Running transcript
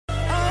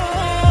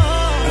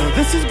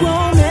This is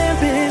grown man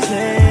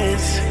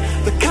business.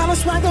 The collar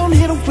swag don't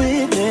hit a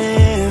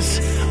witness.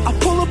 I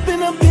pull up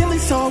in a Bentley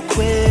so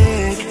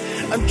quick.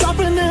 I'm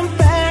dropping them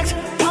bags,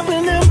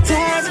 popping them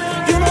tags.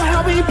 You know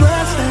how we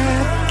bless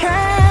that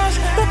cash.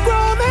 The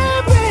grown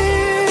man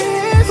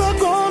biz. The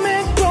grown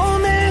man.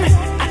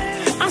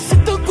 I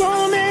said the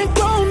grown man.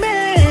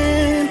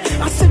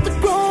 I said the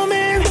grown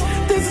man.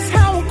 This is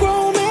how a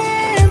grown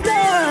man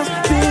does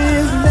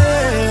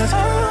business.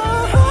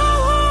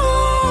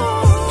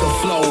 The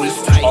flow is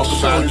tight.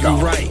 Awesome, you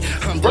right.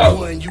 I'm the Bro,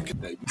 one you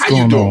can.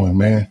 how you doing,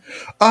 man?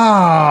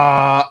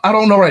 I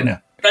don't know right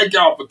now. Thank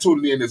y'all for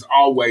tuning in as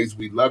always.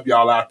 We love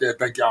y'all out there.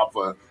 Thank y'all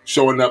for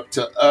showing up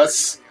to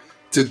us,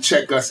 to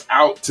check us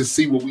out, to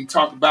see what we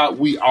talk about.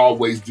 We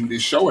always do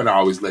this show, and I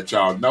always let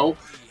y'all know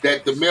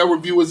that the Male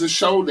Review is a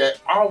show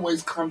that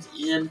always comes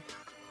in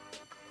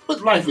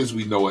with life as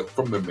we know it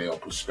from the male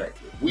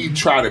perspective. We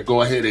try to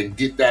go ahead and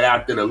get that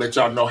out there to let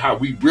y'all know how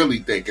we really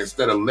think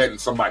instead of letting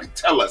somebody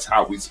tell us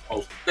how we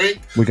supposed to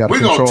think. We're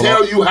going to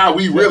tell you how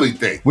we really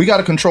think. We got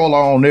to control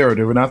our own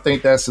narrative, and I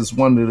think that's just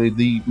one of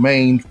the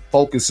main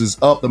focuses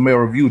of the Male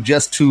Review,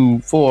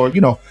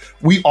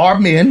 we are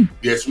men.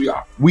 Yes, we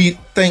are. We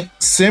think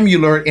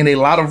similar in a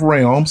lot of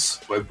realms.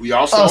 But we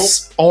also...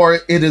 or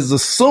it is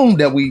assumed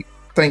that we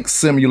think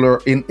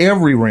similar in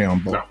every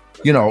realm.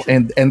 No.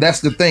 And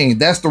that's the thing.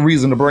 That's the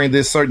reason to bring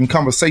this certain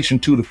conversation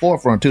to the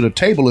forefront, to the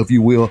table, if you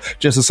will,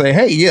 just to say,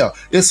 hey, yeah,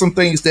 there's some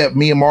things that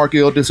me and Mark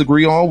L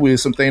disagree on.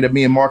 There's some things that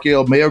me and Mark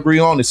L may agree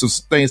on. There's some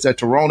things that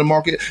Tyrone and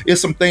Mark L. There's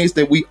some things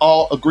that we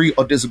all agree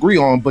or disagree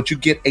on, but you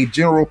get a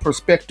general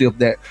perspective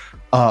that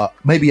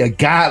maybe a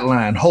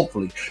guideline,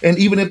 hopefully. And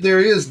even if there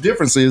is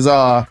differences,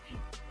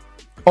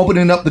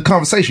 opening up the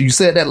conversation. You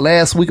said that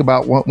last week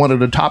about one of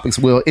the topics.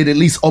 Well, it at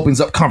least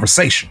opens up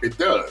conversation. It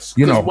does.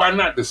 Why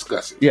not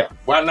discuss it? Yeah.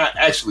 Why not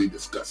actually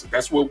discuss it?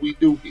 That's what we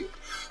do here.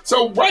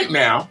 So right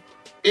now,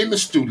 in the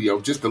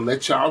studio, just to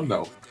let y'all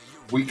know,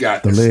 we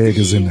got the leg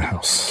is in the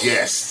house.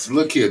 Yes.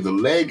 Look here. The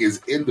leg is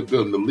in the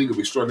building. The League of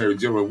Extraordinary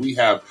Gentlemen. We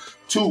have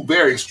two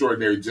very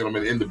extraordinary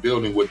gentlemen in the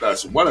building with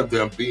us. One of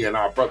them being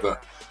our brother,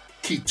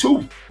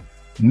 Key2.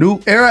 New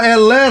Era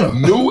Atlanta.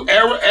 New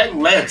Era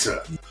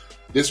Atlanta.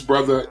 This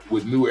brother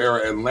with New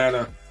Era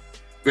Atlanta,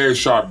 very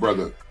sharp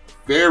brother,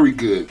 very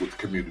good with the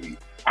community,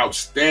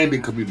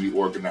 outstanding community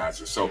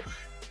organizer. So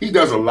he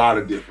does a lot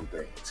of different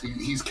things.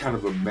 He's kind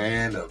of a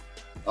man of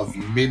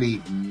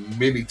many,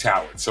 many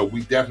talents. So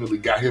we definitely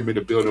got him in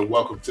the building.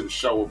 Welcome to the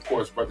show, of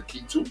course, Brother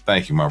Key2.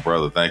 Thank you, my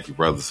brother. Thank you,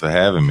 brothers, for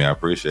having me. I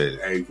appreciate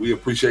it. Hey, we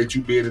appreciate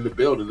you being in the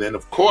building. And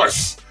of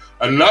course,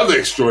 another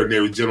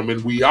extraordinary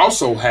gentleman we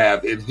also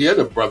have in here,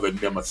 the brother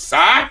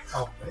Nemasai.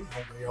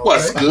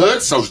 What's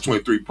good? Social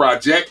 23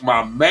 Project,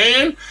 my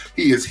man.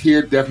 He is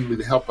here definitely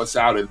to help us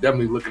out and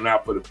definitely looking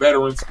out for the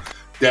veterans.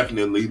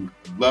 Definitely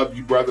love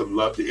you, brother.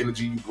 Love the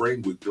energy you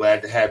bring. We're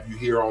glad to have you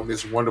here on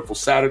this wonderful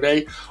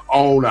Saturday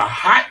on a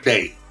hot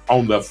day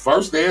on the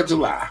first day of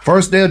July.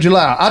 First day of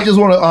July. I just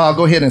want to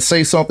go ahead and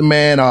say something,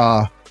 man.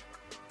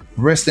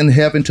 Rest in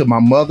heaven to my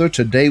mother.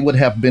 Today would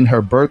have been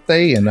her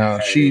birthday,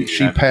 and she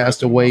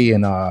passed away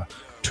in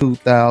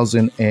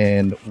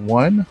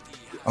 2001.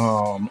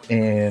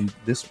 And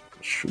this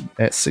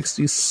at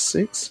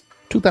 66,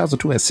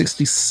 2002 at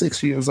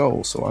 66 years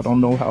old. So I don't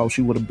know how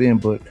she would have been,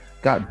 but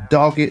God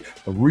dog it.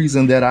 The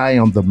reason that I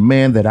am the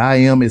man that I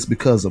am is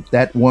because of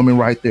that woman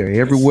right there.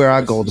 Everywhere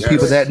I go, the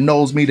people that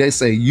knows me, they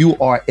say, you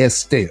are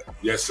Estelle.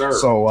 Yes, sir.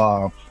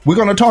 So we're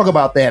going to talk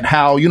about that,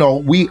 how,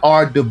 we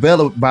are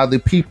developed by the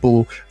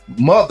people,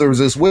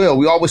 mothers as well.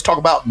 We always talk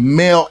about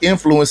male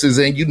influences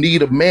and you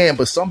need a man,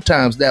 but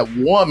sometimes that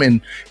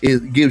woman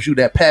gives you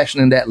that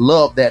passion and that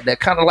love that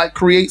kind of like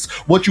creates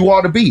what you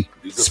are to be.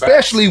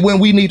 Especially when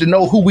we need to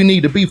know who we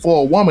need to be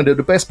for a woman.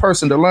 The best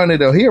person to learn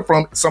it or hear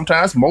from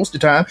sometimes, most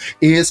of the time,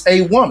 is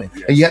a woman.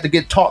 Yes. And you have to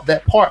get taught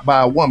that part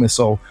by a woman.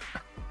 So,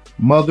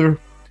 mother,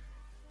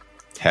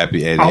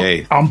 happy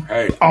 88th.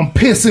 I'm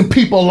pissing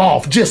people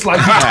off just like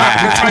you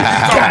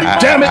taught me. God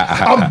damn it.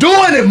 I'm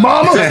doing it,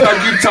 mama. Just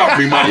like you taught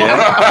me, mama.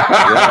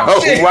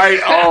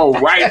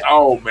 Right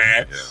on,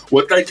 man.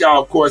 Well, thank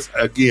y'all, of course,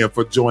 again,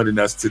 for joining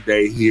us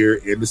today here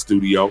in the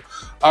studio.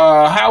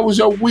 How was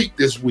your week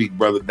this week,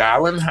 Brother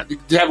Dylan? Did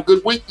you have a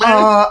good week,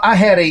 man? I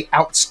had an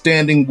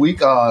outstanding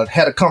week.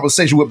 Had a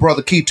conversation with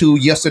Brother Key2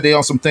 yesterday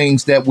on some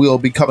things that will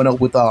be coming up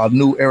with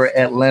New Era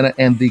Atlanta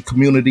and the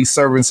community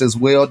servants as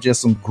well.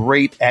 Just some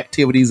great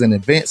activities and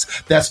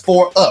events. That's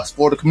for us,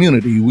 for the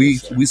community. We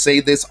say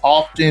this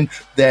often,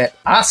 that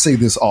I say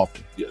this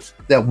often. Yes.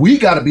 That we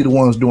got to be the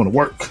ones doing the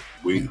work.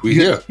 We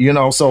here.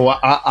 So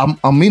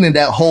I'm meaning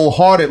that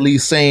wholeheartedly,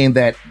 saying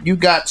that you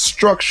got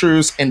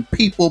structures and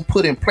people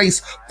put in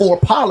place for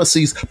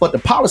policies, but the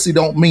policy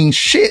don't mean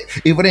shit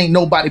if it ain't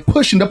nobody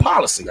pushing the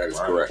policy. That is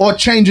correct. Or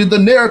changing the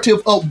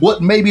narrative of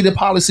what maybe the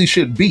policy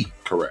should be.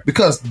 Correct.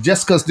 Because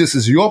just because this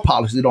is your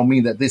policy don't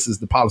mean that this is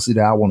the policy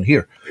that I want to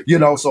hear.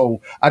 Exactly. So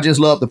I just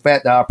love the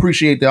fact that I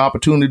appreciate the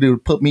opportunity to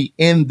put me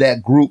in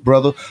that group,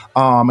 brother,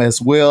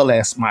 as well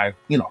as my,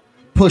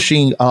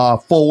 pushing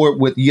forward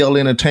with Yell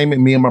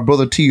Entertainment. Me and my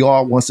brother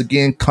TR, once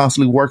again,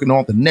 constantly working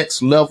on the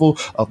next level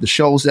of the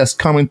shows that's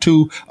coming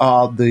to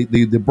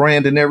the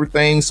brand and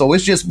everything. So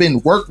it's just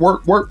been work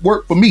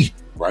for me.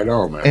 Right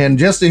on, man. And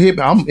just to hit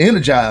me, I'm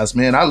energized,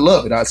 man. I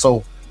love it.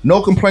 So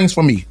no complaints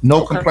from me.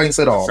 No complaints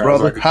at all,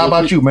 brother. Like How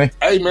about you, man?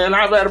 Hey, man,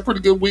 I've had a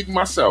pretty good week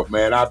myself,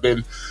 man. I've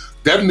been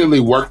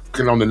definitely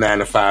working on the 9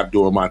 to 5,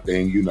 doing my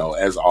thing, you know,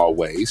 as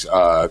always.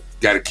 Got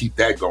to keep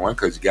that going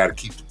because you got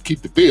to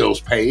keep the bills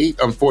paid.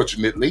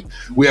 Unfortunately,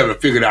 we haven't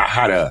figured out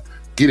how to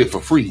get it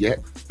for free yet.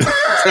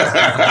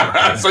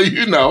 So,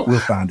 you know, we'll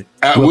find it.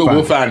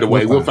 We'll find a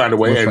way. We'll find a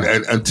way.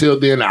 And until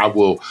then, I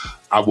will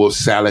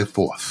sally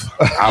forth.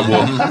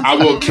 I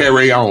will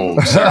carry on,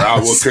 sir. I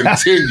will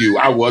continue.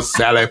 I will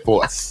sally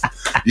forth.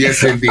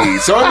 Yes, indeed.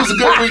 So it was a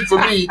good week for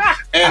me.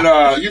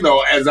 And you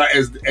know, as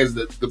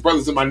the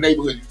brothers in my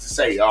neighborhood used to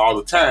say all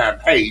the time,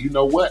 hey, you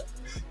know what?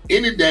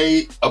 Any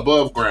day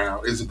above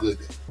ground is a good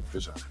day.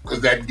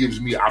 Because that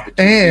gives me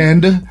opportunity.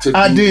 And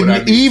I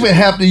didn't even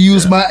have to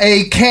use my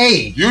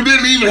AK. You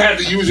didn't even have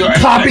to use your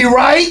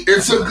copyright. AK.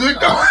 It's a good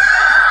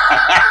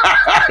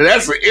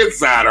That's an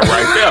insider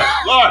right there.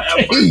 Lord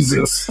have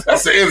Jesus.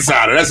 That's an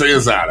insider. That's an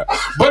insider.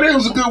 But it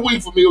was a good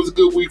week for me. It was a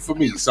good week for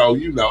me. So,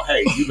 you know,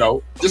 hey, you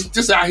know,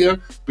 just out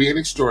here being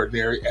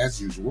extraordinary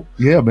as usual.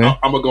 Yeah, man.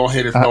 I'm going to go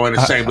ahead and throw in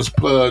a shameless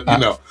plug. You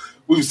know,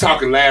 we was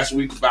talking last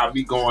week about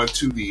me going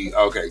to the,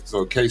 okay,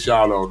 so in case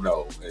y'all don't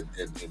know, and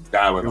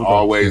Dylan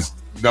always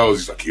knows,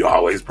 he's like, you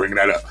always bring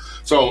that up.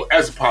 So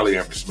as a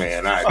polyamorous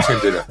man, I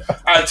attended a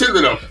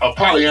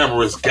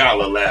polyamorous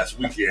gala last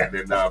weekend,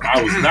 and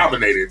I was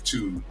nominated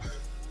to be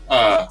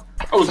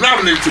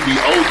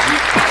OG.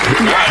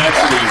 I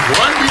actually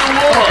won the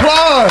award.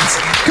 Applause!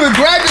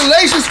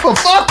 Congratulations for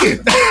fucking.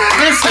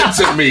 Listen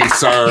to me,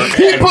 sir.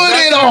 He put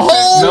in a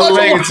whole no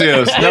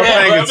fingertips. No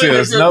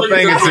fingertips. No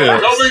fingertips.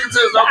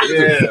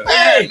 It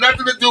had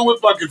nothing to do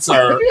with fucking,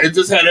 sir. It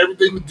just had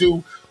everything to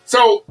do.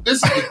 So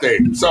this is the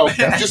thing. So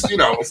just, you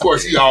know, of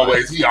course he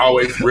always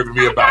ripping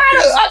me about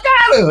this. I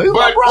got it.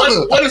 But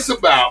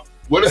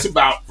what it's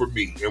about for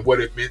me and what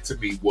it meant to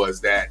me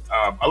was that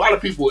a lot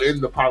of people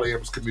in the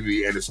polyamorous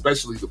community, and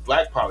especially the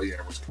Black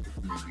polyamorous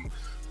community,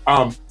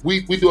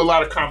 we do a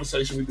lot of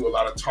conversation, we do a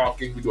lot of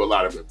talking, we do a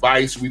lot of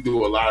advice, we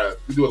do a lot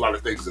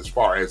of things as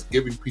far as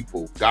giving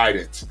people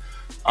guidance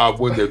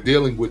when they're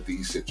dealing with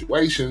these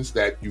situations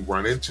that you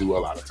run into a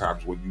lot of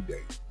times when you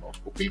date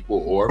multiple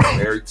people or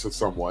married to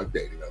someone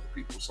dating other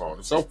people, so on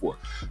and so forth.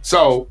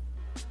 So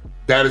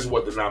that is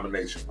what the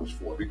nomination was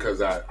for,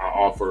 because I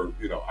offer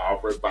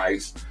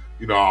advice,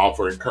 you know, I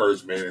offer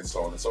encouragement and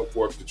so on and so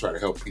forth to try to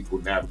help people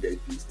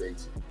navigate these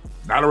things.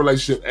 Not a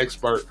relationship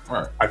expert.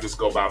 Right. I just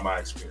go by my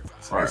experience.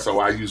 Right. And so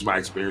I use my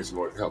experience in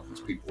order to help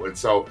these people. And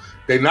so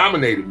they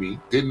nominated me.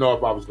 Didn't know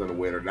if I was going to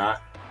win or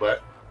not,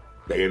 but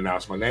they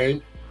announced my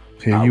name.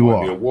 Here you won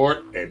are. the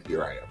award, and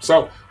here I am.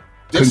 So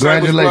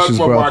congratulations,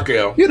 bro.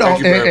 Markel. You know,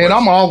 and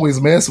I'm always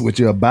messing with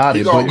you about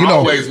it. But you know,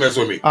 always mess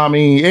with me. I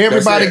mean,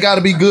 everybody got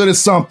to be good at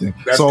something.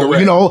 That's so correct.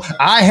 You know,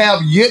 I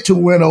have yet to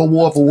win an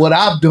award for what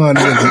I've done.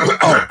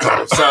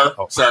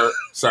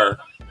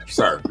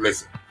 Sir,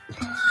 listen.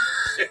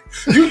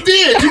 You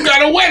did. You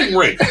got a wedding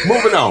ring.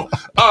 Moving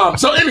on.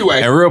 So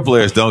anyway, and real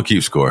players don't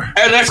keep score.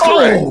 And that's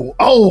correct.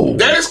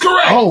 That is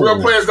correct.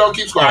 Real players don't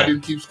keep score. I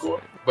didn't keep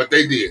score, but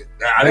they did.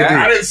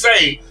 I didn't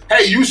say,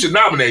 "Hey, you should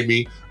nominate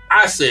me."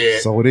 I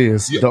said, so it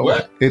is.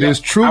 It is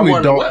truly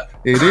don't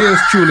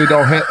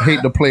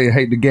hate the player,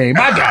 hate the game.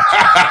 I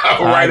got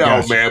you. Right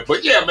on, man.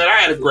 But yeah, man, I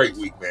had a great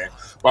week, man.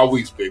 My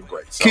week's been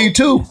great. So, Key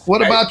 2,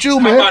 what about you,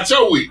 man? How about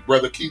your week,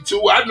 brother Key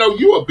 2? I know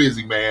you are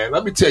busy, man.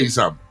 Let me tell you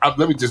something.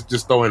 Let me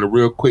just throw in a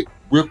real quick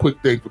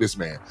thing for this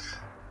man.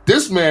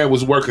 This man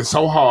was working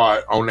so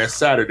hard on that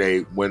Saturday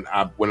when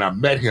I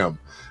met him.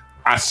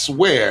 I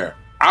swear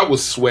I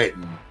was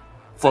sweating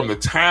from the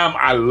time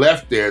I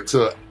left there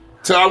till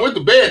I went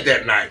to bed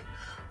that night,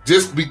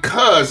 just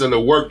because of the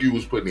work you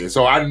was putting in.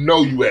 So I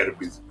know you had a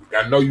busy week.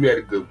 I know you had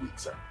a good week,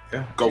 sir.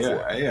 Go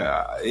for it.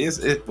 Yeah,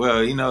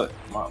 well, you know,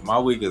 my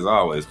week is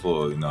always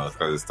full, you know,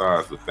 because it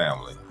starts with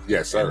family.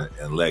 Yes, sir.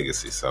 And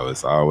legacy. So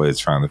it's always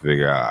trying to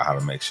figure out how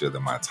to make sure that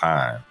my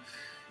time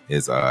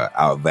is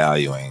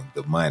outvaluing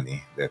the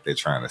money that they're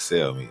trying to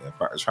sell me, and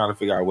trying to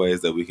figure out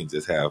ways that we can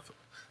just have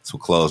some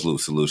closed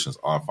loop solutions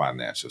on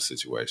financial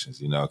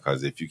situations, you know,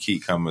 because if you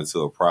keep coming to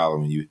a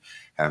problem, you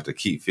have to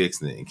keep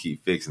fixing it and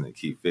keep fixing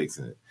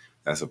it.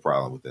 That's a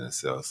problem within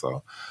itself.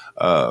 So,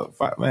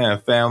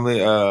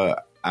 family,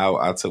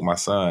 I took my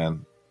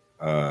son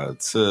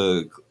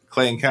to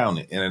Clayton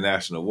County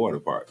International Water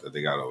Park that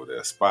they got over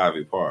there,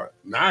 Spivey Park.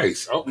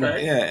 Nice.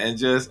 Okay. Yeah,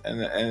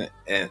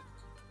 and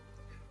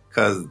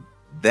because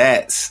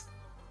that's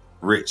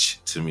rich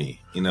to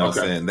me. You know what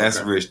I'm saying?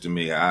 That's rich to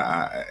me.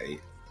 I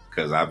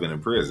because I've been in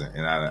prison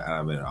and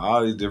I've been in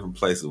all these different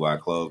places where I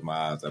close my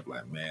eyes. I'm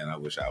like, man, I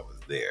wish I was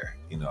there.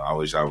 You know, I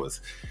wish I would,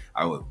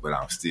 but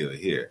I'm still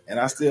here, and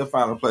I still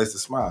find a place to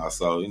smile.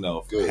 So, you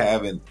know,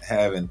 having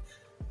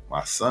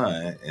my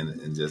son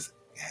and just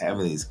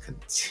having these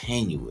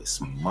continuous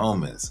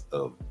moments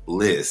of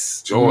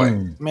bliss,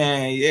 Joy.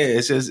 man. Yeah,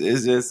 it's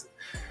just.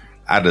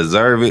 I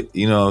deserve it,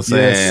 you know what I'm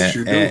saying? Yes,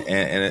 you do.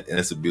 And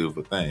it's a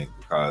beautiful thing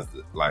because,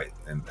 like,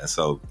 and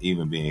so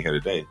even being here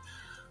today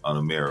on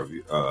the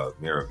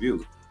Mirror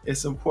View,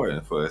 it's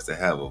important for us to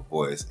have a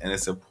voice, and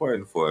it's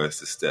important for us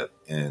to step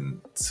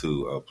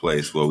into a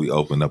place where we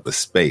open up a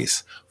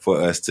space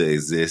for us to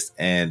exist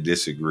and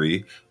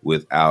disagree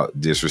without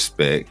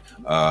disrespect.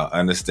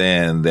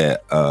 Understand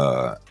that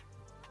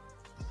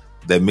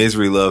that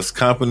misery loves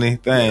company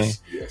thing.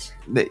 Yes.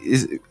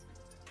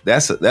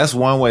 That's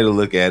one way to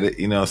look at it,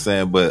 you know what I'm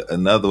saying? But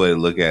another way to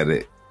look at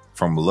it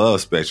from a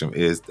love spectrum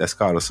is that's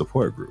called a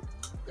support group.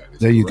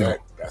 There you go.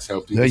 That's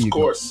healthy There you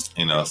discourse.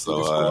 You know,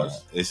 so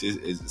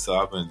so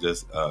I've been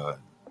just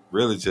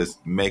really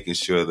just making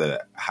sure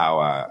that how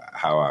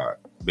I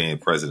being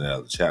president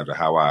of the chapter,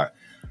 how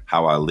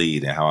I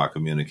lead and how I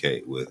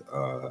communicate with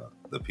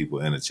the people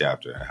in the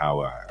chapter and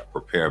how I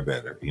prepare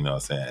better, you know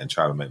what I'm saying, and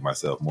try to make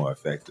myself more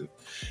effective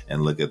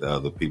and look at the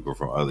other people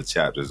from other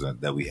chapters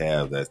that we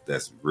have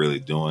that's really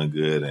doing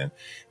good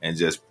and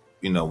just,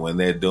 you know, when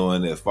they're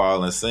doing it,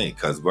 fall in sync,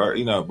 because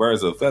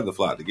birds of a feather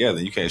flock together.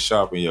 You can't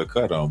sharpen your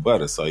cut on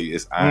butter, so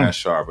it's iron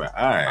sharpen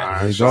iron.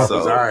 Iron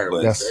sharpens iron.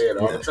 but- We say it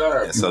all the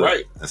time. and so, You're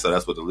right. and so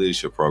that's what the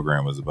leadership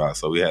program is about.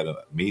 So we had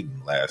a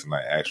meeting last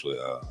night, actually,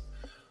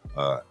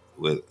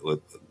 with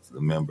the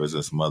members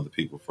and some other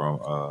people from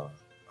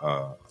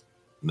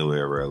New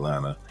Era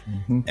Atlanta,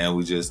 and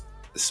we just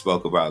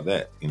spoke about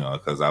that, you know,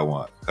 because I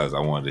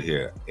wanted to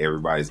hear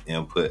everybody's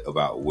input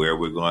about where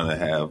we're going to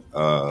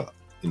have,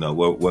 you know,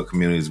 what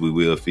communities we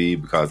will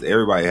feed, because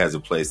everybody has a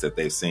place that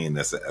they've seen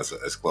that's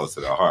close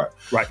to their heart.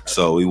 Right.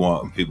 So we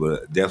want people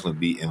to definitely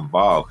be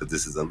involved, because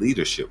this is a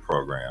leadership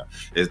program.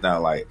 It's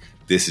not like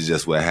this is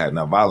just what happened.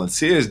 Now,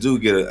 volunteers do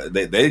get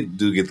they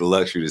do get the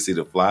luxury to see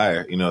the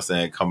flyer, you know what I'm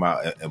saying, come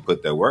out and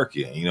put their work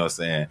in, you know what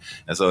I'm saying?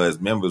 And so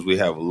as members, we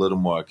have a little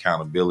more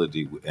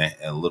accountability and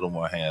a little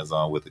more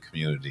hands-on with the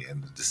community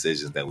and the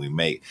decisions that we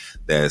make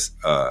that's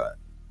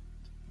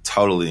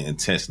totally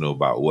intentional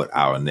about what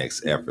our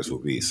next efforts will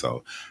be.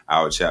 So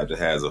our chapter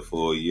has a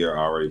full year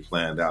already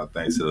planned out,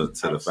 thanks to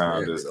the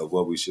founders, of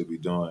what we should be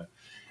doing.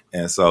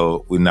 And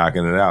so we're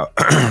knocking it out.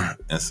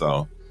 And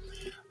so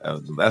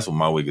that's what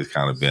my week has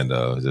kind of been,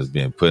 though, just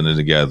being putting it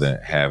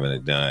together, having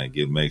it done,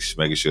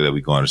 making sure that we're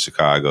going to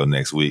Chicago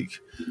next week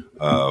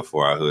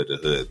for our hood to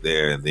hood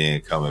there, and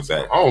then coming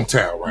back.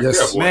 Hometown, right Yes,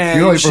 there, boy. man.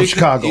 You ain't from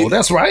Chicago.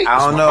 That's right. I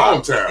don't know.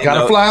 Hometown.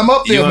 Gotta fly him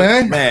up there,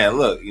 man. Man,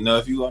 look, you know,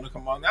 if you want to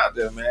come on out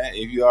there, man,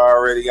 if you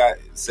already got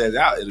set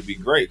out, it'll be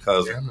great,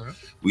 because Yeah, man.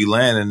 we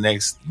land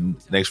next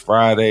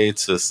Friday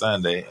to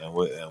Sunday, and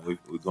we're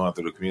going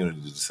through the community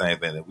to do the same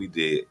thing that we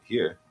did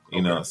here.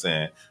 You know what I'm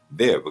saying?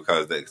 There,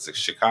 because the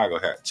Chicago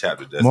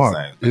chapter does Mark,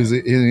 the same thing. is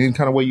it any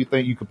kind of way you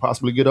think you could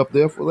possibly get up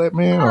there for that,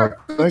 man? Or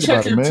think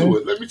Check about it, into man.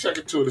 it. Let me check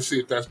into it to see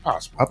if that's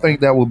possible. I think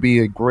that would be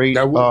a great,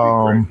 That would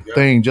be great. Yeah.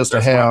 thing just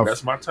That's to have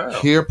that's my town.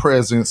 peer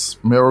presence,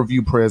 Mirror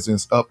Review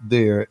presence up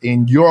there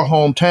in your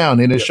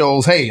hometown, and it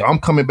shows, hey, I'm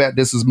coming back.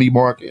 This is me,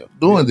 Mark,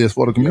 doing this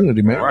for the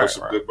community, man. I know Right,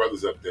 some right. good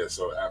brothers up there,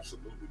 so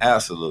absolutely.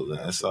 Absolutely,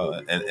 and so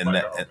and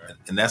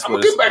that's I'm what gonna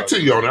it's get back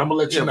to you on it. I'm gonna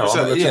let you know. I'm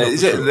gonna let you know for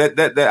sure.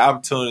 that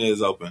opportunity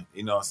is open.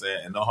 You know what I'm saying?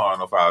 And no harm,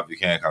 no foul if you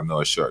can't. I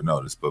know it's short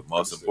notice, but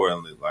most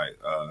importantly, like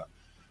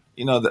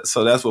you know,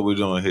 so that's what we're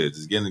doing here: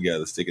 just getting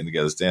together, sticking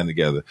together, standing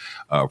together.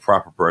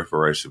 Proper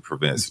preparation It's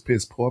prevents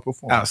piss poor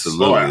performance.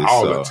 absolutely Boy,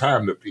 all so- the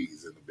time the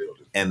peas in the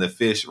building. and the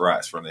fish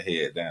rots from the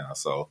head down.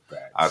 So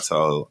I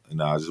told,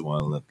 I just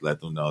want to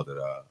let them know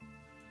that,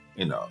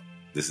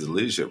 this is a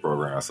leadership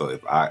program. So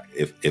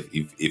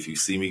if you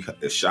see me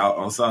shout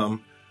on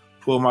something,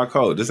 pull my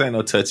coat. This ain't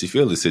no touchy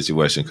feely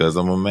situation, because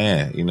I'm a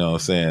man. You know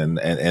what I'm saying?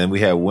 And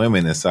we have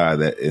women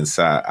inside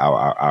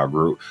our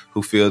group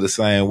who feel the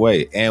same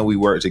way, and we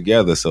work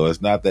together. So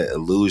it's not that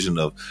illusion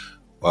of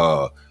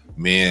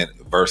men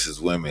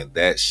versus women.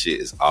 That shit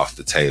is off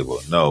the table.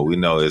 No, we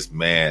know it's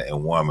man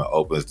and woman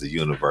opens the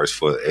universe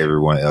for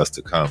everyone else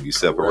to come. You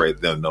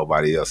separate them,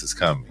 nobody else is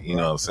coming. You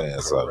know what I'm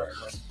saying? So,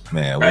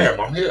 man, Bam,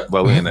 I'm here.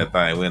 but we in that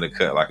thing. We in the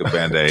cut like a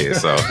Band-Aid.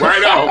 So,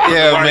 Right on.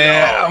 yeah, Right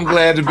man, on. I'm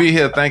glad to be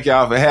here. Thank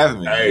y'all for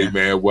having me. Hey,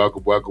 man,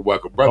 welcome. Brother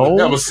Oh,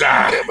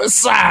 Neverside.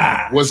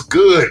 Neverside. What's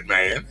good,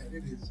 man?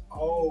 It is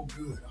all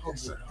good. All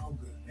good,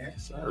 man.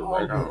 All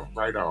Right good. on.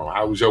 Right on.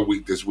 How was your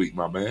week this week,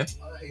 my man?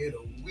 I had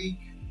a week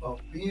of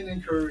being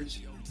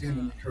encouraged and being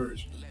an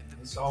encouragement.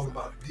 It's all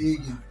about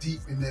digging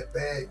deep in that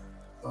bag.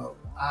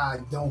 I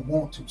don't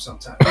want to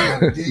sometimes. You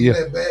gotta dig Yeah.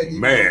 in that bag even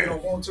Man. if you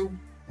don't want to,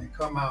 and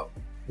come out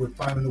with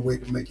finding a way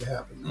to make it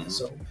happen. man.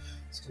 So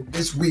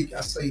this week,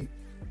 I say,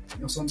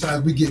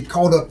 sometimes we get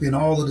caught up in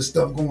all of the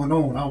stuff going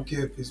on. I don't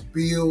care if it's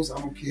bills, I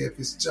don't care if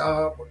it's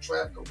job or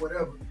traffic or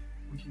whatever.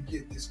 We can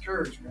get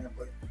discouraged, man.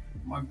 But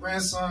my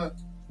grandson,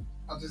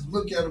 I just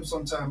look at him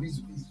sometimes.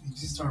 He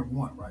just turned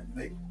 1 right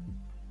in April.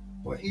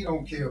 But he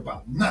don't care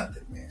about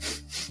nothing, man.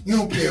 He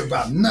don't care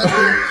about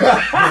nothing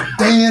but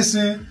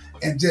dancing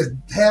and just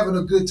having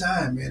a good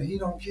time, man. He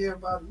don't care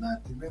about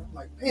nothing, man. I'm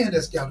like, man,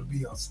 that's got to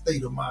be a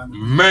state of mind.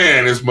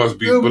 Man, this must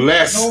be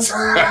blessed.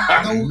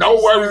 No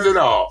worries at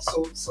all.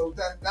 So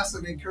that's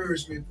an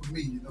encouragement for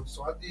me, you know.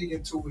 So I dig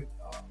into it.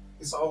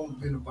 It's all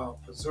been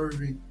about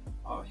preserving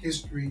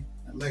history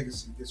and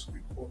legacy this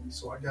week for me.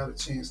 So I got a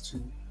chance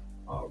to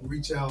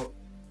reach out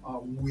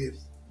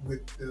with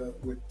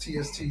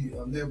TST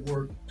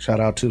Network. Shout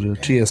out to the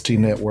TST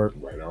Network.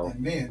 Right on. And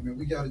man,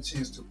 we got a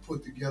chance to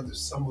put together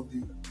some of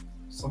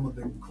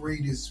the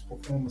greatest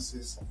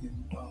performances in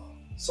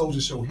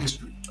Soldier Show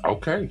history.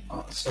 Okay.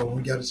 So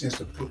we got a chance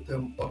to put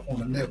them up on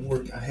the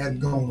network. I hadn't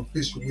gone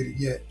official with it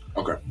yet.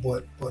 Okay.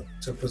 But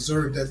to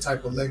preserve that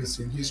type of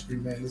legacy and history,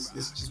 man, it's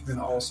just been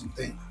an awesome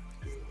thing.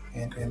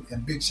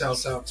 And big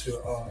shouts out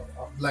to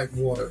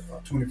Blackwater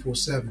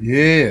 24/7.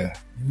 Yeah.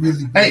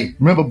 Really big. Hey,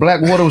 remember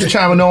Blackwater was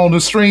chiming on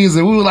the strings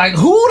and we were like,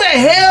 who the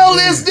hell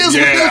is this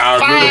with this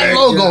fine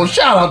logo? Yeah.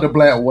 Shout out to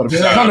Blackwater.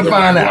 Come to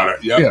find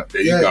out. Yep. Yeah.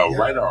 There you go.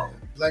 Right on.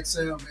 Black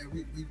Sam, man,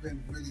 we've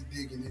been really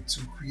digging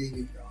into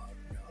creating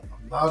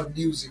a lot of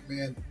music,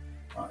 man.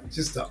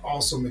 Just an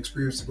awesome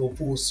experience to go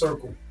full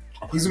circle.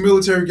 He's a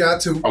military guy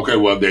too. Okay,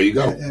 well, there you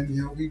go. And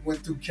you know, we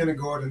went through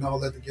kindergarten and all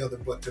that together,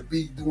 but to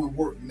be doing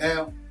work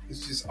now,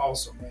 it's just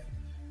awesome, man.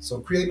 So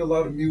creating a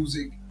lot of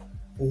music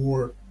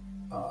for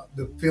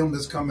the film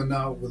that's coming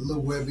out with Lil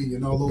Webby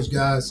and all those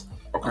guys.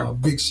 Okay.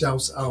 Big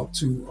shouts out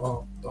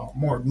to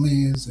Mark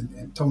Lenz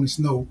and Tony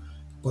Snow.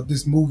 But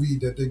this movie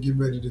that they're getting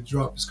ready to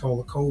drop is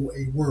called A Cold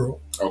A World.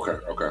 Okay.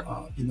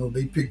 You know,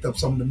 they picked up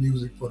some of the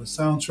music for the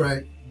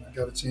soundtrack. I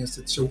got a chance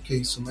to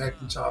showcase some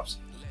acting chops.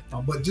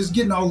 But just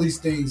getting all these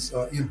things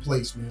in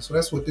place, man. So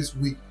that's what this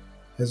week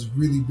has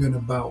really been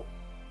about,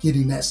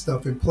 getting that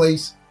stuff in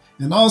place.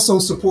 And also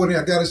supporting,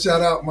 I got to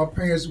shout out, my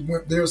parents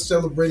they're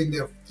celebrating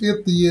their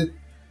 50th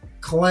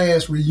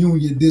class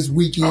reunion this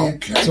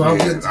weekend. Okay, so I'm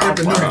just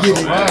helping them get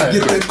that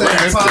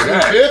thing popping.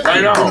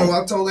 Right on. You know,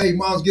 I told, hey,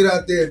 moms, get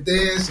out there and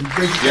dance and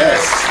break it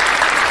Yes. down.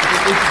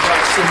 They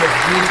provide so much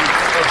music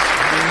for us,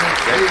 man.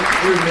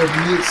 We're in their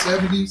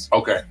mid-70s.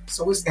 Okay.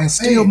 So it's And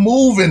still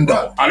moving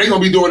though. Are they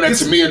gonna be doing that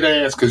Tamia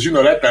dance? Because you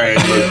know that thing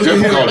is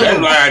difficult. That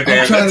line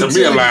dance, that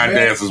Tamia line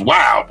dance is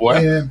wild, boy.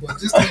 Yeah, but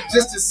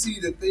just to see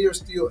that they are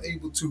still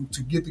able to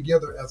get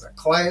together as a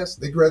class.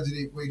 They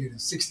graduated in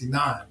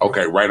 69.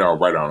 Okay, right on.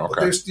 But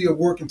Okay. they're still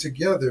working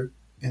together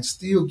and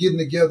still getting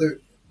together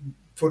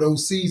for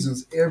those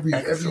seasons every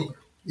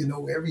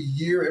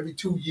year, every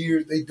 2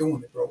 years, they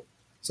doing it, bro.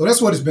 So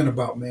that's what it's been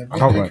about, man.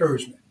 Big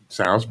encouragement.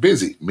 Sounds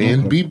busy.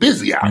 Men be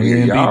busy out here,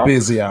 Men y'all. be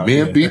busy out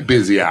here. Men be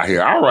busy out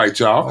here. All right,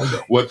 y'all. Okay.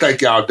 Well,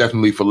 thank y'all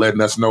definitely for letting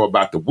us know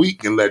about the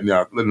week and letting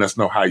us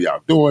know how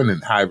y'all doing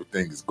and how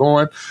everything is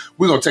going.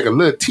 We're gonna take a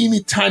little teeny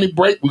tiny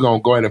break. We're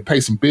gonna go ahead and pay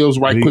some bills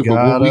right quick.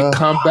 But when we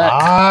come back,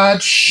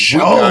 hot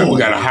show. we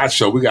got a hot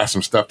show. We got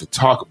some stuff to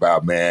talk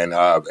about, man.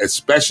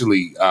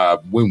 Especially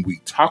when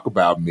we talk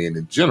about men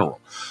in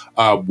general.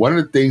 One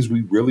of the things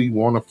we really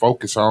want to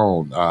focus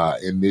on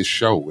in this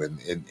show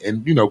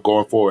and you know,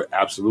 going forward,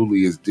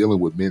 absolutely is dealing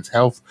with men's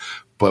health.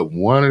 But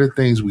one of the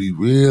things we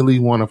really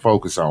want to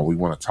focus on, we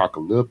want to talk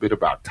a little bit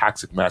about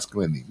toxic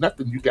masculinity.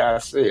 Nothing you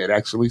guys said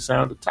actually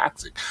sounded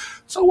toxic.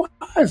 So why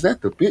is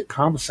that the big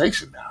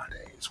conversation nowadays?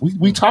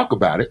 We talk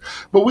about it,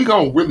 but we're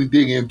going to really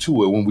dig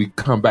into it when we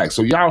come back.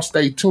 So y'all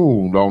stay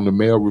tuned on the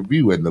Male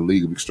Review and the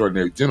League of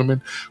Extraordinary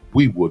Gentlemen.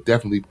 We will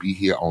definitely be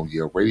here on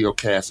your radio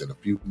cast in a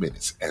few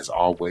minutes. As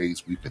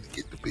always, we're going to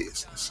get to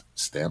business.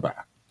 Stand by.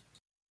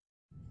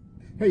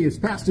 Hey, it's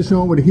Pastor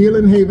Sean with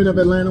Healing Haven of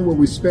Atlanta, where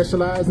we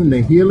specialize in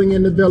the healing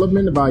and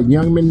development of our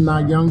young men and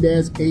our young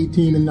dads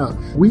 18 and up.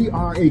 We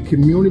are a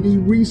community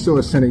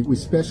resource center. We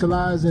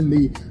specialize in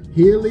the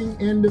healing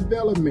and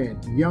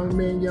development, young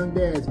men, young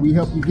dads. We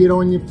help you get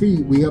on your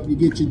feet. We help you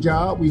get your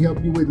job. We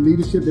help you with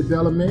leadership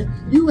development.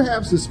 You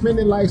have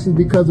suspended license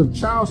because of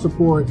child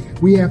support.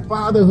 We have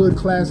fatherhood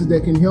classes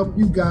that can help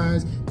you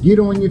guys get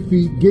on your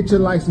feet, get your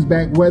license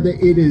back, whether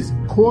it is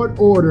court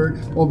ordered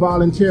or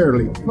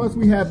voluntarily. Plus,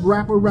 we have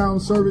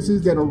wraparound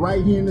services that are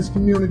right here in this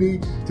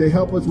community to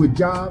help us with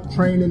job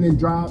training and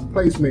job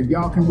placement.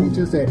 Y'all can reach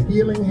us at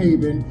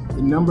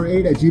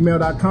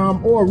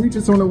healinghaven8@gmail.com or reach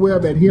us on the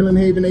web at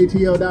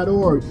healinghavenatl.org.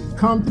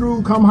 Come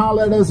through, come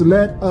holler at us,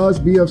 let us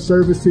be of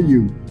service to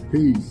you.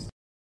 Peace.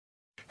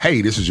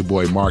 Hey, this is your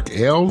boy Mark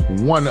L.,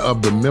 one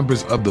of the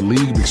members of the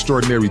League of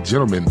Extraordinary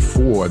Gentlemen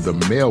for the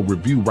Male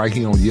Review right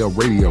here on Yale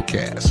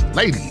Radiocast.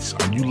 Ladies,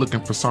 are you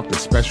looking for something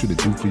special to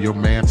do for your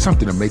man?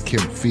 Something to make him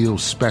feel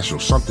special,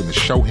 something to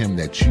show him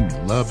that you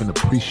love and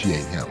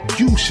appreciate him?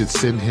 You should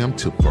send him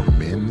to For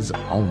Men's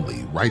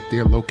Only, right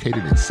there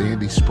located in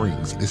Sandy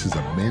Springs. This is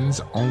a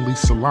men's only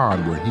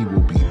salon where he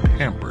will be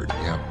pampered.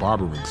 They have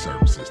barbering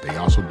services. They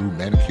also do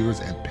manicures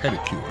and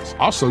pedicures.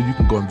 Also, you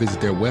can go and visit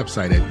their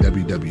website at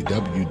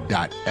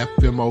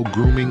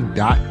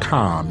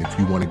www.fmogrooming.com if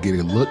you want to get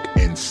a look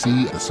and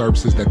see the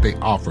services that they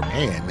offer.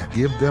 And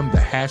give them the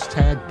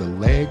hashtag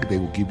 #TheLeg. They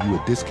will give you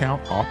a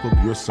discount off of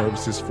your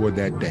services for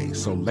that day.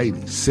 So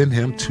ladies, send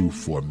him to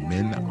For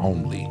Men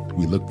Only.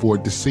 We look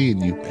forward to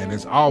seeing you. And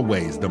as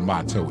always, the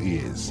motto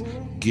is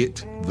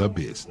get the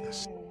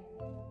business.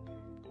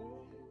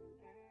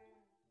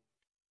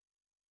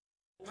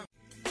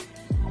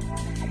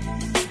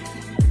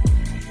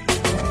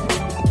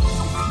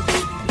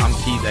 I'm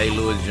Keith A.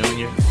 Lewis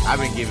Jr. I've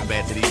been giving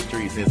back to these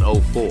streets since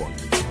 '04.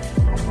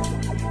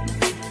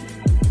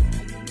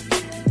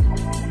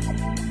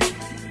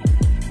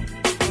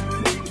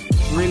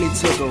 Really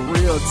took a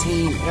real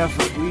team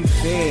effort. We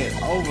fed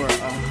over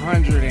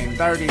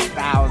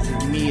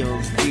 130,000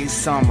 meals this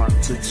summer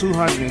to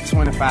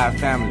 225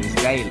 families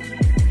daily.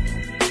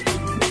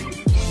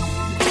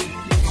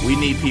 We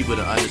need people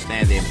to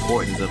understand the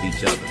importance of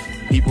each other.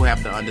 People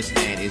have to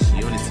understand it's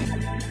unity.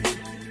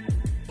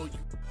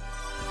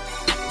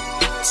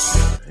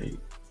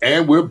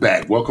 And we're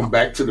back. Welcome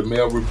back to the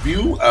Mail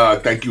Review.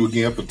 Thank you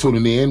again for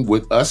tuning in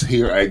with us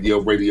here at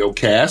Yale Radio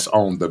Cast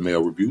on the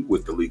Mail Review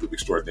with the League of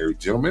Extraordinary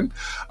Gentlemen.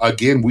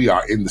 Again, we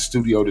are in the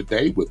studio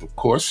today with, of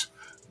course,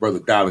 Brother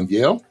Dallin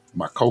Yale,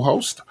 my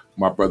co-host,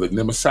 my brother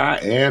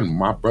Nemasai, and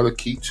my brother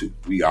Keetu.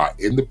 We are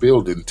in the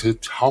building to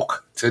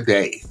talk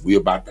today. We're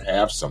about to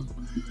have some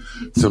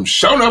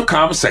shown up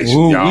conversation,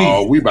 Ooh,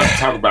 y'all. We about to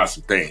talk about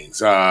some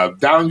things.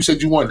 Dallin, you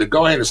said you wanted to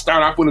go ahead and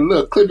start off with a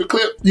little clip.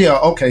 Yeah,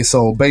 okay.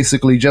 So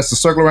basically, just to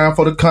circle around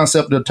for the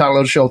concept of the title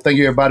of the show, thank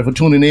you everybody for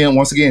tuning in.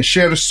 Once again,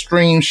 share the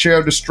stream.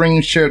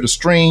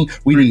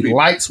 We need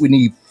likes, we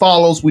need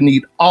follows, we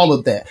need all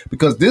of that,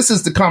 because this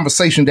is the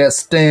conversation that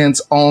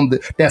stays on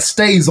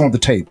the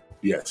table.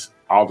 Yes,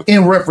 all the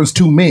in reference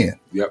to men.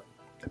 Yep.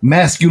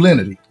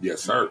 Masculinity.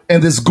 Yes, sir.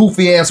 And this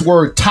goofy ass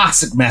word,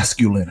 toxic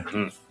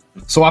masculinity.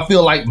 So I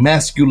feel like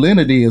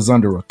masculinity is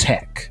under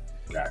attack.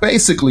 Gotcha.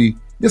 Basically,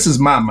 this is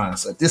my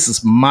mindset. This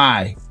is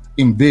my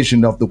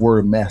envision of the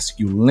word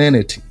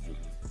masculinity.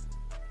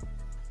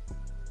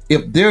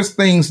 If there's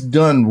things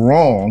done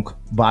wrong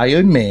by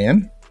a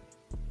man,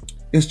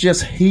 it's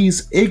just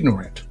he's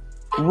ignorant.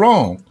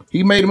 Wrong.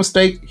 He made a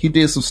mistake. He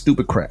did some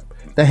stupid crap.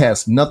 That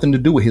has nothing to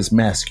do with his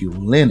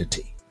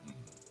masculinity.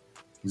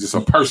 He's just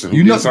a person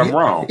who did something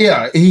wrong.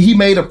 Yeah, he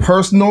made a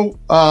personal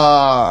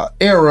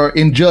error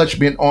in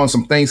judgment on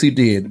some things he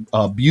did.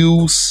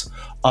 Abuse,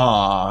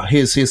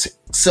 his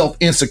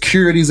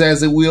self-insecurities,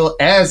 as it will,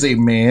 as a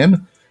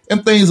man,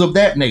 and things of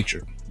that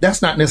nature.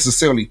 That's not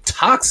necessarily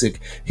toxic.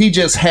 He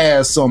just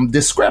has some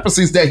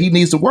discrepancies that he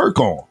needs to work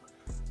on.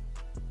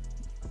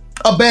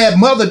 A bad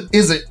mother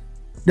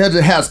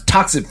doesn't have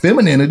toxic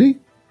femininity.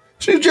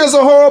 She's just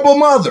a horrible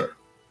mother.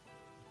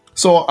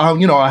 So,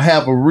 I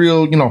have a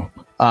real,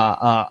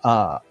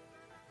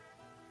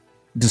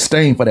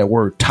 disdain for that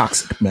word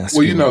toxic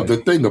masculinity. Well, the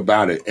thing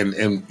about it,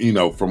 and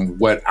from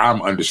what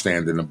I'm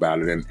understanding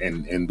about it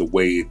and the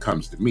way it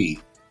comes to me,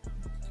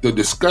 the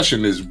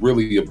discussion is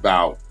really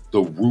about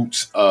the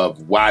roots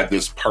of why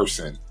this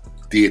person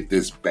did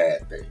this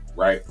bad thing,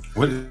 right?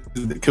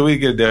 Can we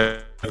get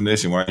a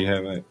definition? Why you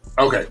have that?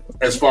 Okay,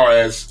 as far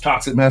as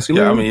toxic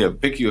masculinity,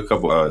 pick you a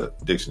couple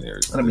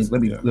dictionaries. Let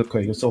me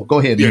okay. So go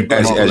ahead.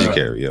 As you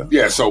carry,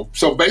 yeah. So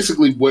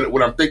basically,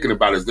 what I'm thinking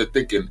about is they're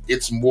thinking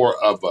it's more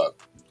of a,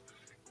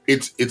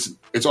 it's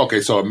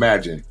okay. So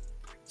imagine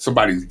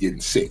somebody's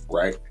getting sick,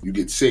 right? You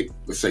get sick.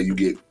 Let's say you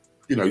get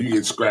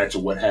scratch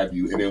or what have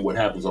you, and then what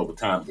happens over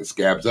time? It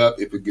scabs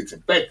up. If it gets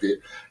infected,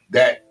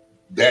 that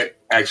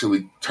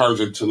actually turns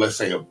into, let's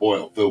say, a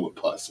boil filled with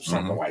pus or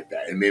something like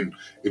that. And then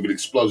if it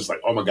explodes, it's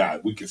like, oh my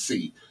God, we can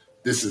see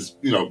this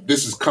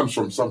comes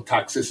from some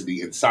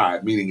toxicity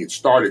inside, meaning it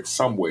started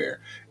somewhere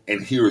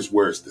and here's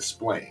where it's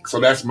displaying. So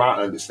that's my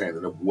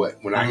understanding of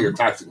when I hear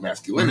toxic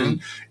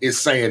masculinity, is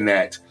saying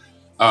that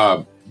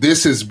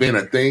this has been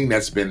a thing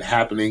that's been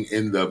happening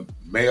in the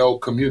male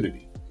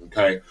community,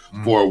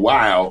 for a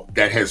while,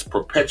 that has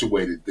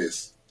perpetuated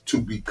this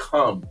to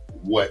become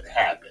what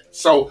happened.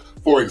 So,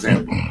 for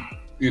example,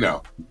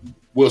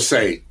 we'll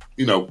say,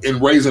 in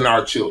raising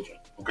our children,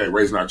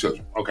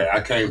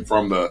 I came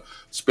from the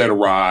sped a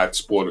rod,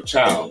 spoiled a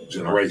child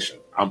generation.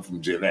 I'm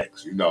from Gen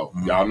X,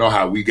 y'all know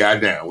how we got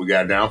down. We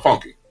got down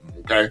funky,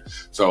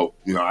 So,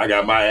 I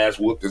got my ass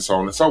whooped and so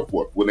on and so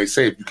forth. When they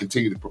say if you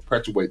continue to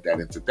perpetuate that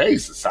in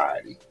today's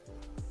society,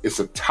 it's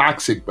a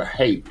toxic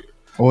behavior.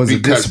 Or is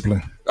it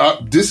discipline?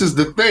 This is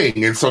the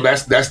thing. And so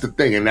that's the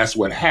thing. And that's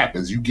what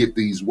happens. You get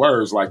these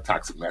words like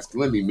toxic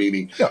masculinity,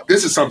 meaning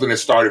this is something that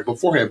started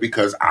beforehand,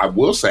 because I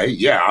will say,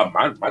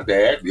 my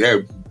dad,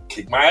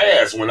 kicked my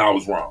ass when I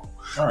was wrong.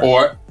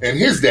 Right. And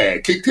his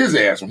dad kicked his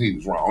ass when he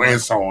was wrong, and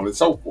so on and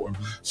so forth.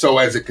 So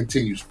as it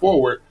continues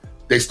forward,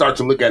 they start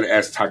to look at it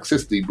as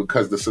toxicity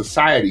because the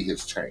society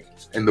has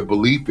changed. And the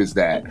belief is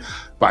that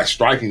by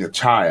striking a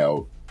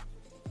child,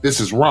 this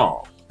is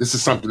wrong. This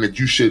is something that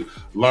you should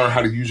learn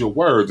how to use your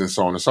words and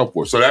so on and so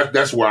forth. So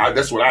that's what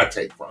I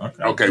take from.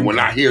 Okay, when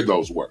I hear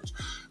those words.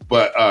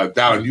 But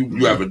Dallin,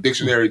 you have a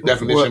dictionary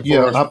definition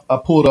for us? I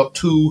pulled up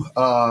two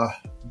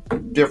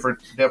different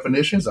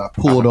definitions. I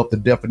pulled up the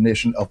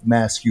definition of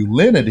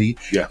masculinity,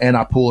 and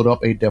I pulled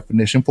up a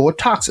definition for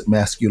toxic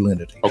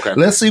masculinity. Okay,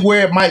 let's see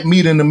where it might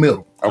meet in the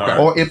middle. Okay,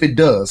 or if it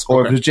does,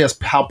 or if it's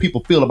just how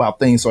people feel about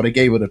things. So they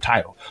gave it a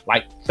title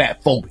like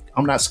fat phobic.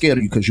 I'm not scared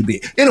of you because you're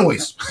big.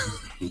 Anyways.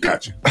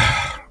 Gotcha.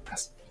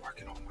 That's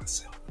working on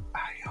myself. I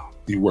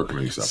You working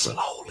on yourself,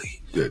 bro.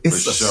 Slowly. Good.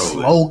 It's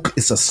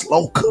a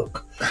slow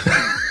cook.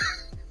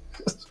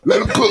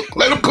 Let him cook.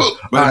 Let him cook.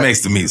 But it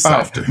makes the meat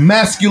softer.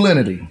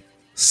 Masculinity.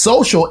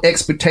 Social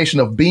expectation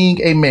of being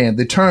a man.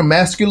 The term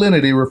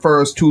masculinity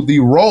refers to the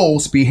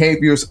roles,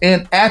 behaviors,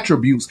 and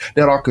attributes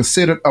that are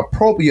considered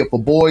appropriate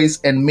for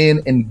boys and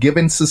men in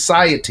given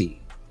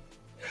society.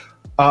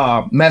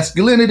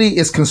 Masculinity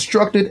is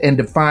constructed and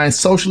defined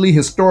socially,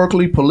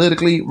 historically,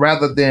 politically,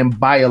 rather than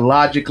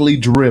biologically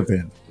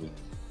driven.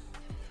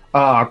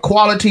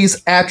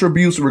 Qualities,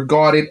 attributes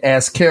regarded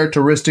as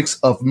characteristics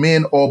of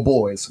men or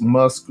boys.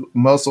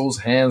 Muscles,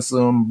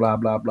 handsome, blah,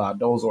 blah, blah.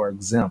 Those are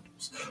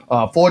examples.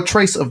 For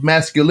traits of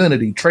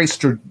masculinity, traits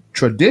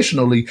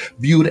traditionally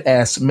viewed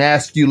as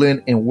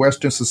masculine in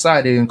Western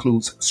society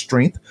includes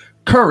strength,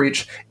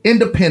 courage,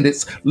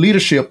 independence,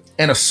 leadership,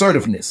 and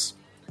assertiveness.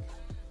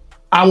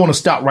 I want to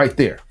stop right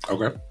there.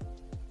 Okay.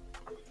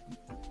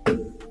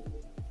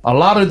 A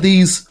lot of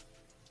these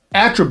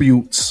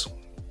attributes,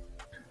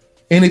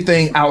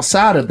 anything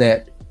outside of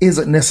that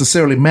isn't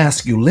necessarily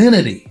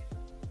masculinity.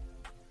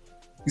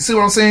 You see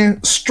what I'm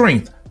saying?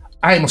 Strength.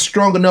 I am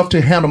strong enough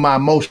to handle my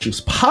emotions.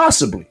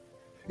 Possibly.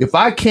 If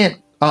I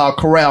can't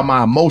corral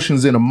my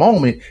emotions in a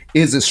moment,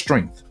 is it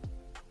strength?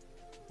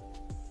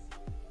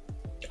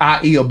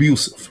 I.e.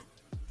 abusive.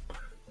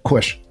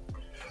 Question.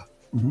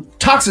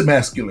 Toxic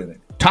masculinity.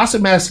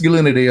 Toxic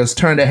masculinity is a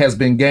term that has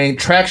been gained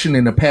traction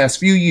in the past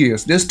few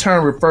years. This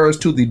term refers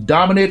to the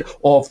dominant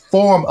or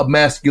form of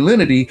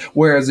masculinity,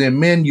 whereas in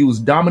men use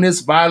dominance,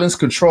 violence,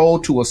 control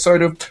to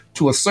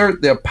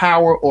assert their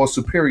power or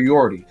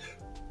superiority.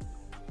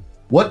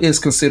 What is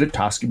considered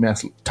toxic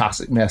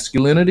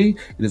masculinity?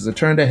 It is a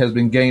term that has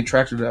been gained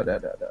traction.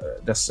 That's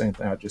the same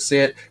thing I just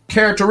said.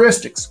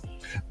 Characteristics: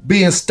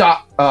 being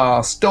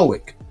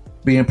stoic,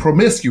 being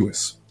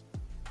promiscuous.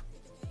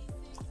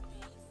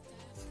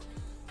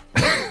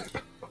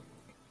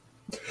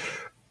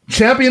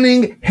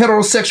 Championing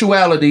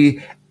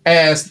heterosexuality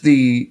as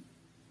the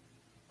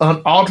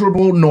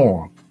unalterable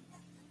norm.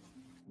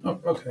 Oh,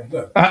 okay,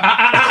 look.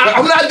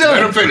 I'm not done.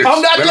 Let him finish.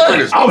 I'm not Let done.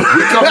 him finish.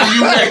 We come to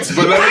you next,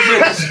 but let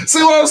him finish.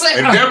 See what I'm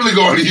saying? And definitely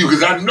going to you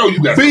because I know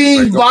you got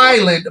being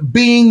violent,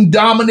 being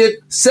dominant,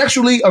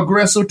 sexually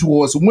aggressive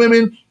towards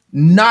women,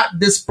 not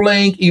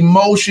displaying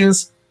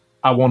emotions.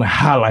 I want to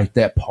highlight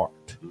that part.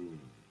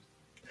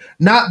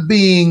 Not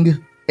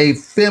being a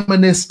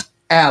feminist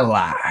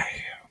ally.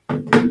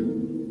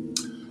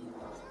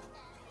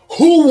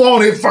 Who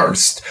won it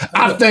first?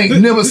 I think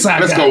Nimesai.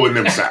 Let's go with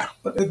Nimesai.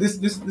 But this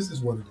is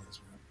what it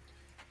is,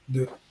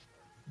 man.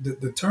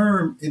 The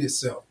term in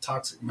itself,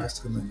 toxic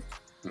masculinity,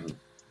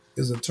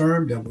 is a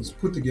term that was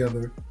put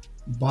together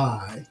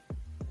by,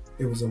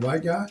 it was a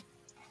white guy,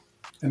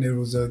 and there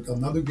was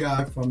another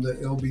guy from the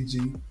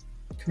LBG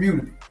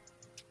community.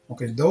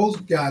 Okay, those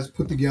guys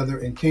put together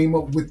and came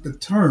up with the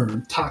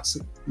term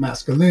toxic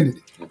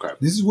masculinity. Okay.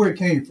 This is where it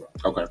came from.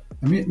 Okay.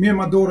 And me and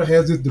my daughter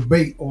has this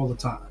debate all the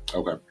time.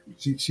 Okay.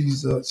 She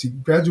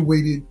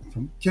graduated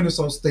from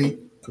Kennesaw State.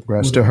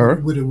 Congrats to her.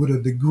 With a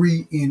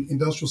degree in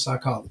industrial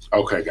psychology.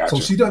 Okay, gotcha.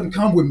 So she doesn't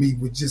come with me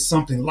with just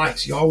something light.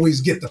 She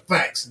always get the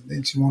facts, and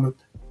then she want to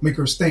make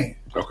her stand.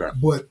 Okay.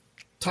 But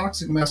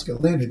toxic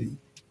masculinity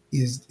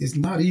is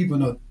not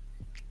even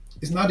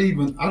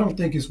I don't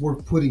think it's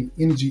worth putting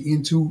energy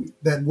into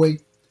that way,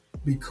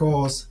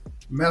 because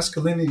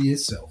masculinity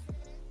itself,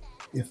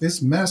 if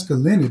it's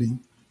masculinity,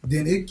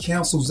 then it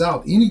cancels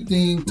out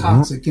anything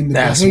toxic in the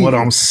That's behavior. what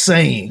I'm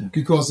saying.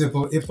 Because if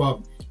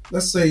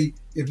let's say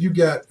if you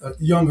got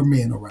younger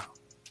men around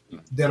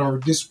that are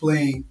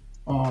displaying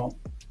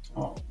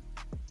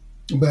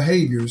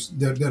behaviors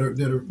that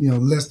are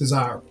less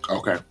desirable,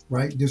 okay,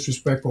 right,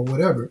 disrespectful,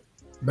 whatever.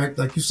 Back,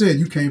 like you said,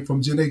 you came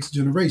from Gen X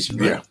generation,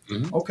 right? Yeah.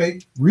 Mm-hmm. Okay,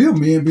 real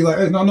men be like,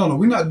 hey, no,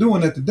 we're not doing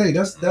that today.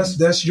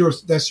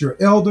 That's your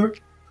elder,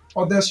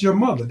 or that's your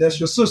mother, that's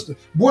your sister.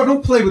 Boy,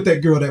 don't play with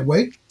that girl that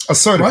way.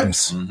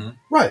 Assertiveness, right?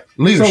 Right.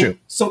 Leadership.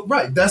 So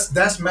right,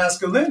 that's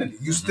masculinity.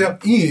 You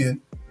step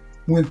in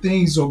when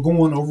things are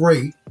going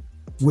array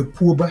with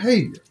poor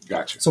behavior.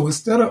 Gotcha. So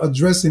instead of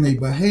addressing a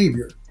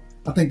behavior,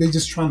 I think they're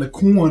just trying to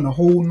coin a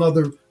whole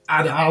nother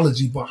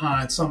ideology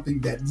behind something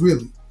that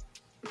really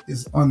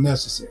is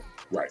unnecessary.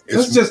 Right.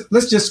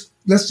 Let's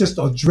just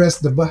address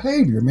the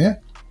behavior, man.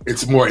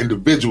 It's more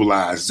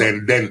individualized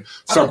than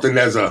something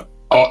as an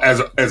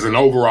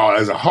overall,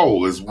 as a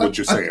whole, is what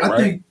you're saying, right? I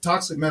think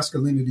toxic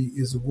masculinity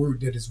is a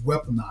word that is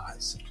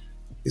weaponized.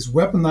 It's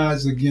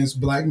weaponized against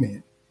black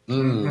men.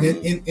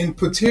 In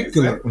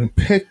particular,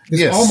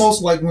 it's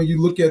almost like when you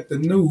look at the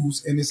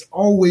news and it's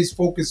always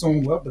focused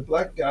on, well, the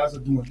black guys are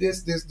doing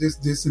this,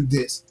 and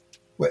this.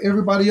 But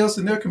everybody else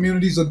in their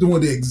communities are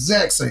doing the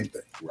exact same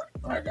thing. Right,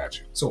 I got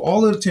you. So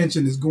all the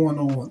attention is going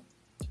on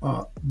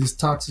this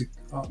toxic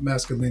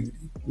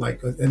masculinity.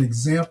 Like an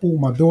example,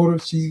 my daughter,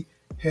 she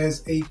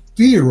has a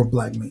fear of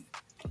black men,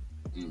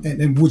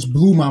 and which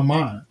blew my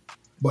mind.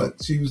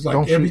 But she was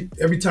like,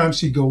 every time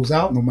she goes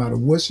out, no matter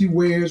what she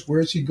wears,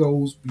 where she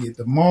goes, be it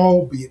the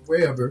mall, be it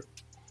wherever,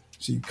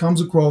 she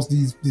comes across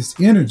this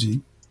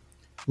energy,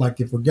 Like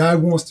if a guy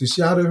wants to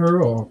shout at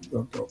her or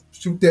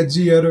shoot that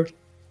G at her,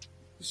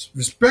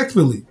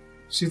 respectfully,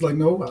 she's like,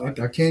 no,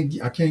 I can't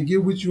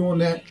get with you on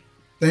that.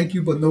 Thank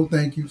you, but no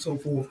thank you, so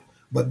forth.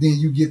 But then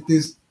you get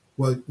this,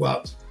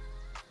 well,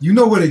 you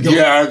know where they go.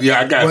 Yeah,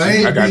 I got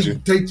you. I got you.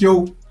 Take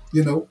your,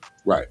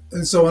 right.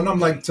 And I'm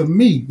like, to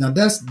me, now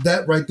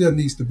that right there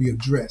needs to be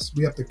addressed.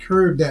 We have to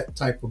curb that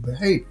type of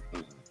behavior.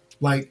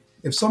 Like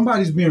if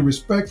somebody's being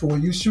respectful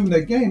when you shooting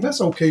that game,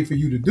 that's okay for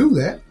you to do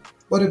that.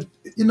 But if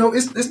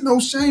it's no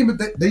shame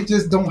that they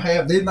just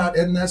they're not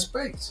in that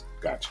space.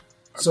 Gotcha.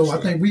 So I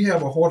think we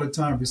have a harder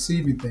time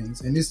receiving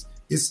things, and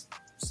it's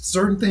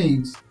certain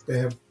things that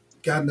have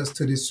gotten us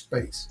to this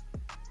space.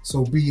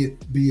 So be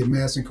it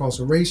mass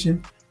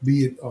incarceration,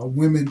 be it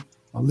women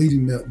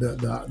leading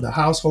the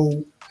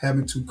household,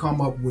 having to come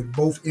up with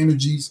both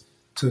energies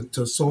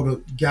to sort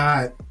of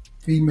guide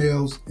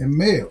females and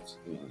males.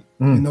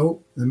 And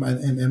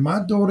my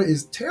daughter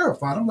is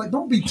terrified. I'm like,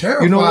 don't be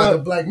terrified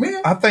of black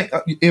men. I think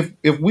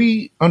if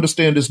we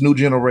understand this new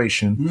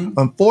generation,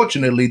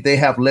 unfortunately, they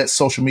have let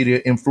social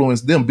media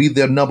influence them, be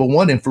their number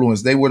one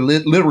influence. They were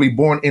literally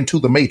born into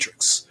the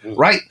matrix,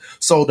 right?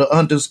 So the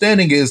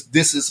understanding is,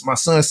 this is, my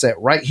son sat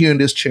right here in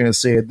this chair and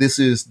said, this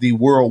is the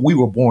world we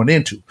were born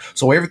into.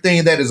 So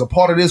everything that is a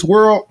part of this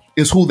world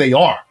is who they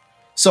are.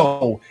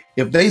 So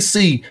if they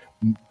see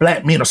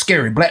black men are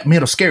scary, black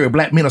men are scary,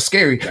 black men are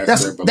scary,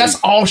 that's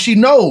all she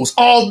knows.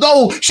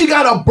 Although she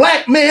got a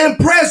black man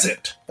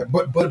present,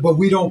 but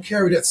we don't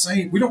carry that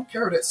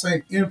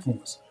same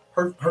influence.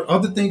 Her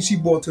other thing she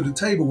brought to the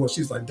table was,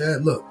 she's like,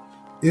 Dad, look,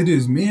 it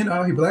is men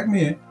out here, black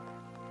men,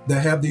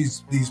 that have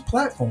these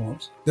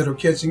platforms that are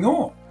catching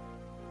on,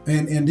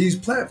 and these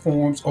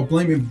platforms are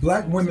blaming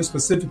black women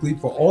specifically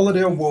for all of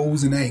their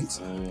woes and angst,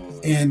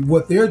 and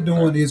what they're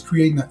doing is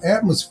creating an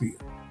atmosphere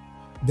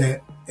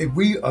that if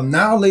we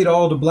annihilate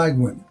all the black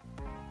women,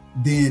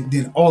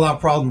 then all our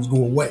problems go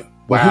away.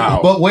 Wow.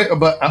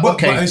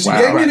 Okay. And she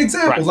gave me an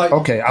example. Right. Like,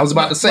 okay, I was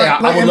about to say,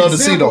 I would love to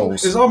see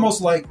those. It's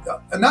almost like,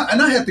 and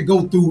I had to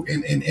go through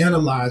and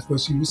analyze what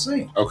she was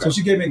saying. Okay. So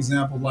she gave me an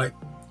example, like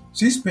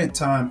she spent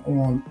time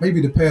on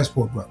maybe the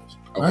Passport Brothers,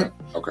 right?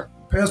 Okay.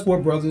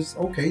 Passport Brothers,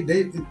 okay,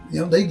 they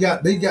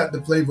got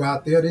the flavor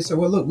out there. They said,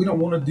 well, look, we don't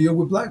want to deal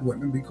with black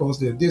women because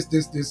they're this,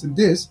 and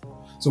this.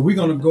 So we're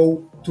going to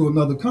go to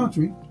another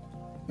country.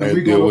 And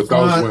we're going to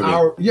find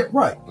our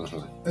right.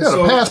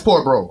 The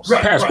Passport Bros.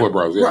 Right, Passport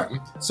Bros. Yeah. Right.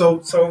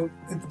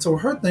 So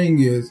her thing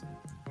is,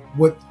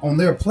 what on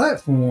their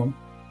platform,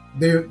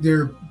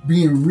 they're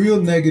being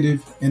real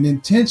negative and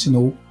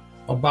intentional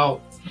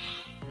about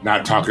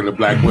not talking to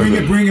black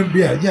women.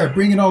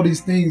 Bringing all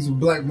these things with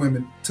black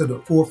women to the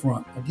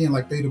forefront again,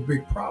 like they the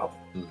big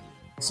problem.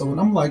 So when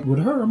I'm like with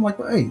her, I'm like,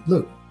 well, hey,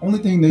 look, only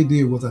thing they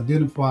did was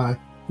identify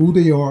who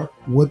they are,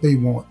 what they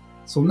want.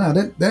 So now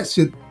that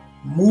should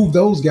move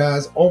those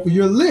guys off of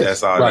your list.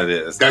 That's all that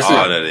is. That's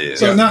all that is.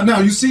 So now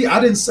you see, I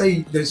didn't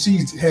say that she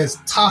has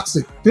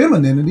toxic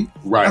femininity.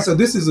 Right. I said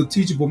this is a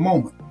teachable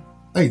moment.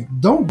 Hey,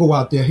 don't go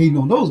out there hating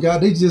on those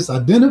guys. They just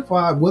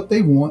identify what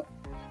they want,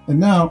 and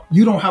now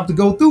you don't have to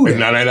go through that.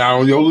 And now they're not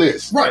on your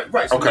list. Right.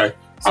 Okay.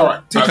 All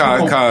right. And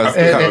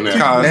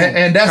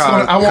that's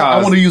what I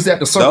want to use that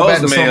to circle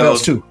back to something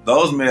else too.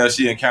 Those males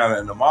she encountered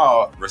in the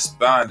mall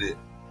responded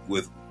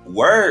with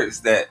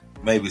words that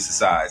maybe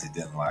society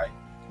didn't like,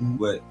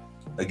 but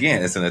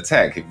again, it's an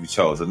attack if you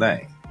chose a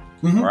name,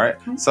 right?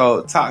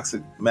 So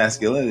toxic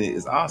masculinity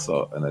is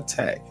also an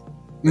attack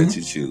that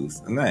you choose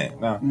a name.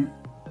 Now,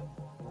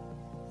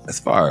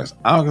 as far as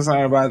I'm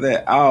concerned about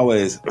that, I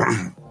always,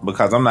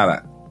 because I'm not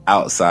an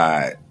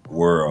outside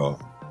world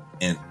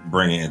and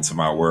bring it into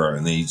my world,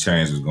 and then you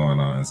change what's going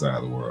on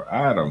inside the world.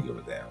 I don't give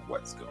a damn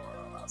what's going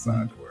on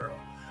outside the world.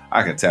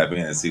 I can tap in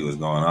and see what's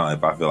going on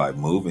if I feel like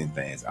moving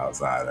things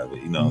outside of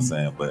it, you know what I'm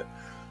saying? But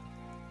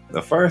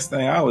the first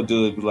thing I would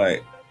do is be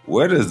like,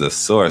 where does the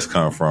source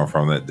come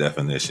from that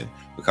definition?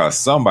 Because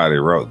somebody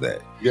wrote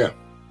that. Yeah.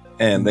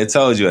 And they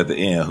told you at the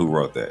end who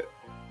wrote that.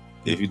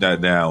 If you're not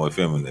down with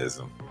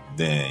feminism,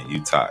 then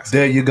you toxic.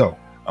 There you go.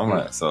 I'm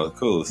like, so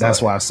cool. So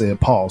that's why I said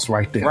pause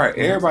right there. Right.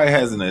 Everybody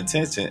has an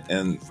intention.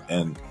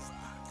 And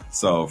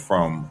so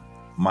from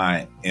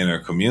my inner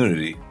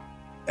community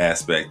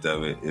aspect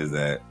of it is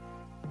that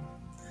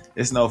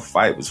it's no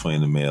fight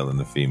between the male and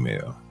the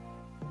female.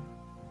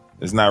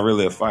 It's not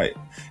really a fight.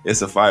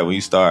 It's a fight when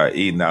you start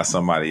eating out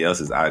somebody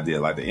else's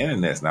idea. Like the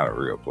internet's not a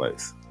real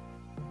place.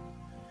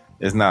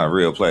 It's not a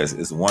real place.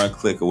 It's one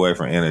click away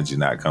from energy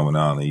not coming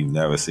on and you've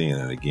never seen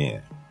it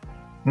again.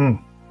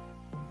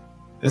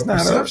 It's not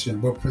perception,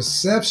 but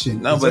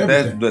perception. No, but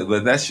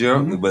that's your.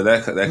 But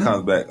that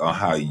comes back on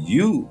how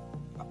you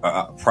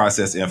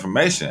process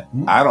information.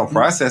 I don't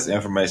process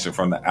information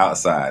from the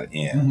outside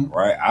in,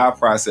 right? I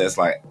process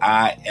like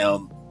I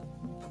am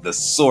the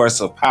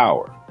source of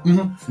power.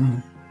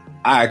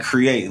 I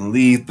create and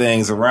leave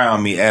things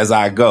around me as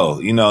I go,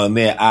 you know, and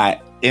then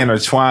I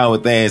intertwine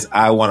with things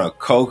I want to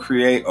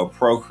co-create or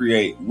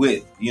procreate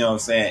with, you know what I'm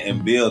saying,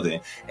 and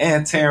building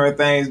and tearing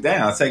things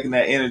down, taking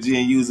that energy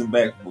and using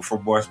back for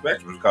more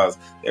spectrum, because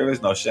there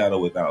is no shadow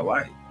without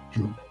light.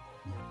 Perception.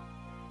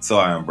 Perception. No, but that's what I want to use that to circle back to So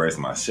I embrace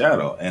my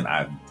shadow, and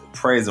I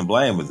praise and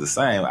blame is the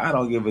same. I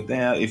don't give a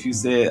damn if you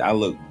said I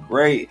look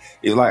great.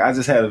 If, like, I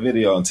just had a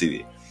video on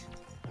TV.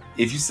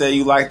 If you say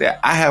you like that,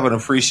 I have an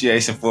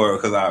appreciation for it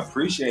because I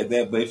appreciate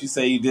that. But if you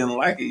say you didn't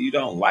like it, you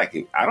don't like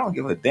it. I don't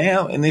give a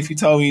damn. And if you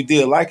told me you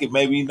did like it,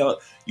 maybe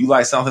you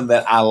like something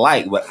that I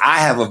like, but I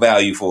have a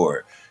value for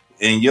it.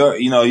 And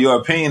your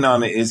opinion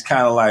on it is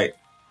kind of like,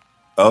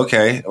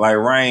 okay, like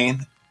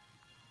rain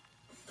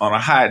on a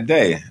hot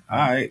day. All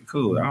right,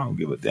 cool. I don't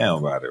give a damn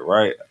about it,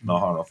 right? No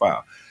harm, no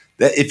foul.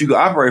 That if you can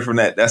operate from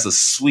that, that's a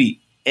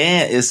sweet,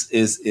 and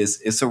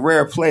it's a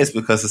rare place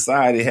because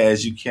society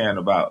has you caring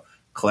about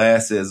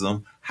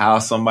classism, how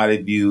somebody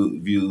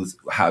views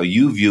how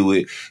you view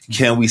it.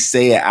 Can we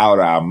say it out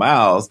of our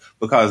mouths?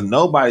 Because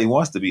nobody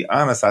wants to be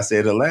honest. I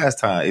said it last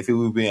time. If it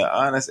were being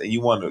honest and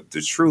you want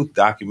the truth,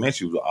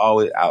 documentary will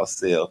always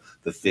outsell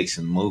the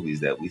fiction movies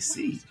that we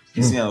see.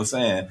 You see what I'm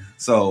saying?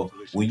 So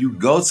when you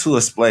go to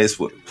a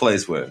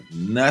place where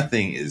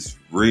nothing is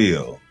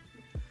real,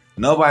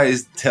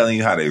 nobody's telling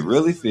you how they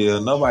really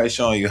feel, nobody's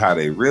showing you how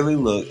they really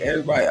look.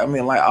 Everybody, I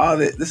mean, like all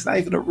that, this is not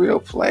even a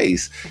real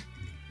place.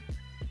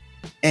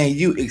 And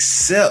you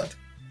accept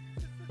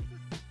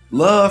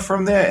love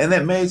from there, and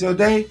that made your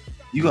day,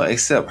 you're going to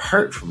accept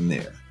hurt from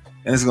there.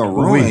 And it's going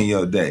to ruin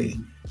your day.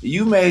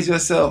 You made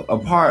yourself a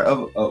part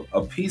of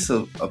a piece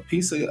of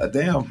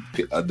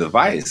a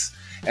device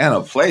and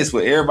a place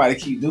where everybody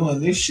keep doing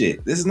this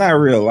shit. This is not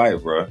real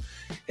life, bro.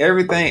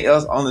 Everything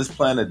else on this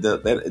planet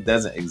that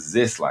doesn't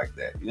exist like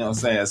that. You know what I'm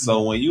saying?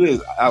 So when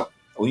you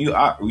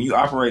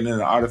operate in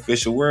an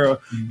artificial world,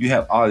 you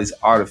have all these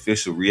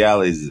artificial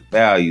realities,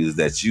 values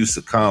that you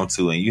succumb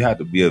to, and you have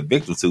to be a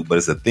victim to. But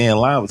it's a thin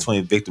line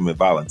between victim and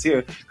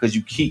volunteer because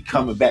you keep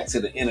coming back to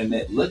the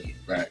internet looking.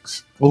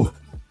 Facts. Oh,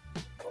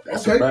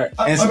 that's Okay. right.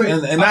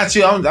 And not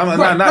you. I'm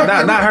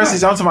not her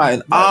situation. I'm talking about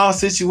in all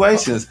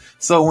situations.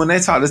 So when they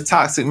talk this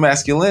toxic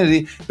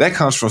masculinity, that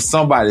comes from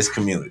somebody's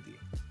community.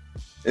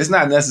 It's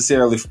not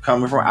necessarily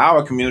coming from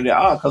our community at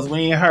all because we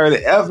ain't heard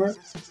it ever.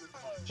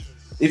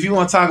 If you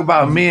want to talk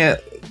about men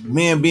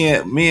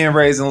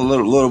raising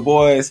little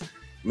boys,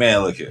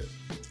 man, look here.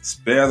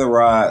 Spare the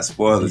rod,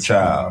 spoil the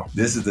child.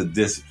 This is the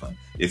discipline.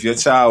 If your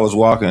child was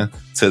walking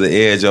to the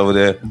edge over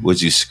there,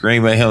 would you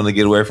scream at him to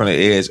get away from the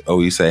edge?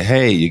 Or you say,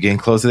 hey, you're getting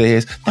close to the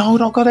edge? No,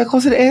 don't go that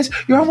close to the edge.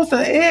 You're almost on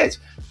the edge.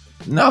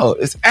 No,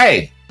 it's,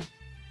 hey.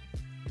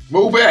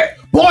 Move back.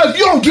 boy, if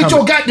you don't get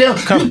your goddamn,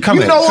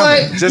 you know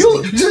what?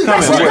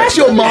 That's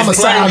your mama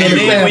side of the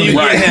family.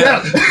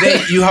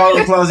 Then you hold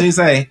him close and you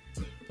say,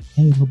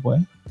 hey, little boy,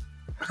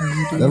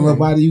 that little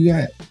body you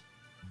got,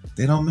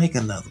 they don't make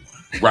another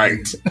one.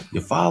 Right.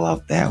 You fall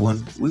off that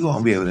one, we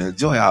won't be able to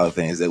enjoy all the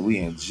things that we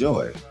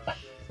enjoy.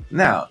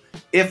 Now,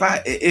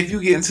 if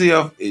you get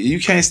into you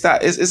can't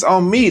stop. It's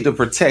on me to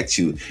protect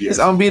you. Yes. It's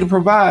on me to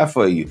provide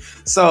for you.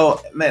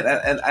 So, man,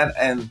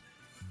 and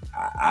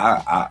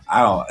I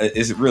don't.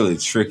 It's really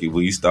tricky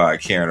when you start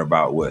caring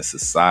about what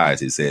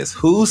society says.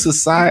 Whose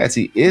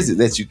society is it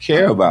that you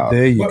care about?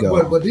 There you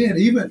go. But then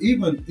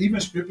even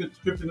stripping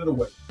it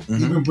away,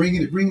 even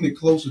bringing it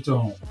closer to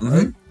home,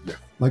 right? Yeah.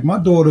 Like my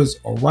daughters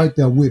are right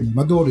there with me.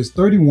 My daughter is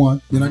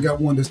 31, then I got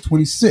one that's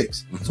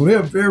 26. So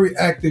they're very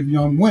active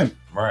young women.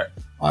 Right.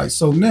 All right.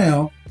 So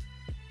now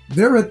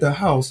they're at the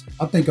house.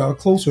 I think a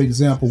closer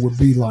example would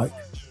be like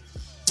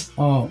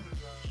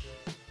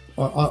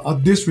a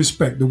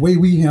disrespect. The way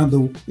we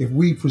handle if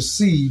we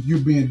perceive you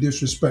being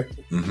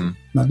disrespectful. Mm-hmm.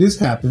 Now this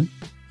happened,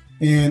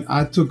 and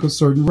I took a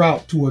certain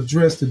route to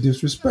address the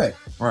disrespect.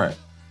 Right.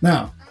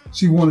 Now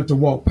she wanted to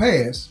walk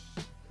past,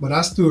 but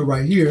I stood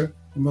right here.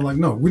 And we're like,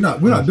 no, we're not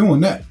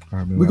doing that.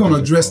 We're going to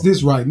address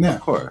this right now.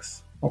 Of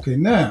course. Okay,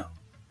 now,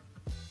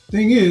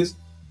 thing is,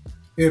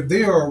 if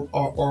they are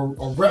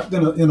wrapped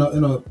in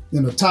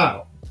a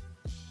towel,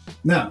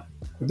 now,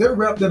 if they're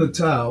wrapped in a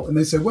towel and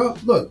they say, well,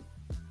 look,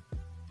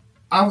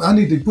 I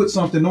need to put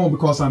something on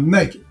because I'm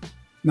naked.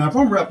 Now, if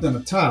I'm wrapped in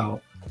a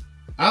towel,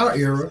 our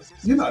era,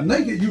 you're not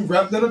naked, you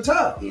wrapped in a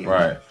towel.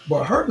 Right.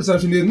 But her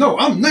perception is, no,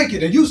 I'm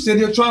naked and you sit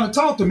here trying to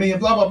talk to me and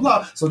blah, blah,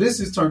 blah. So this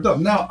is turned up.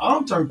 Now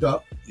I'm turned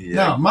up. Yeah.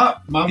 Now my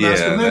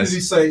masculinity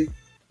say,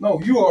 no,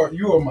 you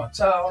are my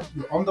child.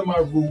 You're under my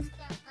roof.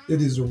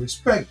 It is a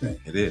respect thing.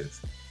 It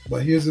is.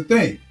 But here's the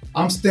thing.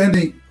 I'm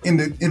standing in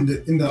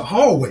the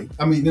hallway.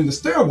 I mean, in the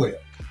stairwell.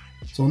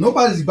 So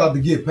nobody's about to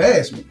get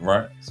past me.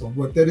 Right. So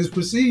what that is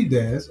perceived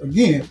as,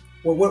 again,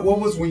 what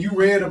was when you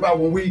read about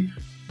when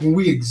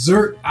we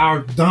exert our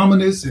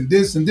dominance and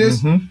this and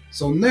this. Mm-hmm.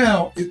 So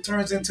now it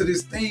turns into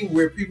this thing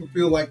where people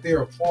feel like they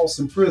are false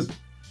in prison.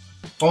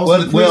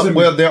 Well,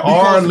 there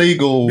are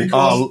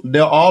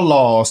there are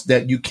laws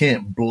that you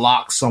can't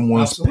block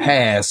someone's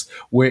path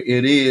where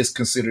it is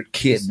considered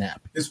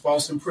kidnapping. It's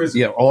false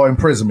imprisonment. Yeah, or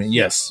imprisonment,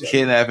 yes. Yeah.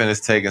 Kidnapping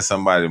is taking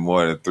somebody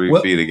more than 3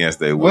 feet against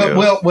their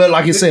will. Well,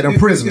 like you said,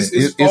 imprisonment.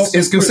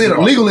 It's considered,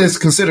 legally it's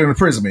considered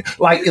imprisonment.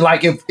 Like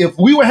if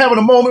we were having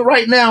a moment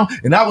right now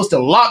and I was to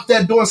lock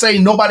that door and say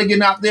nobody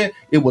getting out there,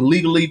 it would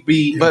legally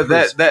be But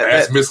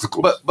that's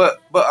mystical.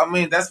 But I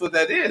mean, that's what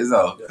that is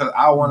though. Because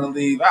I want to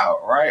leave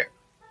out, right?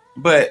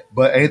 But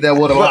ain't that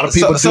what a lot of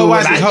people do? So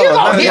watch this. Hold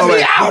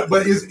on.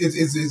 But is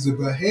the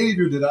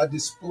behavior that I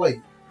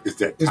display? Is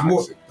that Is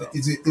more?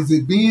 toxic, Is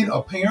it being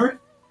a parent,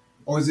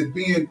 or is it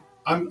being?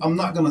 I'm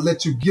not going to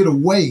let you get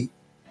away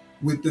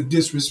with the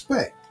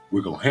disrespect.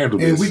 We're gonna handle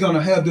this, and we're going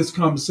to have this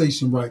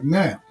conversation right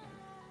now,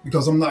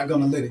 because I'm not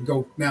going to let it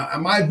go. Now,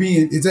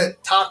 is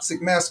that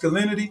toxic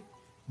masculinity?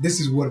 This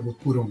is what was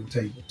put on the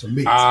table to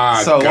me.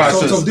 So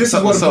this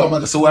is what I'm talking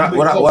about. So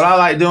what I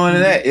like doing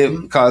in that is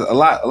because a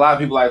lot of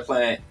people like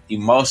playing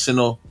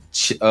emotional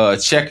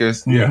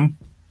checkers. Yeah.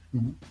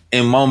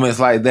 In moments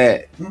like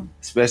that,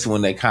 especially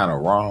when they kind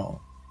of wrong.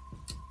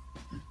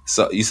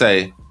 So you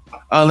say,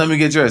 "Oh, let me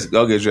get dressed.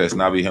 Go get dressed,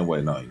 and I'll be here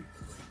waiting on you."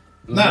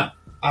 Now,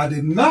 I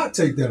did not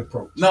take that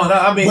approach. No,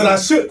 I mean, but I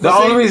should. The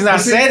only reason I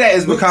say that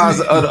is because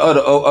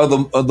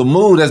of the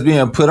mood that's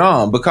being put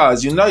on.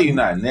 Because you're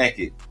not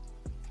naked.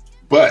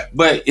 But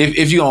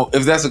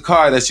if that's a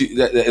card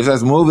if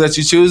that's a move that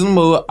you choose to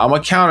move, I'm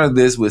gonna counter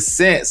this with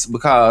sense,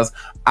 because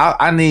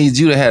I need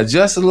you to have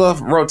just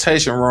enough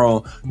rotation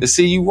room to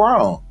see you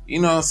wrong. You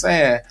know what I'm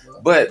saying?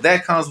 But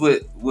that comes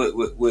with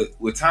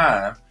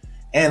time,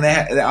 and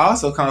that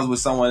also comes with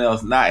someone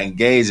else not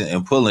engaging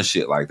and pulling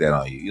shit like that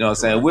on you. You know what I'm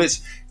saying?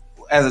 Which,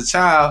 as a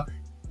child,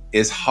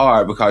 is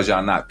hard because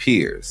y'all not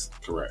peers.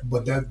 Correct.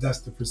 But that's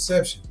the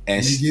perception,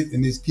 and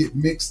it's get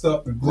mixed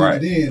up and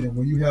blended in. And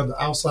when you have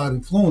the outside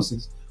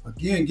influences,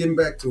 again, getting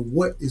back to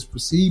what is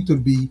perceived to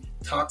be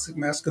toxic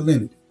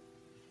masculinity.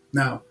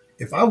 Now,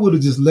 if I would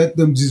have just let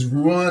them just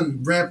run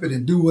rampant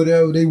and do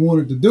whatever they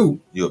wanted to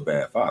do, you're a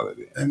bad father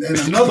then. And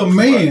another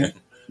man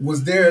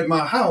was there at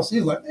my house.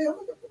 He's like, "Hey,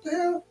 what the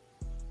hell?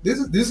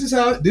 This is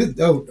how this.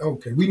 Oh,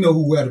 okay. We know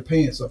who wear the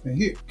pants up in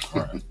here."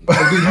 Right. So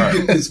then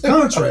you get this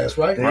contrast,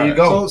 right? There you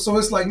go. So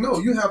it's like, no,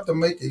 you have to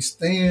make a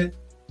stand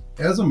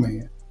as a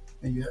man,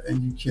 and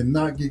you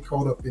cannot get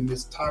caught up in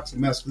this toxic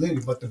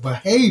masculinity. But the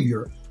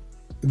behavior,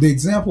 the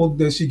example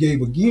that she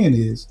gave again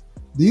is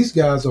these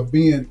guys are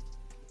being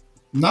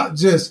not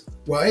just,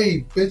 well,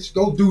 hey, bitch,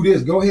 go do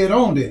this, go head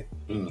on there.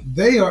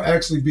 They are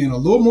actually being a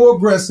little more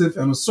aggressive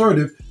and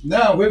assertive.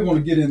 Now they want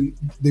to get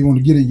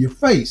in your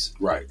face.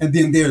 Right. And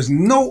then there's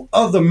no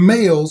other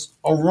males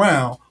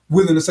around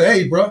willing to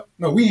say, "Hey, bro,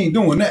 no, we ain't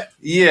doing that."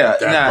 Yeah.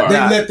 They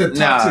let the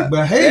toxic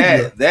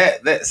behavior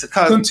that's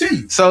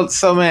continue.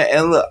 So man,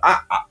 and look,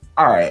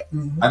 all right.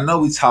 I know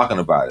we talking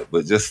about it,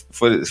 but just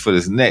for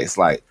this next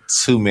like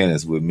 2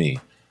 minutes with me,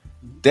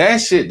 that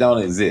shit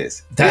don't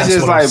exist. That's it's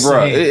just what like, I'm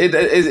bro, saying.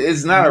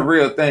 it's not a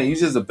real thing. You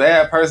just a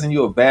bad person.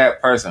 You a bad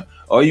person,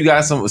 or you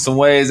got some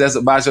ways that's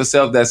about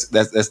yourself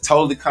that's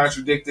totally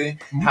contradicting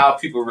how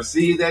people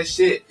receive that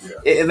shit.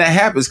 And that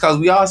happens because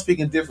we all speak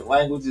in different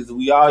languages. And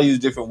we all use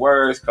different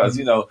words because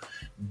you know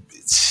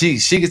she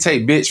could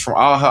take bitch from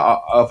all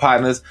her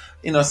partners.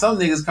 You know, some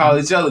niggas call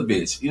each other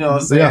bitch. You know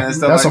what I'm saying? Yeah, and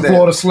stuff that's like a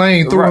Florida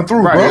slang through and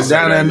through, right, bro. It's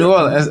down there in New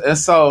Orleans, and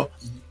so.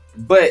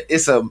 But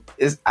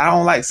I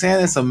don't like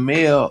saying it's a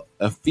male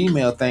and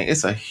female thing.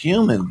 It's a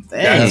human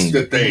thing. That's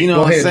the thing. You know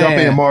Go what ahead, I'm saying?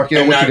 jump in, Mark.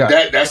 And What you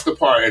got? that's the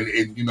part,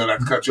 and you know,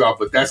 not to cut you off,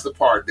 but that's the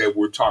part that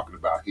we're talking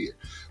about here.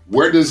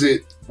 Where does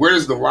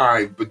the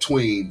line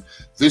between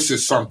this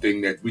is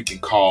something that we can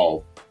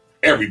call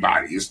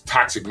everybody is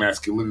toxic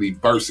masculinity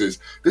versus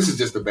this is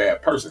just a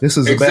bad person. This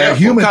is a bad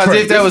human Because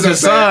trait. if that was his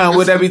son,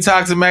 would that be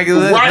toxic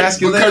masculinity? Right,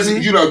 because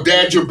you know,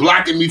 Dad, you're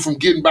blocking me from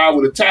getting by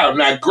with a child.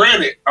 Now,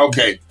 granted,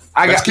 okay,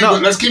 let's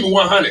keep it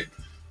 100.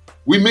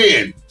 We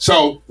men,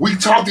 so we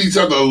talk to each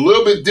other a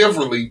little bit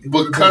differently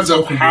because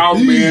of how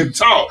men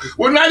talk.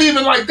 Well, not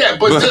even like that,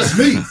 but just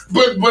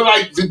but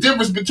like the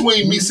difference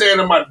between me saying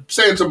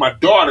to my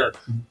daughter,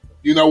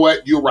 you know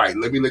what, you're right.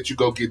 Let me let you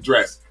go get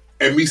dressed,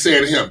 and me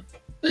saying to him,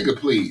 nigga,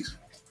 please,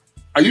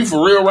 are you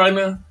for real right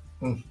now?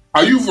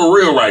 Are you for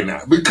real right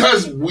now?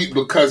 Because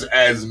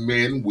as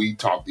men, we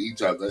talk to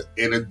each other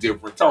in a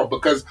different tone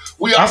because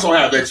we also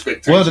have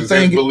expectations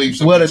and beliefs.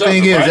 The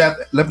thing is that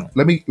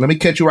let me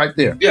catch you right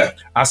there. Yeah,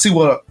 I see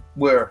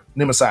where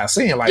Nemesis is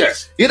saying. Like,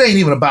 yes. It ain't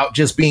even about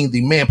just being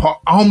the man part.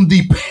 I'm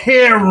the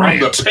parent. I'm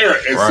the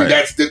parent, and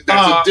right. see that's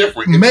a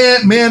different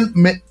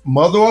man,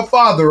 mother or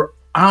father.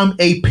 I'm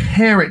a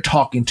parent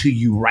talking to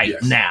you right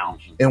now.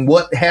 And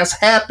what has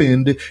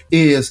happened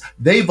is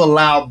they've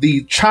allowed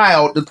the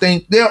child to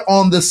think they're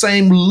on the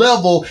same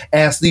level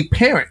as the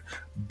parent.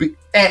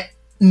 At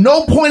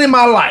no point in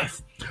my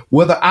life,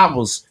 whether I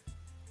was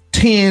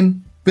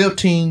 10,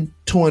 15,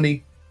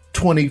 20,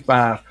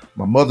 25,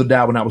 my mother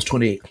died when I was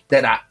 28,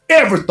 that I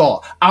ever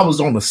thought I was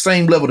on the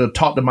same level to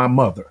talk to my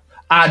mother.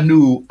 I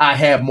knew I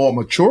had more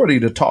maturity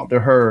to talk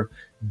to her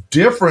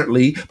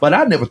differently, but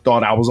I never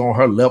thought I was on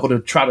her level to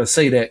try to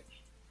say that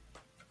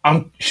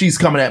she's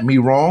coming at me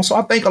wrong. So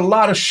I think a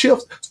lot of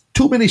shifts,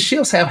 too many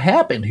shifts have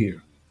happened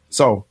here.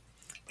 So,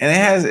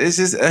 and it's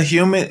just a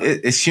human,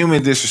 it's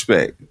human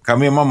disrespect. Cause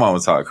me and my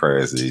mama talk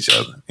crazy to each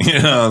other, you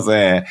know what I'm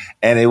saying?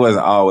 And it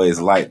wasn't always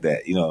like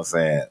that, you know what I'm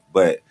saying?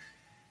 But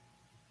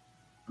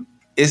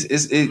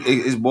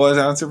it boils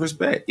down to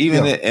respect,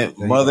 even in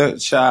mother,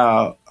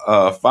 child,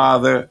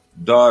 father,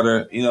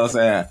 daughter, you know what I'm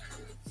saying?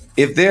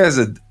 If there's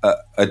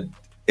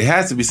it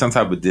has to be some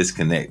type of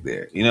disconnect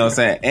there. You know what I'm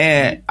saying?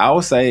 And I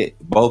would say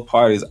both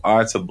parties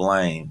are to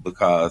blame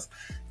because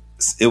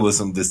it was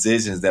some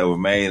decisions that were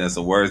made and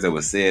some words that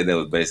were said that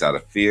was based out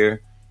of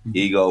fear,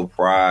 ego,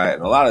 pride,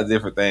 and a lot of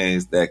different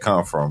things that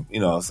come from, you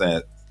know what I'm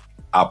saying,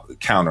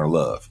 counter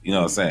love. You know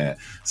what I'm saying?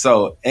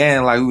 So,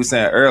 and like we were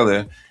saying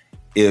earlier,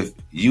 if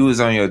you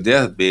was on your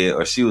deathbed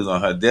or she was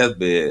on her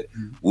deathbed,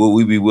 would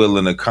we be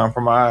willing to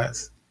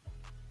compromise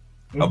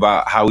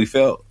about how we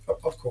felt?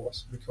 Of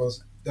course,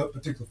 because that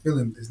particular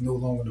feeling is no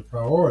longer the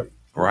priority.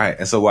 Right.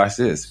 And so watch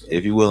this.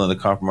 If you're willing to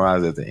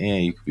compromise at the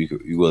end,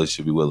 you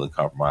should be willing to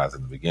compromise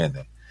in the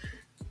beginning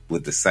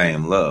with the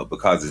same love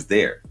because it's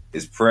there.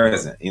 It's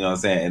present. You know what I'm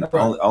saying? And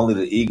only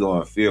the ego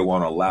and fear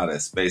won't allow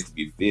that space to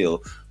be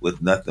filled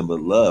with nothing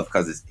but love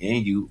because it's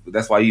in you.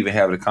 That's why you even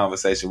having a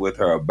conversation with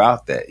her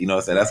about that. You know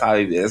what I'm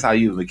saying? That's how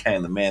you even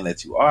became the man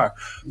that you are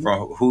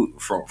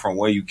from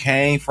where you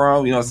came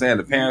from. You know what I'm saying?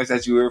 The parents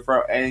that you were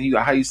from, and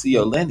how you see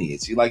your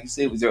lineage. You like you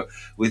said with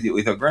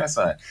your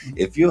grandson.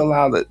 If you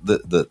allow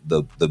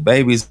the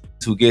babies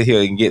who get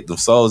here and get the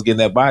souls get in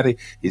that body,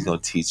 he's gonna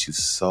teach you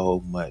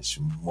so much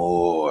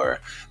more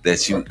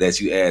that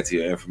you add to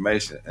your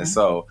information. And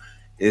so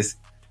it's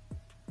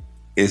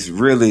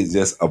really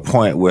just a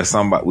point where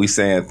we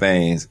saying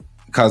things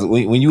because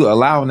when you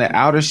allowing that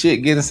outer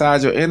shit get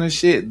inside your inner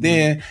shit,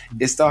 then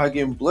it start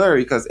getting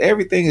blurry because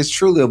everything is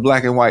truly a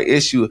black and white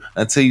issue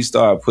until you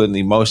start putting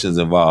emotions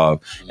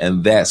involved,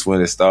 and that's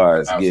when it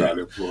starts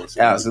getting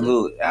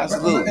absolutely.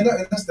 And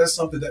that's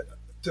something that,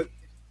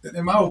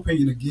 in my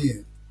opinion,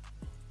 again,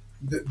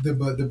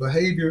 the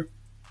behavior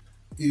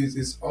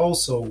is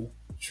also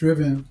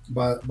driven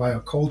by a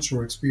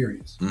cultural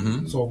experience.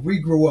 Mm-hmm. So if we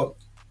grew up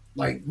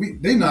like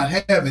they're not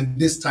having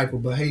this type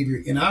of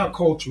behavior in our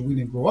culture, we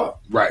didn't grow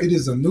up. Right. It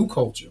is a new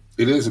culture.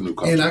 It is a new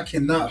culture. And I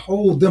cannot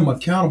hold them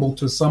accountable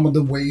to some of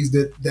the ways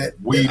that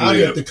I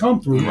have to come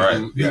through.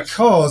 Right.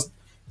 Because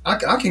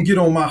I can get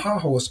on my high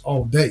horse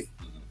all day.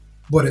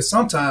 But at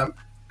some time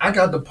I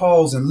got to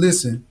pause and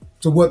listen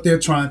to what they're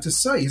trying to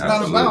say. It's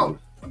not about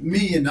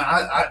me and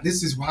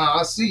this is how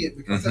I see it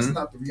because that's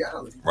not the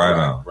reality.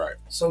 Right.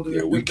 So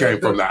we came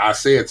from the I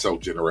said so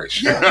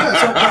generation. And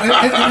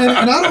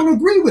I don't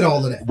agree with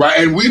all of that. Right,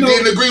 and we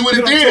didn't agree with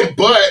it then,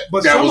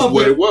 but that was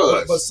what it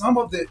was. But some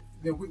of it,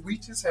 we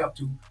just have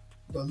to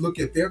look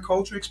at their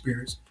culture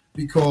experience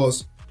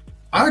because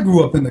I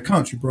grew up in the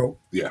country, bro.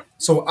 Yeah.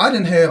 So I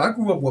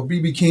grew up where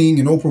B.B. King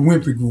and Oprah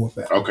Winfrey grew up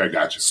at. Okay,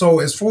 gotcha.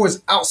 So as far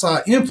as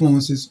outside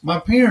influences, my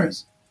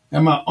parents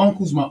and my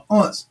uncles, my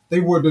aunts, they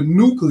were the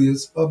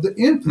nucleus of the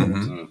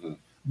influence. Mm-hmm.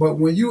 But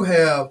when you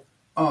have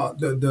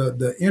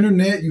the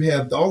internet, you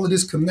have all of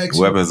this connection.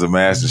 Weapons of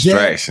mass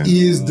distraction. That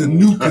is the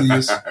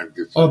nucleus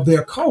of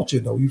their culture,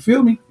 though. You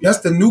feel me? That's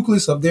the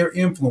nucleus of their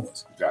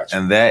influence. Gotcha.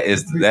 And that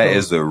is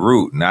the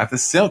root, not the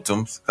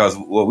symptoms. Because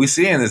what we're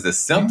seeing is the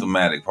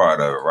symptomatic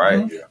part of it, right?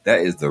 Mm-hmm. Yeah. That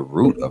is the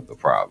root of the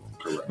problem.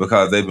 Correct.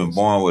 Because they've been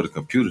born with a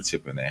computer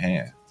chip in their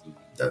hand.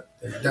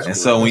 And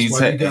so when you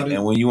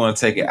want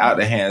to take it out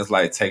the hand, it's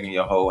like taking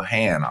your whole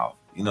hand off.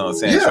 You know what I'm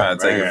saying? Trying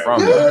to take it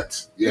from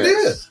you. It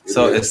is.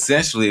 So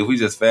essentially, if we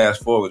just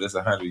fast forward this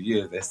 100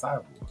 years, they're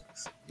cyborgs.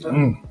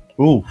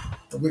 Ooh.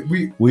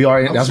 We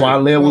are. That's why I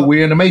live where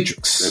we're in the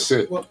Matrix. That's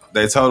it.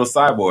 They total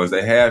cyborgs.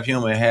 They have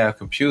human, have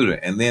computer,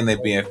 and then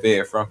they're being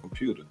fed from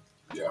computer.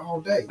 Yeah, all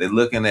day. They're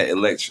looking at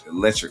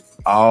electric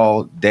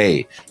all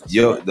day.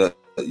 The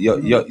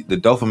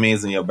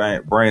dopamines in your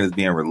brain is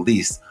being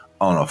released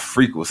on a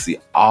frequency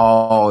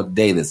all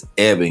day that's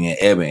ebbing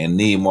and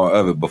need more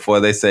of it before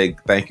they say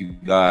thank you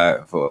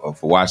God for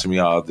watching me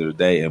all through the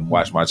day and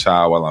watch my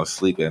child while I'm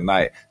sleeping at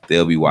night.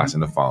 They'll be watching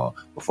the phone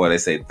before they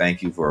say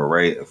thank you for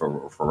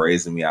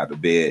raising me out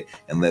of bed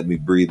and let me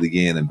breathe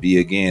again and be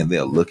again.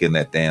 They'll look in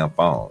that damn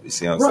phone. You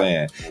see what I'm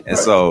saying? And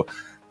so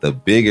the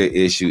bigger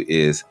issue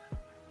is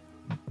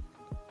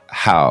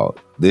how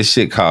this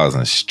shit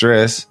causing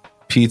stress,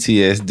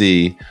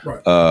 PTSD,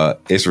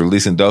 it's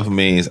releasing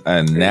dopamines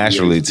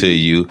unnaturally to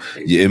you.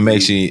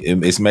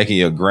 It's making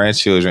your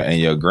grandchildren and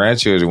your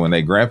grandchildren, when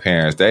they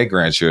grandparents, their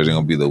grandchildren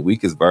gonna be the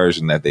weakest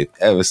version that they've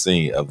ever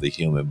seen of the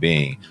human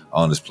being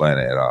on this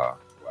planet at all.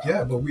 Wow.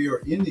 Yeah, but we are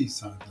in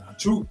these times now.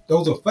 True,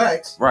 those are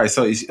facts. Right.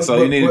 So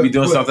you need to be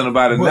doing something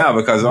about it now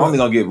because it's only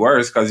gonna get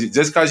worse. Because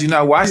just because you're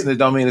not watching it,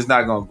 don't mean it's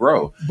not gonna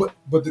grow.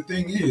 But the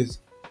thing is,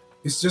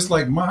 it's just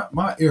like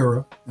my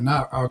era and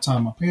our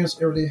time. My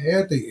parents' era, they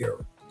had their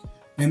era.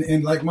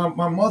 And like my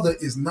mother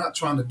is not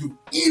trying to do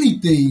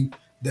anything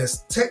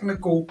that's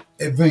technical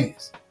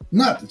advanced.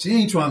 Nothing. She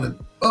ain't trying to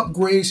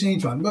upgrade. She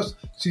ain't trying to.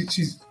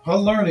 She's her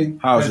learning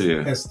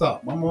has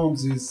stopped. My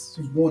mom's she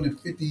was born in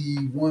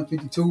 51,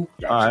 52. All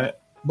right.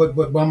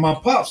 But my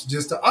pop's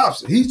just the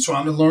opposite. He's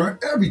trying to learn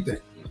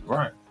everything.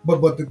 Right.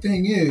 But the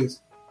thing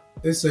is,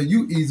 they say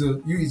you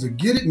either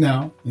get it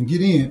now and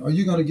get in, or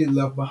you're gonna get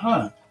left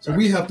behind. So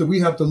we have to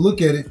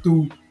look at it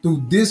through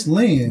this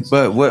lens.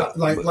 But what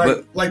like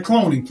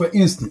cloning, for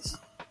instance.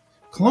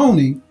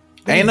 Cloning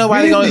Ain't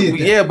nobody really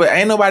gonna, but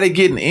ain't nobody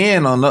getting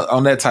in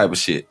on that type of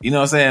shit. You know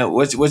what I'm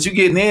saying? What you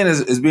getting in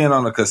is being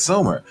on the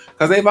consumer,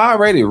 because they've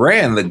already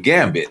ran the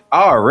gambit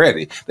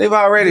already. They've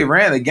already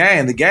ran the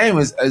game. The game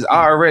is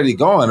already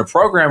going. The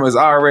program is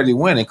already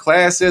winning.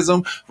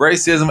 Classism,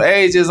 racism,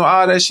 ageism,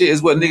 all that shit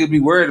is what niggas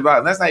be worried about,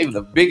 and that's not even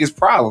the biggest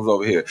problems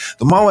over here.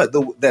 The moment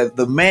that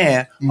the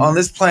man on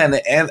this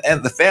planet and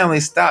the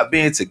family stop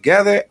being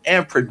together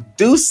and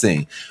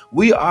producing,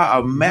 we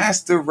are a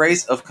master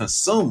race of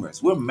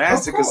consumers. We're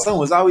master consumers.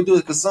 All we do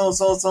is consume.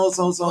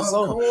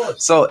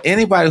 So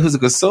anybody who's a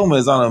consumer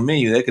is on a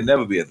menu. They can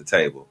never be at the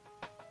table.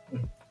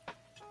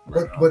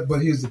 But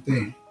here's the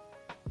thing: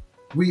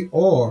 we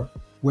are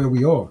where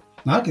we are.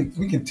 Now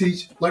we can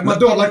teach. Like my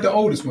daughter, like the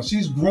oldest one,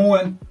 she's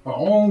growing her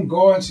own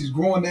garden. She's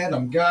growing that.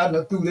 I'm guiding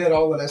her through that,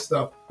 all of that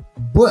stuff.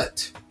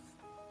 But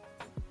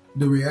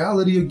the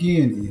reality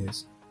again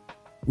is,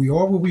 we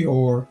are where we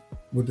are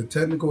with the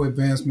technical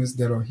advancements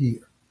that are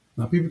here.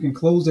 Now people can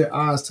close their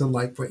eyes to,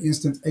 like, for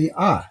instance,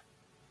 AI.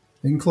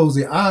 They can close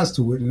their eyes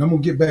to it, and I'm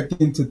gonna get back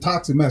into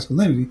toxic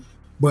masculinity,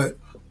 but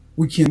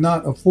we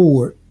cannot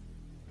afford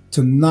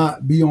to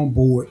not be on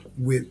board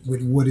with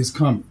what is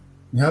coming.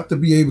 We have to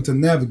be able to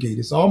navigate.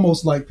 It's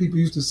almost like people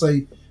used to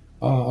say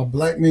a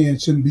black man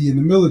shouldn't be in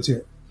the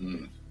military.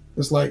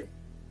 It's like,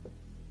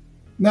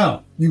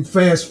 now you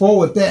fast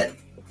forward that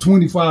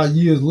 25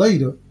 years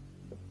later,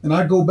 and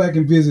I go back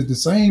and visit the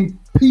same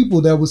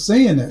people that was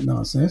saying that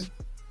nonsense.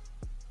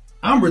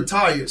 I'm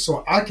retired,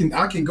 so I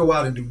can go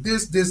out and do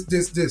this.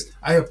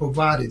 I have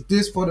provided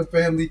this for the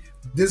family,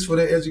 this for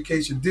their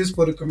education, this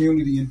for the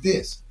community, and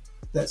this.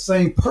 That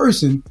same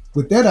person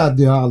with that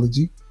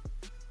ideology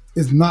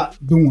is not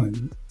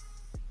doing.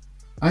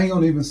 I ain't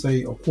gonna even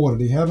say a quarter.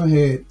 They haven't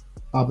had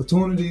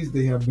opportunities.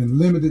 They have been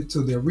limited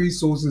to their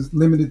resources,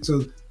 limited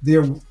to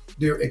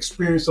their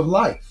experience of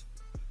life.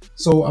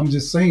 So I'm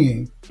just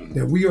saying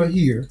that we are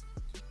here.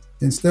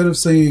 Instead of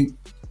saying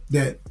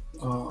that.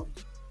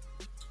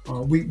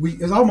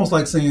 It's almost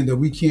like saying that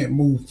we can't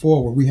move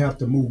forward. We have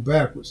to move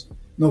backwards.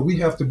 No, we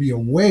have to be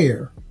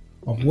aware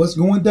of what's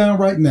going down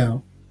right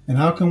now, and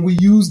how can we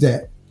use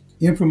that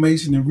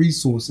information and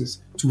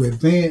resources to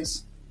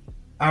advance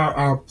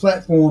our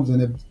platforms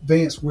and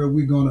advance where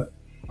we're going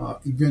to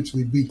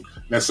eventually be.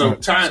 Now,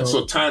 time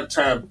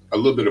a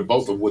little bit of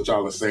both of what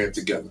y'all are saying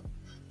together.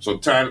 So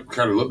time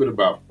kind of a little bit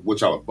about what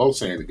y'all are both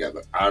saying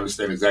together. I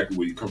understand exactly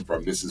where you come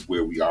from. This is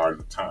where we are in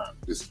the time.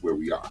 This is where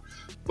we are.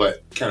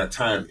 But kind of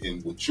time in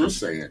what you're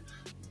saying,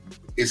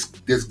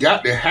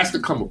 there has to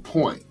come a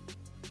point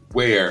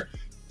where,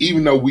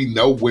 even though we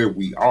know where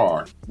we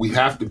are, we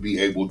have to be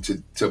able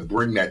to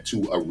bring that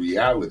to a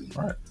reality,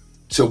 right?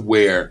 To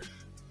where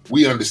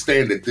we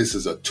understand that this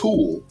is a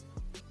tool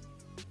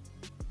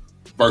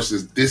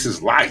versus this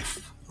is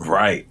life.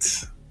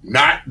 Right.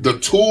 Not the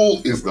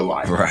tool is the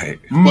life. Right.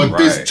 But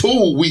this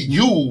tool we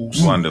use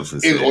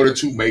in order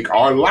to make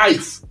our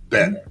life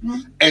better.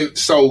 And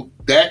so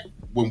that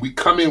when we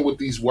come in with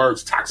these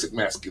words, toxic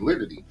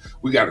masculinity,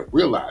 we got to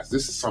realize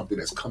this is something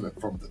that's coming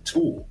from the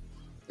tool.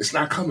 It's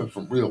not coming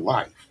from real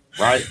life,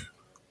 right?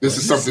 This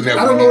is something that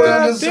I don't know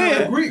that I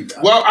necessarily agree.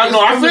 Well, I know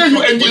I feel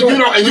you, and you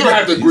don't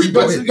have to agree,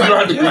 but you don't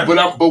have to agree.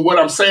 But what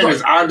I'm saying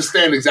is, I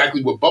understand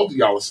exactly what both of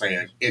y'all are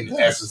saying in the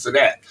essence of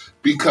that,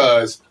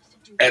 because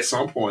at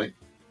some point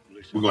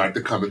we're gonna have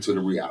to come into the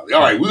reality.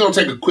 All right, we're gonna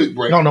take a quick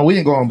break. No, we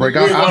ain't going to break.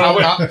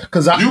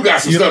 Because you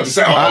got some stuff to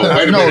say.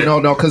 Wait a minute.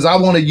 No, because I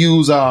want to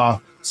use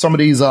some of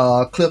these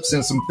clips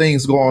and some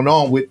things going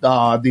on with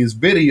these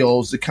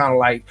videos to kind of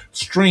like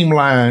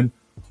streamline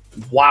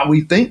why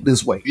we think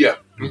this way. Yeah.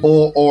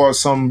 Or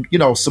some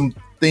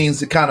things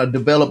to kind of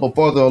develop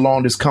further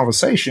along this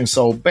conversation.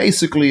 So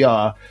basically,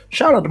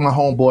 shout out to my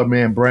homeboy,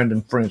 man,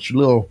 Brandon French, a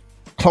little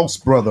close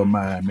brother of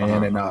mine,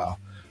 man. And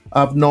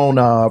I've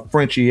known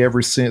Frenchie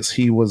ever since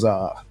he was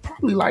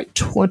probably like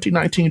 20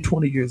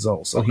 years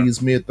old. So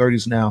he's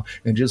mid-30s now.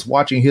 And just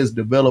watching his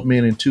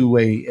development into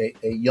a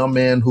young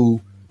man who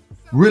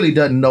really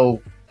doesn't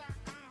know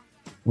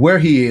where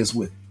he is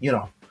with,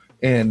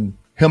 and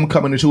him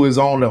coming into his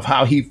own of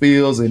how he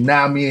feels, and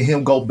now me and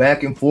him go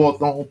back and forth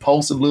on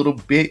posts a little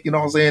bit, you know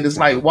what I'm saying? It's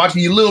like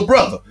watching your little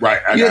brother. Right.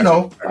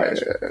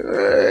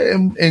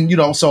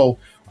 So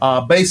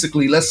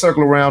basically, let's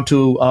circle around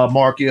to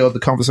Markel, the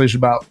conversation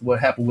about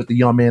what happened with the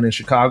young man in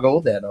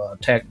Chicago that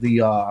attacked the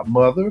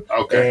mother.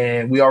 Okay.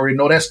 And we already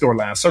know that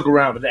storyline. Circle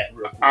around to that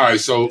real quick. All right,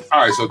 so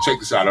check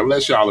this out.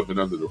 Unless y'all have been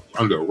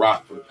under a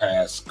rock for the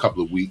past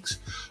couple of weeks,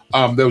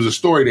 there was a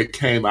story that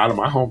came out of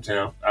my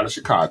hometown, out of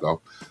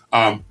Chicago.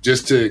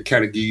 Just to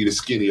kind of give you the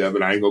skinny of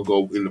it, I ain't gonna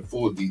go into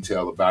full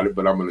detail about it,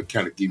 but I'm gonna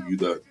kind of give you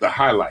the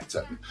highlights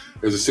of it.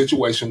 There's a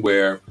situation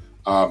where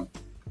a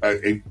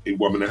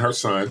woman and her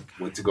son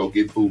went to go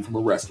get food from a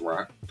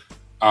restaurant.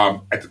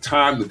 At the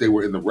time that they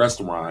were in the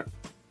restaurant,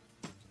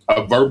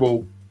 a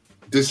verbal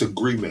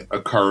disagreement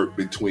occurred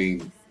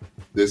between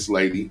this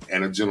lady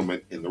and a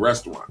gentleman in the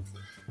restaurant.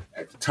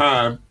 At the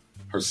time,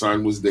 her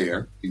son was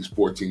there. He's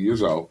 14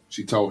 years old.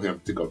 She told him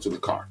to go to the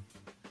car.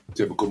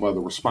 Typical mother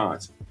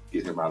response,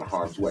 get him out of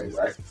harm's way,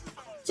 right?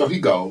 So he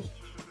goes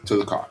to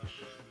the car.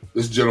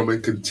 this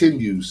gentleman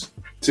continues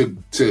to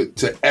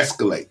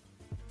escalate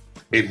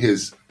in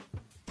his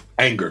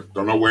anger.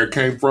 Don't know where it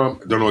came from.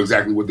 Don't know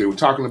exactly what they were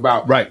talking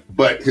about. Right.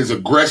 But his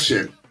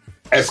aggression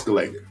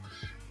escalated.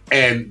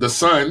 And the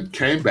son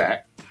came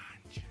back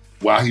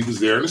while he was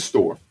there in the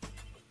store.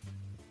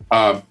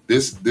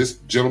 This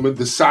gentleman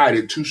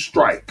decided to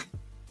strike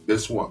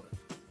this woman.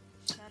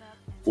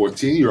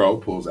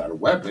 14-year-old pulls out a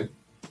weapon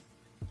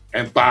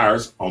and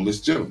fires on this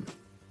gentleman,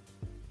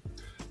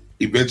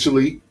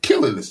 eventually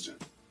killing this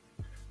gentleman.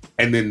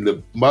 And then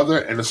the mother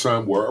and the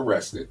son were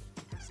arrested.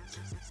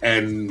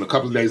 And a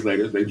couple of days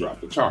later, they dropped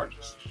the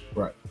charges.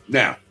 Right.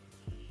 Now,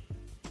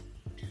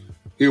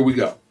 here we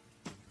go.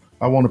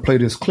 I want to play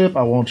this clip.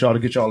 I want y'all to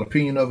get y'all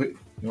opinion of it.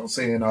 You know what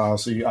I'm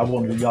saying? I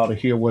wanted y'all to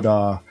hear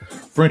what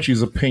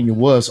Frenchie's opinion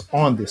was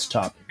on this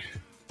topic.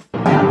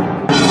 All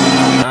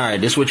right,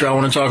 this is what y'all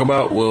want to talk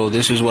about? Well,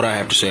 this is what I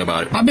have to say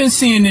about it. I've been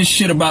seeing this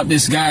shit about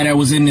this guy that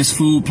was in this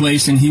food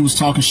place and he was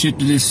talking shit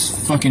to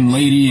this fucking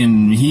lady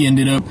and he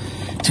ended up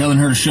telling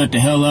her to shut the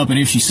hell up, and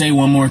if she say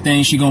one more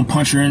thing, he gonna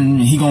punch her in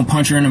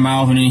the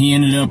mouth, and then he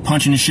ended up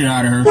punching the shit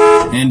out of her,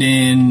 and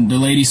then the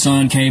lady's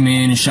son came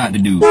in and shot the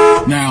dude.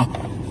 Now,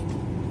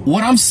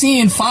 what I'm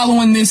seeing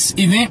following this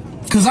event,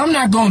 because I'm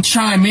not gonna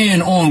chime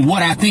in on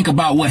what I think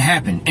about what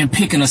happened and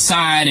picking a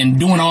side and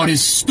doing all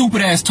this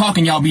stupid ass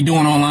talking y'all be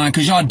doing online,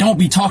 because y'all don't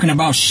be talking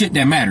about shit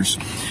that matters.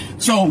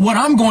 So what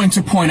I'm going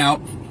to point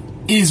out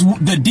is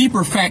the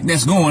deeper fact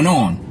that's going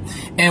on.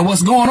 And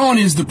what's going on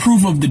is the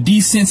proof of the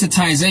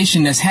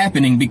desensitization that's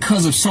happening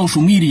because of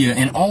social media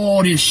and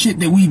all this shit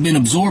that we've been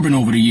absorbing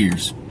over the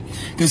years.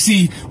 Because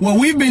see, what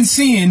we've been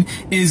seeing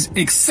is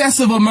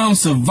excessive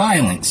amounts of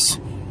violence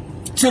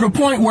to the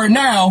point where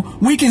now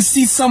we can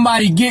see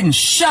somebody getting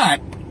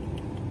shot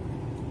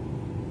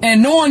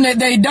and knowing that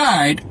they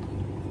died,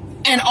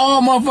 and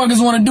all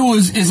motherfuckers want to do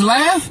is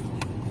laugh.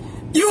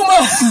 You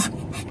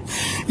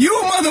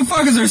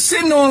motherfuckers are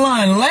sitting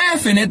online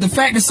laughing at the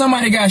fact that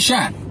somebody got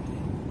shot.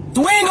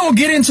 We ain't gonna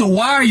get into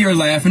why you're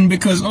laughing,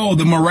 because,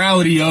 the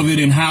morality of it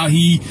and how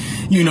he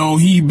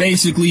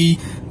basically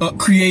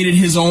created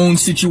his own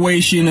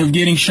situation of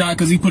getting shot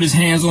because he put his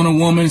hands on a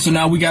woman. So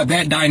now we got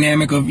that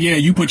dynamic of,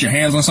 you put your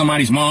hands on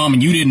somebody's mom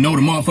and you didn't know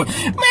the motherfucker.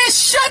 Man,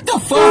 shut the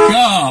fuck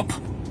up.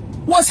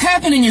 What's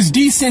happening is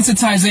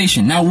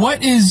desensitization. Now,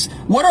 what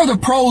are the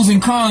pros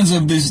and cons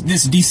of this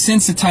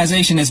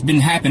desensitization that's been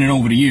happening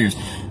over the years?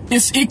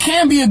 It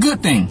can be a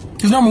good thing,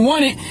 because number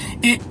one,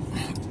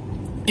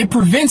 it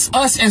prevents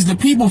us as the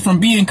people from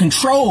being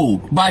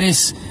controlled by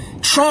this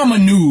trauma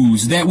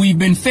news that we've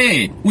been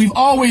fed. We've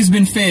always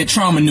been fed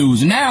trauma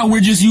news. Now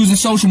we're just using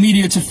social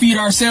media to feed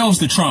ourselves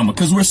the trauma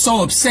because we're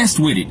so obsessed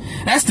with it.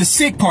 That's the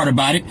sick part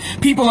about it.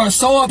 People are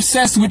so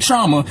obsessed with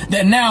trauma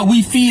that now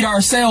we feed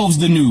ourselves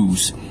the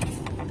news.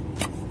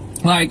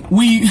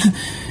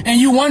 And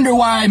you wonder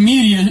why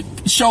media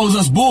shows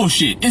us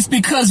bullshit. It's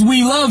because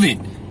we love it.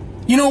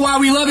 You know why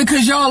we love it?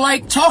 Because y'all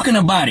like talking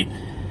about it.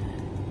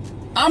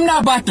 I'm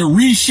not about to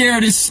reshare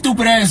this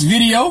stupid ass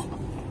video.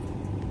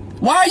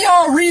 Why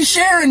y'all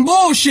resharing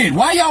bullshit?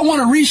 Why y'all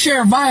want to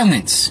reshare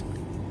violence?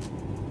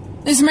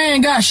 This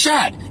man got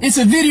shot. It's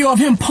a video of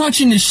him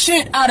punching the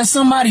shit out of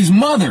somebody's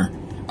mother,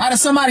 out of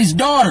somebody's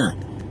daughter.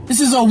 This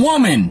is a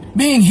woman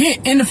being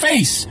hit in the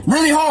face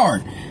really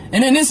hard.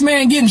 And then this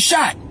man getting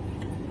shot.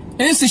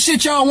 And it's the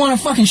shit y'all want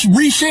to fucking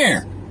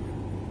reshare.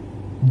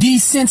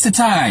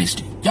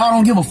 Desensitized. Y'all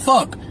don't give a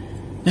fuck.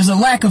 There's a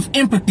lack of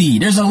empathy.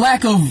 There's a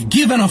lack of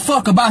giving a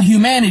fuck about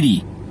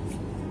humanity.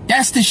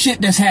 That's the shit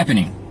that's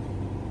happening.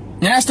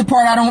 And that's the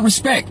part I don't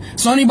respect.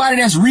 So anybody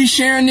that's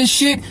resharing this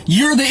shit,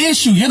 you're the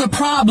issue. You're the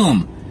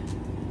problem.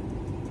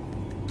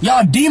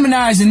 Y'all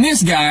demonizing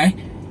this guy,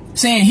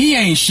 saying he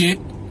ain't shit,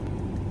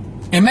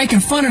 and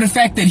making fun of the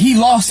fact that he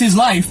lost his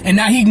life and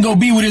now he can go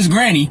be with his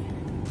granny.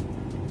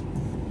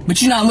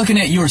 But you're not looking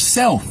at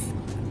yourself.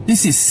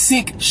 This is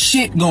sick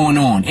shit going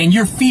on, and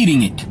you're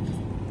feeding it.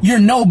 You're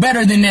no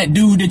better than that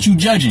dude that you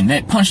judging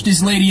that punched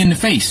this lady in the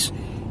face.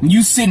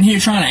 You sitting here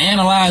trying to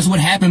analyze what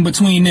happened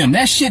between them.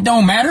 That shit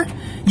don't matter.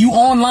 You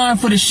online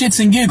for the shits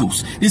and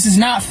giggles. This is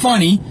not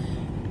funny.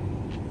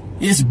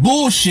 It's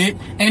bullshit,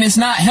 and it's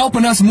not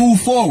helping us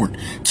move forward.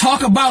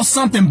 Talk about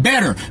something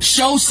better.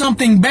 Show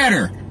something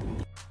better.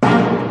 All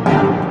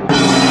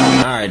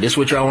right, this is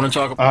what y'all want to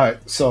talk about. All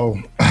right, so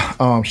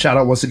shout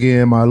out once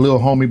again my little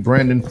homie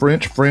Brandon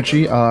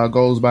Frenchie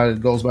goes by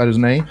his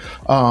name.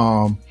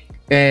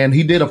 And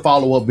he did a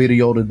follow-up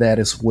video to that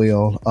as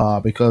well,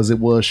 because it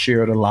was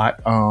shared a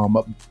lot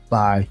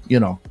by,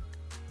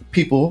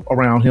 people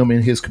around him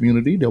in his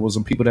community. There was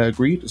some people that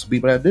agreed, some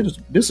people that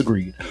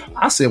disagreed.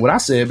 I said what I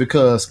said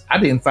because I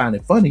didn't find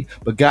it funny,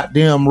 but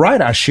goddamn right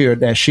I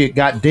shared that shit.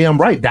 Goddamn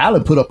right.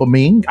 Dylan put up a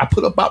meme. I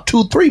put up about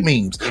 2-3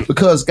 memes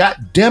because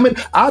goddamn it,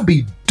 I'd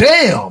be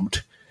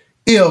damned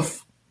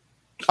if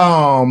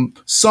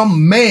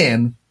some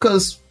man,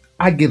 because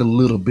I get a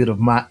little bit of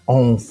my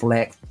own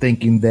flack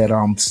thinking that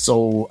I'm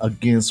so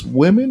against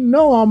women.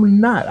 No,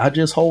 I'm not. I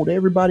just hold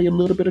everybody a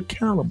little bit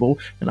accountable,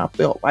 and I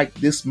felt like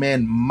this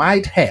man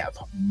might have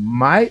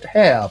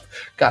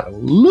got a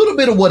little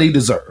bit of what he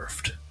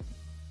deserved.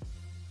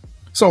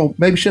 So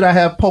maybe should I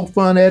have poked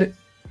fun at it?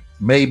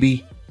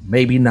 Maybe,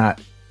 maybe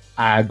not.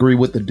 I agree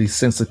with the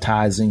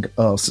desensitizing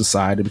of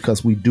society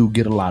because we do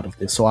get a lot of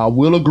this. So I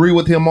will agree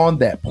with him on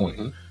that point.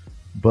 Mm-hmm.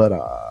 But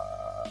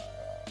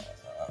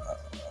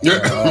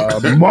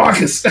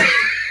Marcus.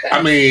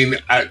 I mean,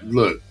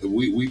 look,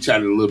 we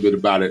chatted a little bit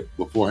about it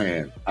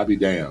beforehand. I'd be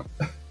damned.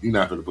 You're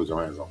not going to put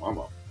your hands on my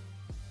mama.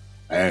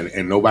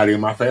 And nobody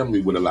in my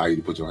family would allow you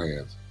to put your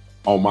hands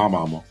on my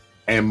mama.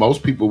 And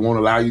most people won't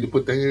allow you to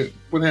put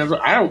hands on.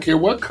 I don't care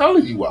what color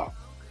you are.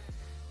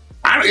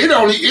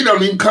 It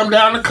don't even come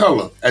down to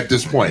color at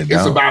this point.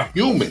 It's about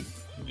human.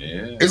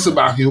 Yeah. It's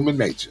about human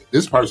nature.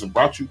 This person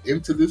brought you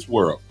into this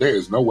world. There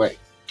is no way.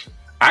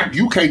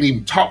 You can't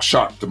even talk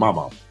sharp to my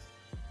mama.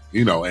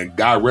 You know, and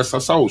God rest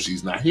her soul.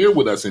 She's not here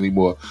with us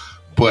anymore.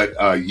 But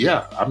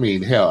yeah, I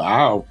mean,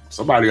 hell,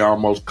 somebody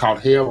almost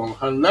caught hell on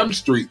 111th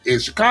Street in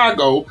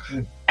Chicago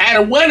at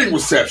a wedding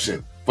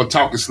reception for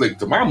talking slick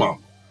to my mama.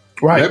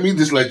 Right. Let me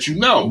just let you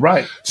know.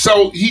 Right.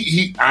 So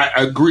I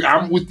agree.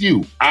 I'm with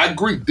you. I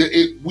agree.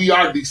 We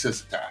are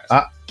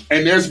desensitized.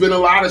 And there's been a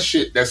lot of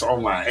shit that's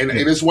online. And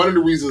it's one of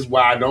the reasons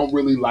why I don't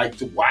really like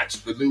to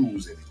watch the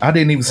news anymore. I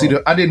didn't even see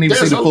the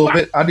full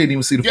video. I didn't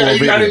even see the full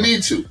video. I didn't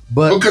need to.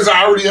 But because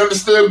I already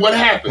understood what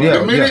happened. Yeah,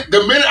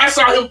 the minute I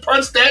saw him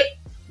punch that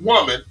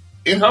woman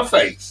in her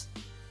face,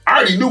 I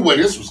already knew where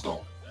this was going.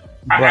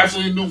 I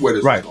absolutely knew where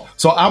this was going.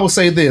 So I will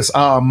say this: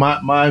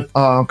 my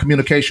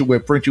communication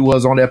with Frenchie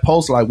was on that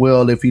post, like,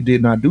 well, if he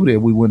did not do that,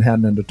 we wouldn't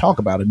have nothing to talk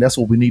about, and that's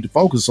what we need to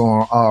focus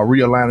on: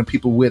 realigning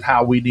people with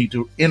how we need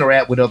to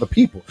interact with other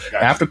people.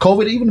 Gotcha. After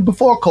COVID, even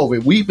before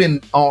COVID, we've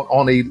been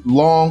on a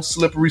long,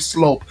 slippery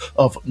slope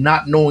of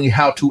not knowing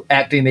how to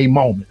act in a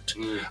moment,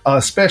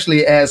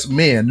 especially as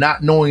men,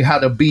 not knowing how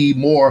to be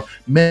more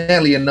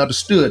manly and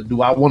understood.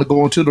 Do I want to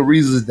go into the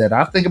reasons that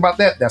I think about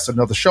that? That's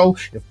another show.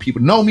 If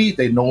people know me,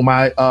 they know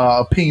my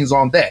opinions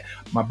on that.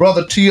 My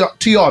brother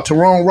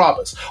Tyrone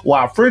Roberts,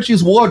 while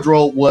Frenchie's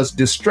wardrobe was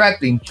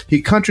distracting,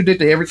 he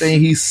contradicted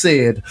everything he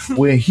said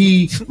when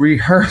he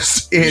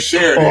rehearsed it.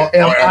 Or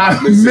am I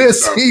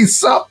missing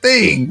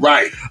something?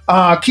 Right.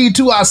 Key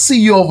 2, I see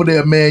you over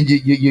there, man.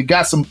 You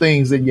got some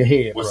things in your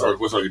head. What's on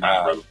your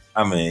mind, brother?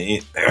 I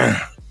mean,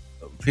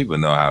 people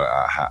know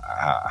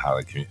how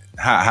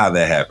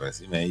that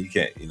happens. You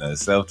can't.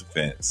 It's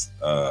self-defense.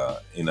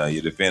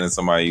 You're defending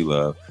somebody you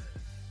love,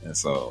 and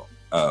so.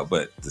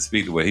 But to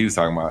speak to what he was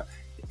talking about,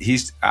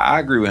 I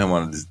agree with him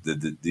on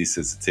the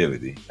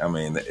desensitivity. I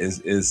mean,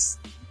 it's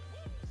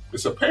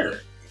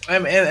apparent. I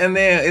mean, and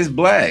then it's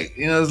black.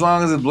 As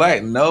long as it's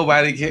black,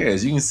 nobody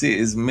cares. You can see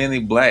as many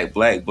black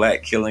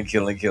killing,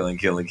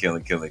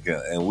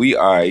 and we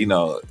are,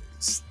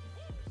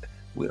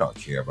 we don't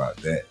care about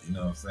that. You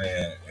know what I'm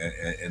saying?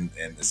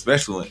 And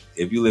especially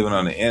if you're living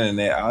on the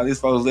internet, all these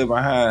folks live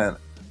behind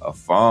a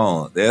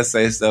phone. They'll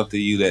say stuff to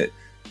you that.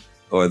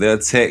 Or they'll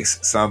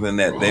text something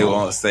that they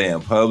won't say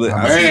in public.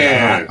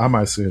 I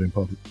might say it in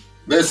public.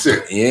 That's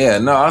it. Yeah,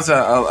 no, I'm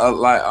saying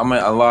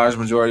a large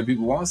majority of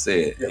people won't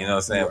say it. In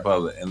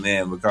public, and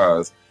then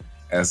because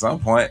at some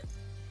point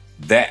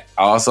that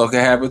also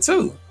can happen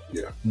too.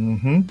 Yeah.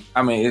 Mm-hmm.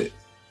 I mean,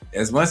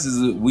 as much as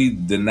we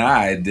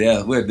deny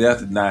death, we're a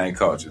death denying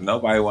culture.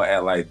 Nobody will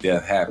act like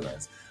death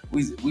happens.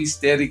 We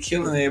steady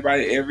killing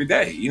everybody every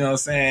day. You know what I'm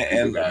saying?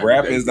 And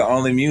rap is the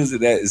only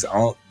music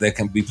that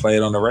can be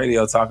played on the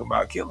radio talking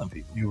about killing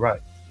people. You're right.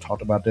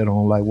 Talked about that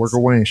on like Worker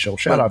Wayne show.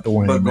 Shout out to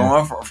Wayne. But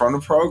going from the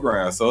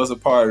program, so it's a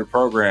part of the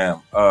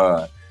program.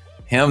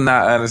 Him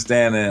not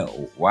understanding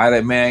why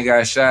that man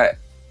got shot.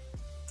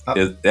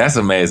 That's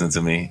amazing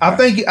to me. I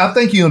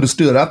think he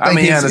understood. I think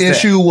his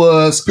issue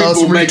was people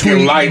us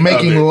making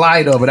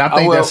light of it. I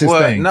think that's his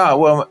thing.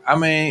 No, I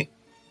mean.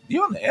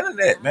 You on the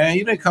internet, man.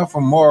 You didn't come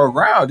from moral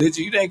ground, did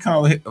you? You didn't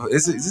come.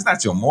 It's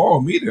not your moral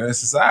meter in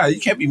society.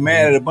 You can't be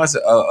mad at a bunch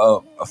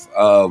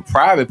of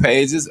private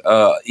pages,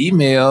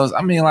 emails.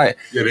 I mean, like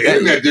the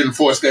internet didn't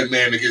force that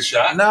man to get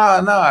shot.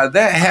 No,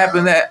 that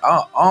happened. That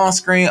on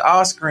screen,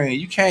 off screen.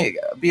 You can't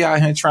be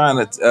out here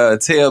trying to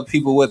tell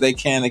people what they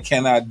can and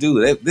cannot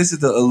do. This is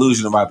the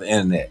illusion about the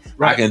internet.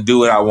 Right. I can do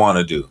what I want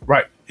to do.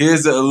 Right.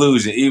 Here's the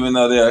illusion. Even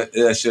though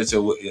they'll shut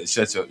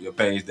your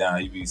page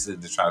down, you be sitting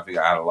there trying to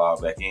figure out how to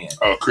log back in.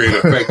 Oh, create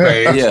a fake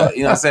page. Yeah, you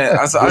know what I'm saying?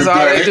 That's all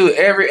they do.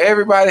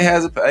 Everybody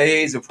has a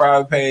page, a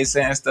private page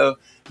saying stuff.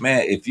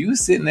 Man, if you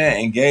sitting there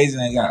engaging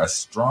and got a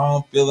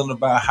strong feeling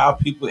about how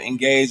people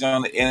engage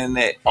on the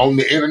internet.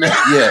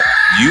 Yeah,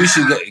 you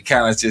should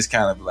kind of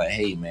be like,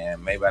 hey,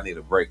 man, maybe I need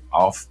a break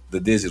off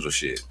the digital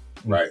shit.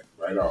 Right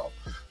on.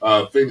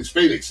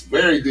 Phoenix,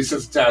 very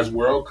desensitized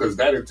world because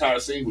that entire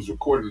scene was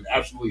recorded and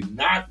absolutely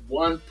not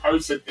one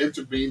person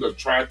intervened or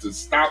tried to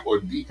stop or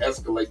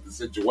de-escalate the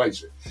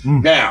situation.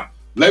 Now,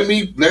 let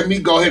me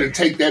go ahead and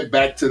take that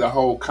back to the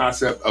whole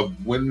concept of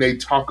when they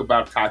talk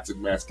about toxic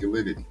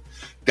masculinity.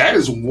 That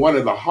is one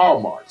of the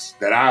hallmarks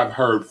that I've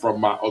heard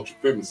from my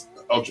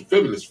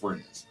ultra-feminist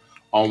friends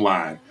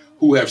online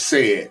who have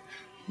said,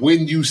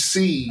 when you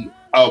see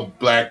a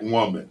black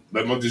woman,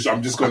 I'm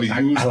just going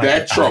to use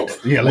that trope.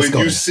 When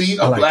you see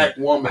a black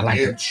woman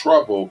in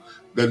trouble,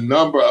 the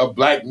number of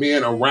black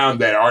men around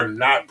that are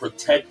not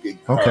protecting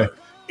her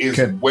is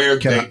where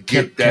they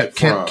get that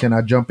from. Can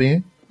I jump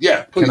in?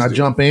 Yeah, please. Can I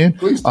jump in?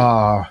 Please.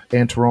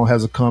 Antoine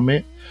has a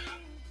comment.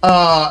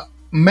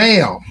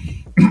 Ma'am,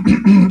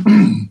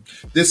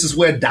 this is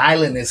where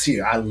Dylan is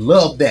here. I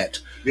love that.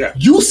 Yeah.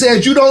 You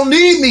said you don't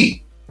need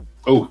me.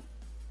 Oh.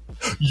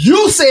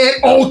 You said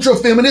ultra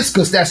feminist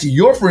because that's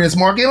your friends,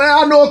 Mark. And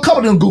I know a couple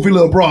of them goofy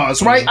little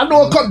bras, right? I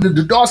know a couple of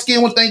the dark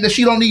skinned one think that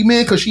she don't need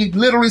men because she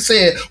literally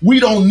said we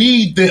don't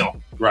need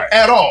them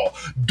at all.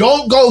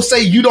 Don't go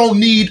say you don't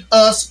need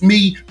us,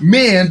 me,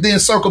 men, then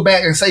circle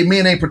back and say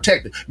men ain't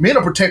protected. Men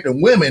are protecting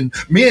women.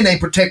 Men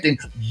ain't protecting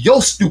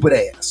your stupid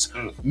ass.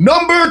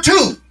 Number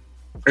 2.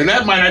 And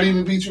that might not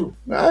even be true.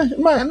 No. If that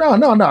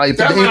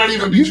might not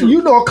even be true.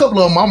 You know a couple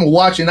of them I'm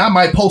watching. I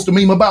might post a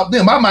meme about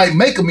them. I might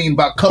make a meme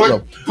about a couple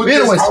of them. But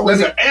anyways,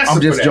 I'm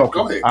just joking.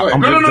 Go ahead.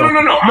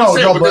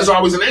 No. But there's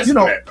always an answer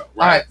for that, though.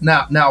 Right? All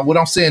right. Now, what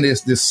I'm saying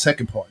is this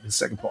second part.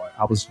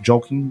 I was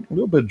joking, a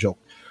little bit of joke.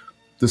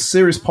 The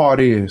serious part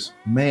is,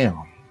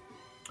 ma'am,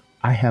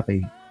 I have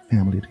a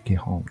family to get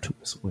home to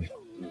as well.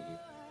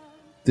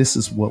 This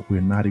is what we're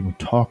not even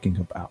talking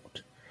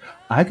about.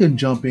 I can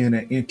jump in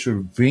and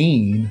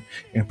intervene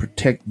and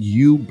protect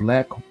you,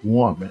 black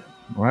woman,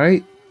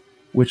 right?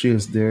 Which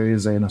is there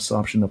is an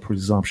assumption, a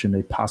presumption,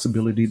 a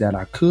possibility that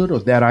I could or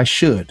that I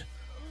should.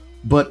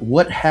 But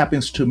what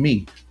happens to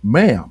me,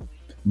 ma'am,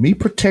 me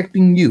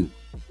protecting you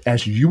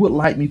as you would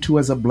like me to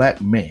as a black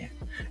man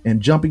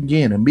and jumping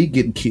in and me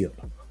getting killed,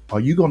 are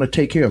you going to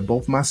take care of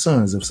both my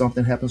sons if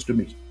something happens to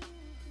me?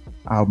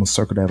 I'm going to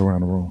circle that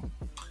around the room.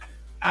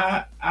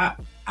 I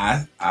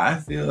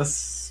feel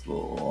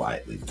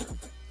slightly.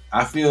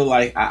 I feel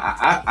like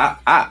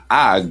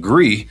I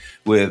agree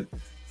with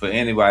for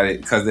anybody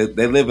because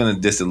they live in a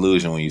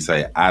disillusion when you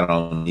say I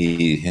don't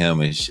need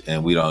him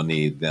and we don't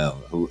need them.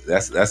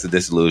 That's a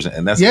disillusion,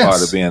 and that's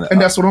part of being.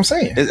 And that's what I'm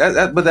saying.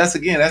 But that's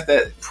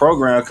that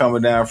program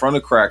coming down from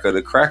the cracker.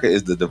 The cracker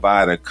is the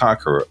divide and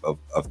conquer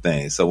of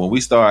things. So when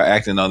we start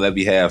acting on their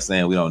behalf,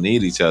 saying we don't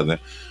need each other,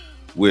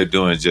 we're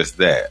doing just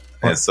that.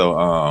 And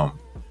so,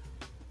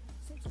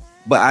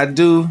 but I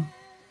do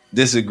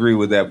disagree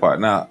with that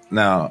part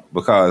now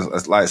because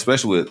it's like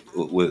especially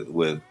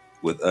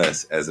with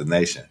us as a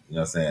nation, you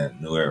know what I'm saying,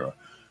 New Era.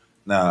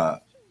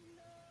 Now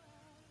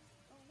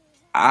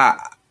I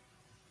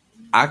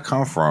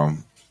come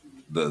from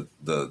the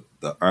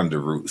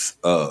underroots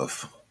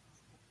of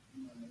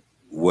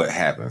what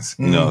happens,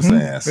 you know what I'm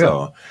saying?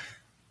 So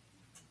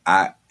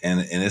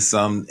and it's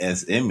something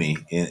that's in me,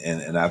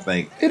 and I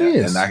think it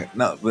is.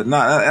 And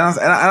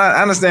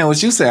I understand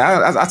what you say.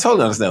 I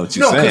totally understand what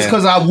you're saying. No,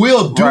 because I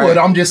will do it.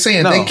 I'm just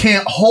saying they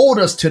can't hold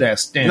us to that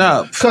standard.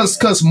 No,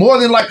 because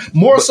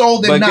more so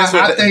than not,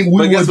 I think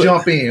we will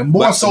jump in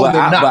more so than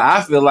not. But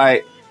I feel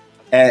like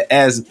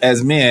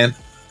as men.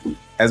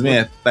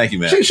 Thank you,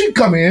 man. She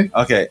come in.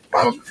 Okay,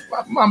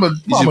 mama,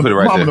 put it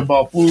right mama there.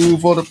 Bought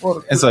food for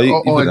the and so you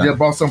just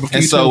bought something for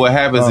and so what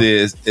happens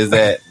is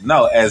that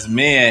no, as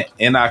men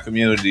in our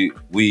community,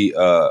 we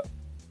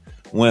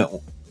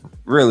when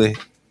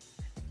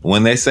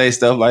they say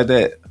stuff like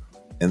that,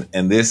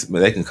 and this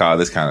they can call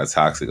this kind of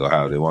toxic or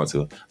however they want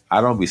to. I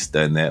don't be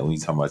studying that when you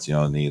talking about you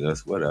don't need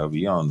us, whatever.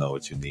 You don't know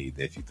what you need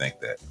if you think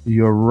that.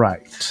 You're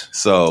right.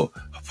 So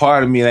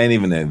part of me ain't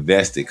even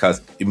invested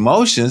because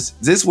emotions,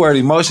 this word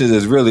emotions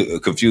is really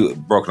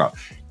broken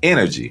off.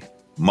 Energy,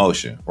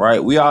 motion,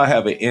 right? We all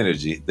have an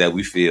energy that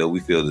we feel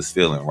this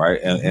feeling, right?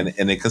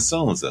 And it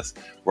consumes us,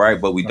 right?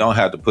 But we don't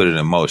have to put it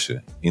in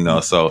motion, you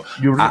know? So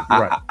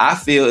I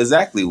feel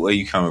exactly where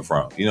you're coming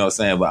from, you know what I'm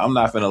saying? But I'm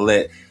not going to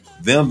let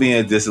them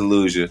being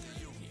disillusioned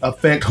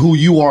affect who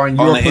you are in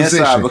your position.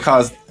 Inside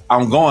because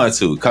I'm going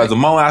to. Because the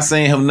moment I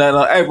seen him,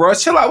 hey, bro,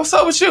 chill out. What's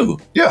up with you?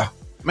 Yeah.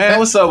 Man,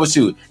 what's up with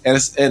you?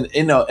 And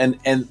you know,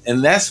 and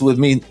that's with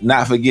me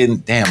not forgetting,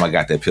 damn, I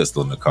got that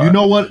pistol in the car. You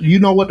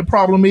know what the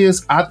problem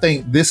is? I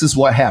think this is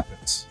what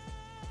happens.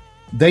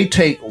 They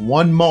take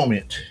one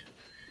moment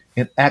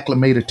and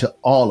acclimate it to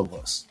all of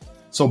us.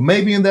 So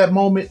maybe in that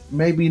moment,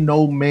 maybe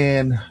no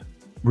man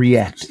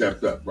reacted.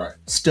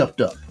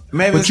 Stepped up.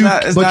 Maybe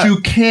but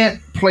you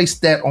can't place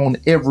that on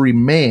every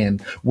man.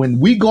 When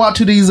we go out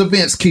to these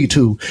events,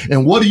 Key2,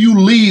 and what do you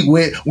lead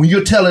with when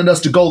you're telling us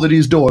to go to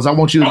these doors? I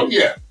want you to... Oh,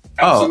 yeah.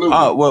 Absolutely.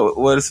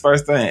 Well, this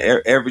first thing,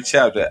 every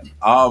chapter,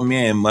 all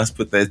men must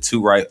put their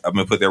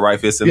right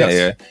fist in the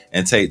air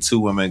and take 2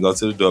 women and go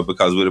to the door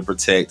because we're to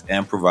protect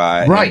and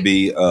provide and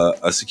be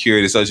a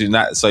security. So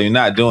you're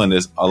not doing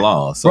this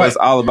alone. So it's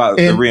all about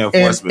the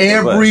reinforcement.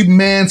 And every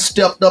man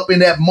stepped up in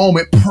that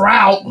moment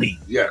proudly.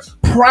 Yes.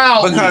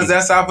 Proudly. Because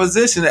that's our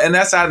position and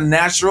that's our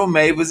natural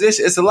made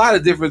position. It's a lot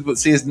of difference, but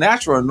see, it's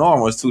natural and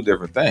normal is 2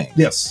 different things.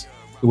 Yes.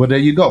 Well, there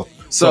you go.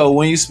 So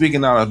when you're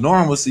speaking out of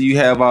normalcy, you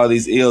have all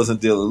these ills and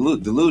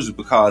delusions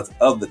because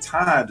of the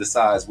time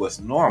decides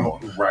what's normal.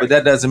 Right. But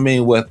that doesn't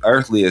mean what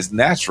earthly is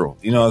natural.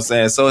 You know what I'm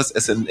saying? So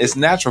it's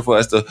natural for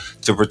us to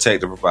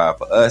protect and provide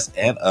for us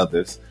and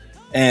others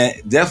And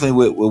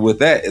definitely with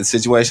that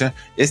situation,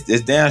 it's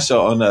damn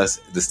sure on us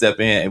to step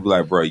in and be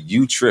like, bro,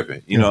 you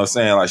tripping. You know what I'm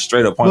saying? Like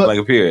straight up point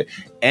blank period.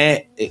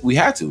 And we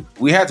had to.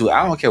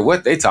 I don't care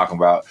what they talking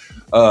about.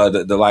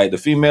 The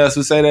females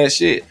who say that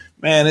shit,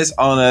 man, it's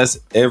on us.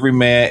 Every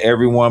man,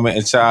 every woman,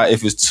 and child.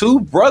 If it's two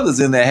brothers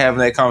in there having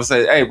that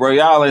conversation, hey, bro,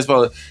 y'all ain't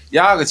supposed to.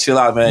 Y'all can chill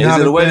out, man. Is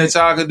it a way that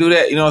y'all can do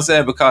that? You know what I'm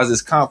saying? Because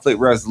it's conflict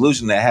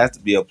resolution that has to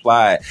be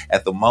applied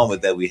at the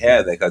moment that we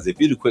have that. Because if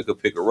you're the quicker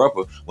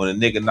picker-upper, when a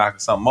nigga knocking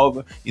something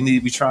over, you need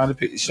to be trying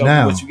to show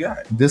me what you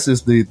got. This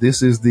is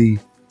the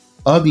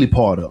ugly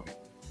part of it.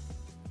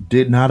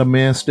 Did not a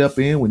man step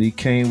in when he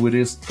came with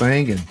his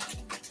thing and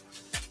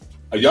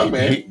a young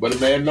man, but a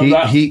man no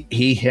doubt.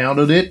 He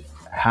handled it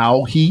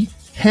how he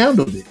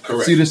handled it.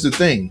 Correct. See, this is the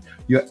thing.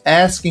 You're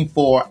asking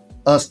for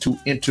us to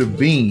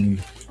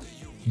intervene,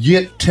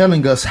 yet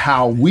telling us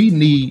how we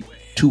need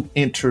to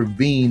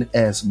intervene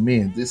as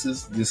men. This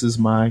is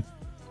my,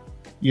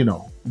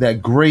 that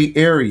gray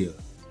area.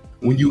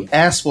 When you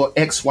ask for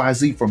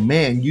XYZ from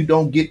man, you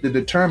don't get to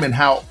determine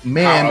how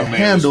man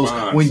handles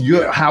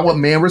how a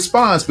man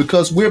responds,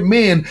 because we're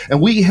men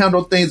and we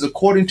handle things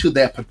according to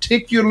that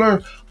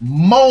particular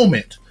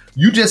moment.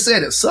 You just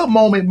said it. Some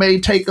moment may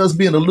take us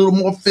being a little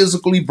more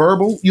physically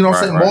verbal,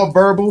 more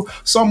verbal.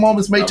 Some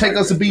moments may take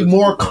us to be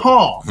more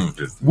calm.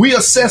 We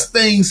assess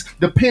things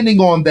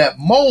depending on that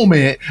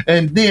moment,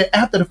 and then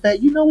after the fact,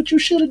 you know what you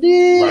should have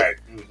did? Right.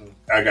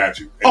 I got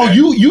you.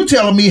 You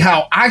telling me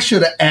how I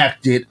should have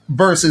acted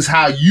versus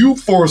how you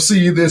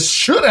foresee this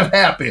should have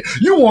happened.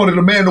 You wanted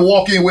a man to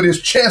walk in with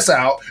his chest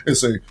out and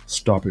say,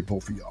 "Stop it,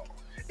 both of y'all."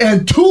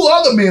 And two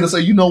other men to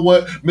say, "You know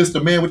what,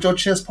 Mr. Man with your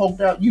chest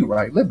poked out, you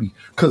right.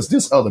 Because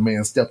this other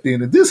man stepped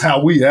in and this is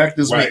how we act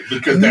as right,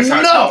 because that's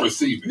how you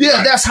perceive it. Yeah,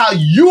 right. That's how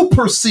you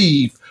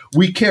perceive.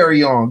 We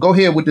carry on. Go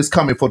ahead with this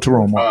comment for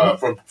Tyrone.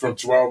 From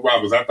Tyrone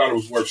Roberts. I thought it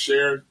was worth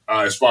sharing.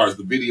 As far as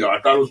the video, I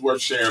thought it was worth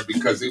sharing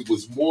because it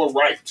was more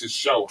right to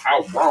show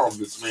how wrong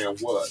this man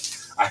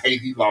was. I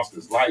hate he lost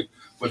his life,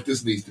 but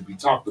this needs to be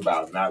talked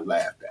about and not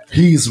laughed at.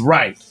 He's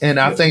right. And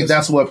I think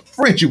that's what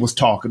Frenchie was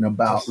talking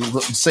about,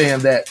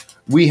 saying that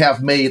we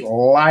have made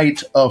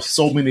light of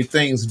so many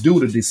things due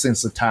to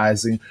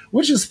desensitizing,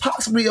 which has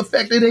possibly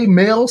affected a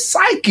male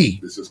psyche.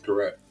 This is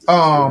correct.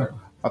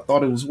 I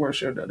thought it was worth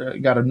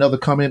sharing. Got another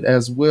comment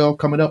as well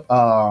coming up.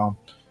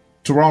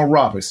 Tyrone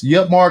Roberts.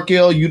 Yep,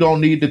 Markel, you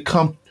don't need to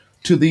come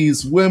to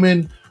these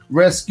women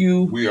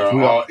rescue. We are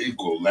all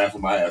equal.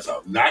 Laughing my ass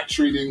out. Not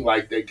treating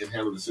like they can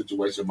handle the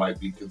situation might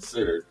be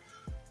considered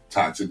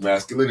toxic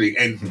masculinity.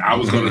 And I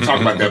was going to talk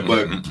about that,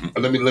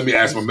 but let me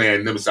ask my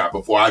man Nimside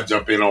before I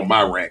jump in on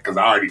my rant, because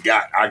I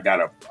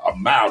got a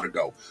mile to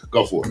go.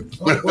 Go for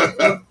it.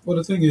 Well,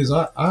 the thing is,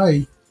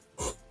 I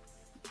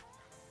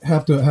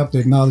have to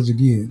acknowledge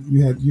again.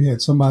 You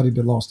had somebody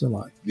that lost their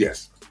life.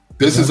 Yes,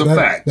 this is a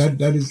fact.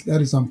 That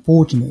is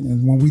unfortunate.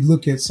 And when we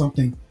look at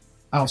something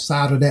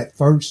outside of that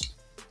first,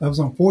 that was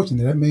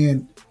unfortunate. That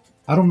man,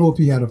 I don't know if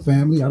he had a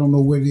family. I don't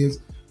know what it is,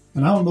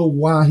 and I don't know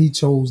why he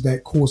chose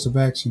that course of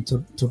action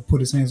to put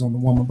his hands on the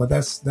woman. But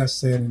that's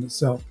sad in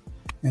itself.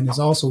 And it's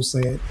also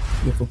sad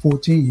if a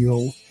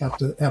 14-year-old have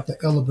to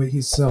elevate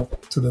himself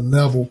to the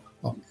level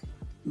of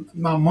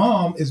my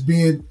mom is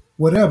being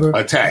whatever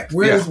attacked.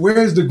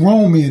 Where's the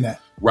grown men at?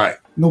 Right.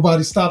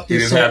 Nobody stopped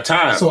this. He didn't have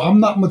time. So I'm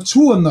not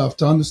mature enough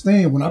to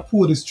understand when I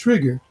pull this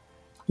trigger,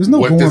 there's no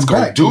what going this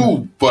back. Gonna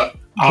do, but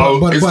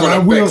it's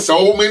going to affect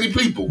so many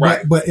people,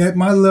 right? But at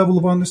my level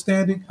of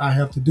understanding, I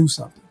have to do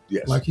something.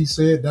 Yes. Like he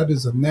said, that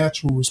is a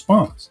natural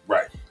response.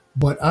 Right.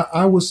 But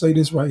I would say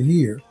this right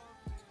here.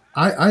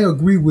 I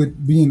agree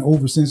with being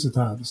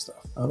oversensitized and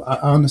stuff.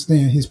 I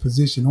understand his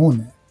position on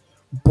that.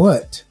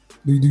 But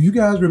do you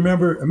guys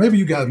remember, and maybe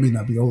you guys may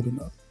not be old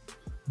enough,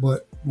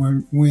 but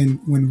when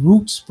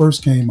Roots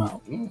first came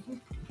out,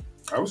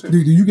 do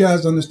you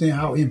guys understand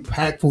how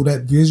impactful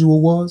that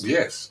visual was?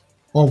 Yes.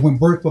 Or when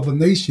Birth of a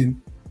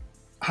Nation,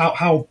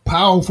 how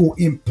powerful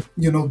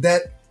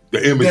that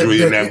the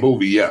imagery in that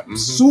movie, yeah,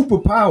 super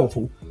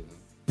powerful.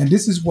 And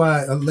this is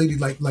why a lady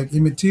like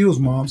Emmett Till's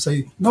mom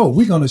say, "No,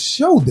 we're gonna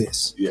show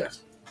this." Yes.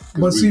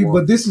 But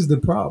but this is the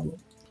problem.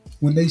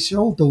 When they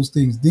showed those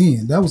things,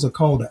 then that was a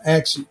call to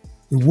action.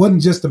 It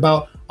wasn't just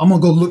about I'm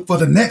gonna go look for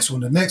the next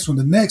one,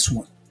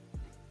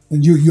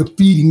 and you're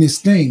feeding this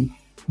thing,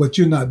 but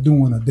you're not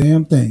doing a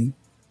damn thing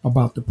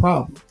about the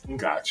problem.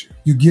 Got you.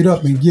 You get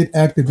up and get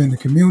active in the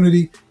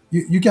community.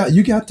 You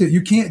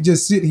can't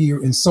just sit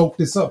here and soak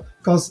this up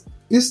because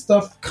it's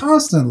stuff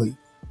constantly.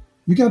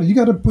 You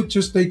got to put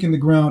your stake in the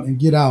ground and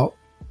get out.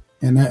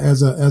 And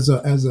as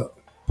a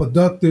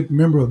productive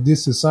member of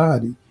this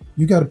society,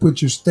 you got to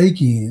put your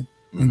stake in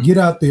and get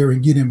out there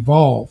and get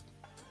involved.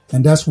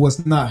 And that's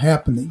what's not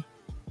happening.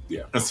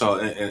 Yeah. And so,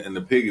 and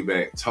the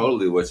piggyback,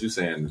 totally what you're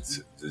saying,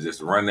 to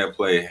just run that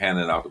play,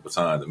 handing off the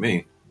baton to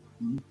me,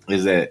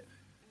 is that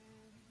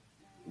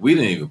we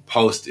didn't even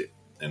post it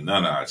in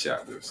none of our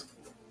chapters.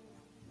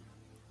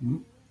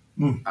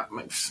 Man,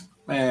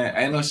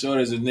 ain't no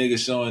shortage of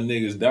niggas showing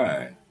niggas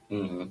dying.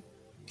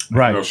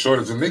 Right. No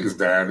shortage of niggas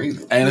dying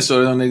either. Ain't no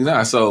shortage of niggas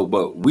dying. So,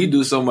 but we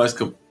do so much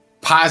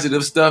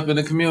positive stuff in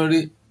the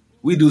community.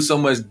 We do so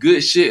much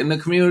good shit in the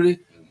community,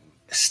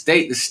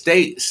 state to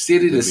state,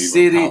 city to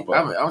city. I'm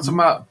talking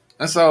about,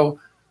 and so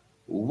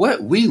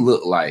what we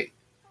look like,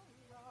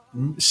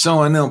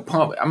 showing them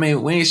pump. I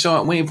mean, we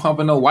ain't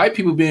pumping no white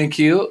people being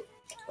killed.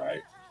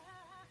 Right.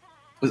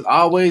 There's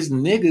always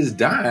niggas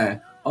dying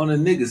on the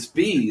niggas'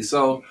 feed.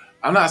 So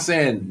I'm not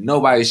saying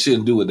nobody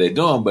shouldn't do what they're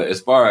doing, but as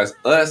far as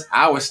us,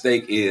 our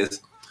stake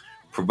is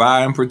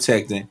providing,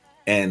 protecting,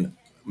 and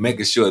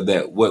making sure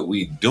that what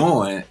we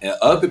doing and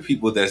other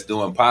people that's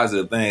doing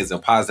positive things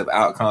and positive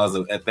outcomes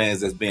and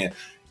things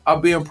are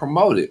being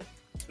promoted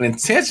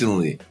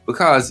intentionally.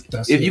 Because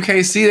if you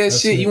can't see that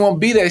shit, you won't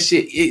be that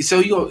shit.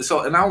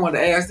 And I want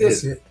to ask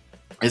this: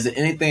 is there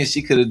anything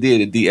she could have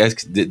did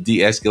to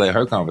de-escalate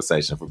her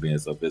conversation for being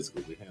so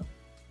physical with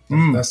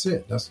him? That's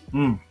it. That's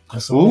knowing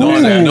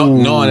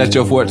that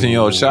your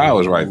 14-year-old child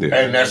was right there,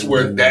 and that's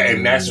where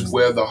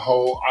the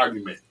whole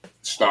argument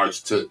starts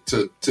to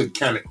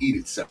kind of eat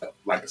itself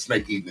like a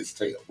snake eating its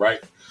tail,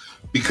 right?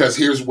 Because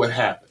here's what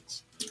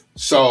happens.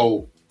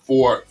 So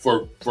for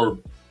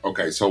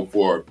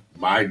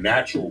my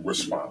natural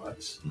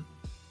response,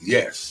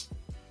 yes,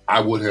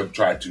 I would have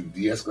tried to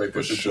de-escalate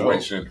the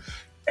situation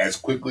as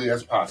quickly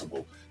as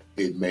possible.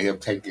 It may have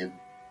taken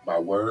my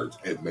words,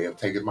 it may have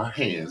taken my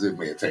hands, it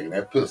may have taken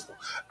that pistol.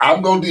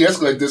 I'm going to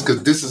de-escalate this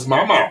because this is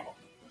my mama.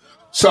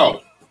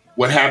 So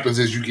what happens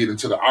is you get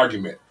into the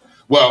argument.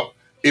 Well,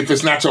 if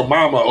it's not your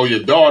mama or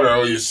your daughter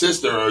or your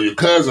sister or your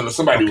cousin or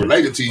somebody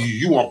related to you,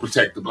 you won't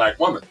protect the black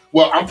woman.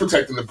 Well, I'm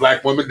protecting the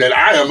black woman that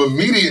I am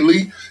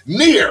immediately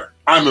near.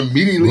 I'm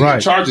immediately in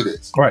charge of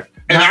this. Right.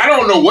 And I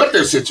don't know what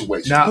their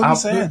situation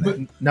is.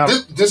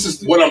 This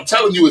is what I'm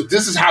telling you is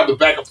this is how the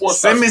back and forth.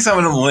 Send me some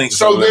of them links.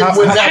 So then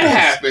when that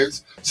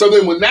happens,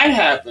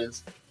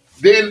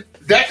 then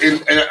that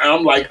and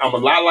I'm a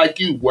lot like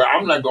you, where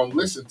I'm not gonna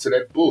listen to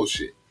that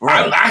bullshit.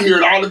 Right. I hear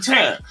it all the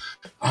time.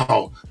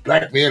 Oh,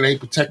 black men ain't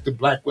protecting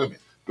black women.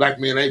 Black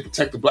men ain't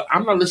protecting black.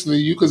 I'm not listening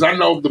to you because I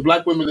know the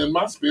black women in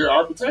my spirit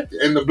are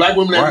protected, and the black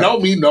women that know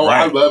me know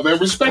I love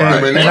and respect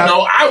them, and they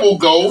know I will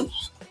go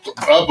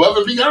above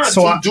and beyond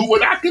to do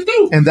what I can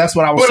do. And that's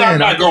what I was saying.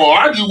 But I'm not going to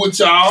argue with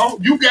y'all.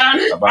 You got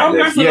it. I'm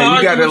not going to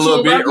argue with you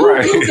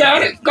about it. You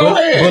got it. Go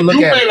ahead.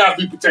 You may not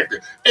be protected.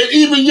 And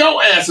even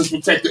your ass is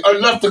protected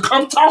enough to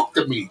come talk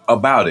to me.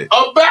 About it.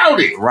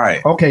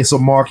 Right. Okay, so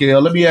Markel,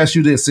 let me ask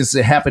you this. Since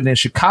it happened in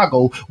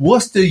Chicago,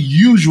 what's the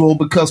usual,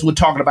 because we're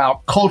talking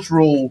about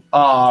cultural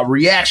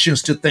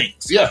reactions to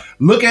things. Yeah.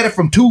 Look at it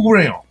from two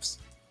realms.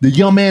 The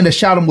young man that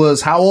shot him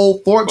was how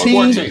old?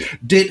 14? 14.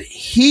 Did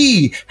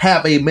he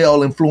have a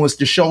male influence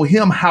to show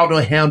him how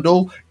to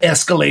handle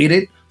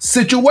escalated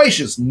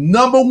situations?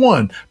 Number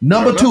one.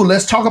 Number two,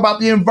 let's talk about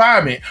the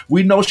environment.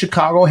 We know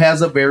Chicago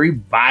has a very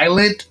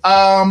violent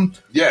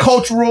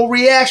cultural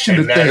reaction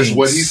to things. And that is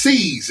what he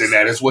sees, and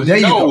that is what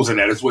he knows, and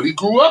that is what he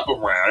grew up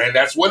around, and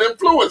that's what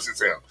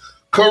influences him.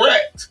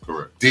 Correct.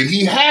 Did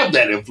he have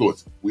that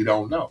influence? We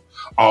don't know.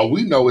 All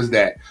we know is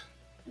that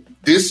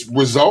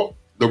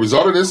the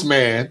result of this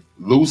man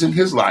losing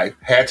his life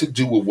had to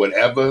do with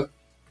whatever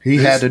he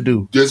had to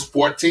do. This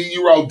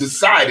 14-year-old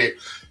decided,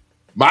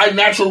 my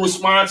natural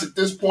response at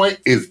this point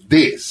is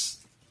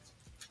this.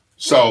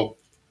 So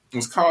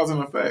it's cause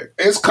and effect.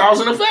 It's cause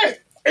and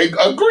effect.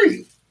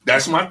 Agreed.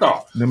 That's my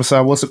thought.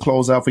 Nemesis, what's the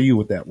closeout for you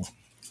with that one?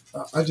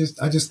 I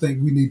just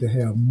think we need to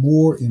have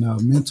more in our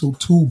mental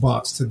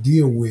toolbox to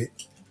deal with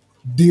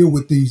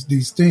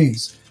these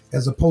things,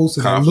 as opposed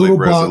to that little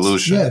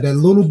resolution. Box. Yeah, that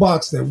little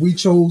box that we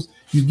chose.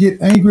 You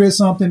get angry at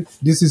something,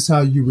 this is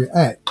how you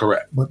react.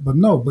 Correct. But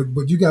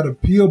you got to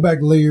peel back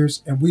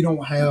layers, and we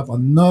don't have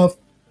enough.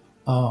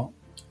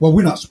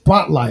 We're not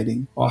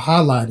spotlighting or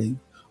highlighting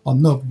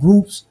enough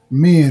groups,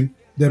 men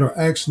that are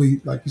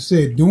actually, like you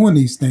said, doing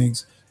these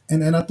things.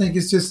 And I think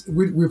it's just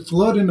we're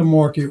flooding the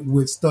market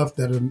with stuff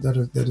that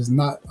is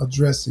not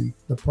addressing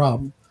the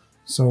problem.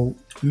 So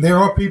there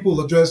are people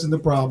addressing the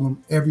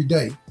problem every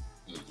day.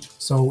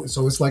 So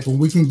it's like when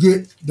we can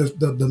get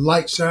the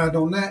light shined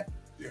on that.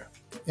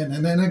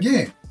 And then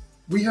again,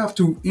 we have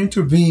to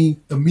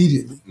intervene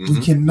immediately. Mm-hmm.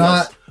 We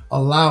cannot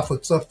allow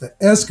for stuff to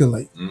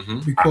escalate,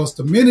 because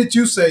the minute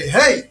you say,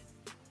 hey,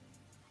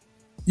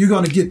 you're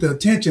going to get the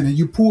attention and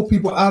you pull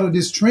people out of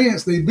this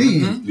trance they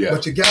be in. Yeah.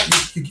 But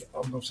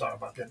I'm sorry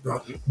about that,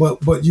 bro.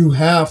 But you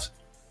have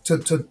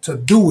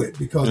to do it,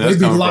 because they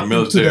be locked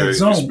into that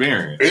zone.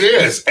 Experience. It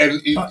is. And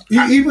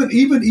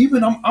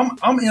even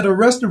I'm at a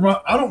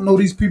restaurant. I don't know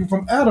these people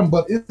from Adam,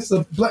 but it's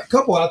a black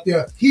couple out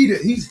there.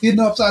 He's hitting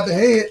upside the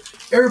head.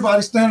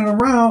 Everybody's standing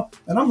around,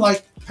 and I'm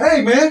like,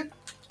 hey, man,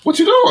 what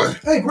you doing?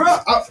 Hey, bro.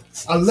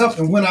 I left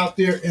and went out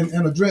there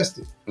and addressed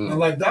it. And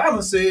like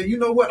Diamond said, you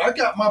know what? I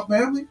got my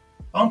family.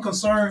 I'm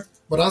concerned,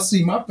 but I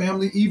see my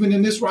family even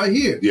in this right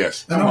here.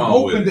 Yes. And I'm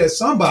hoping that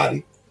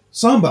somebody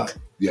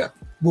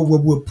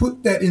will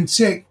put that in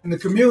check in the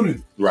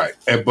community. Right.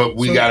 But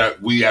we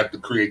have to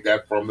create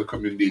that from the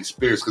community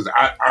experience. Because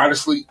I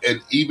honestly,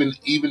 and even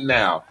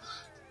now,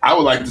 I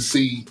would like to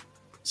see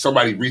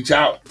somebody reach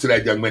out to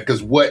that young man,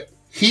 because what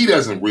he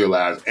doesn't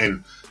realize,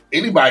 and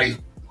anybody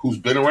who's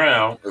been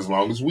around as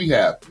long as we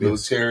have,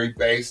 military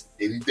based,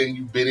 anything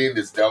you've been in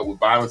that's dealt with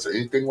violence or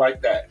anything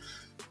like that,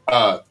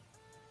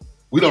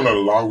 we don't know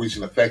the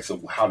long-reaching effects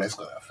of how that's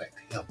going to affect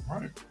him.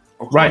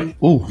 Right.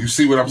 Ooh. You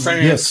see what I'm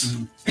saying? Yes.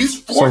 He's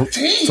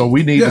 14. So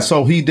we need.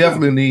 So he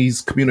definitely needs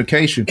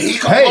communication. He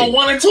can go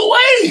one of two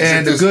ways.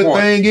 And the good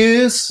thing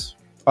is,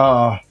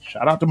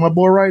 shout out to my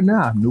boy right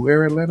now. New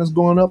Era Atlanta's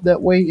going up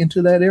that way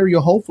into that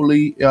area.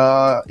 Hopefully, you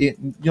know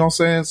what I'm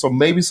saying? So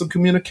maybe some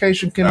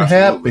communication can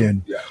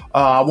happen. Yeah.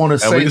 I want to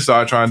say. And we can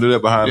start trying to do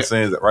that behind the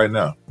scenes right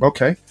now.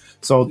 Okay.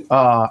 So,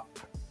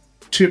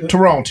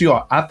 Tyrone, TR,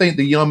 I think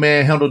the young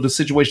man handled the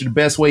situation the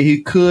best way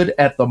he could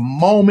at the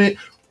moment.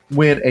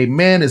 When a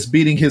man is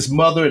beating his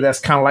mother, that's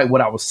kind of like what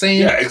I was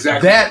saying. Yeah,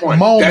 exactly. That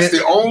moment. That's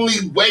the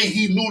only way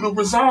he knew to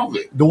resolve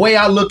it. The way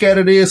I look at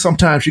it is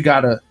sometimes you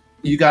gotta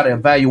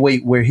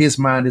evaluate where his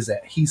mind is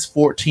at. He's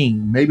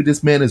 14. Maybe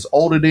this man is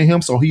older than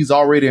him, so he's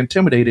already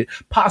intimidated,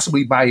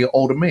 possibly by an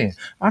older man.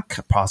 I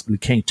possibly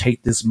can't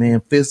take this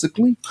man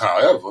physically.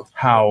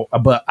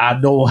 But I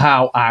know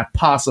how I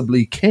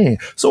possibly can.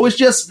 So it's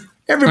just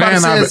everybody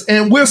says,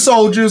 and we're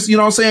soldiers, you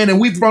know what I'm saying? And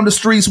we from the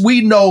streets,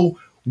 we know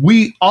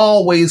we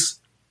always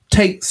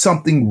take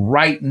something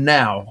right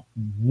now.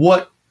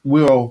 What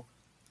will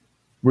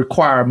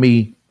require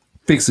me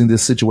fixing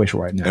this situation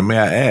right now? And may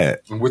I add,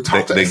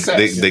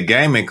 the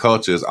gaming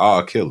culture is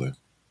all killing.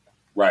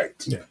 Right.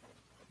 Yeah.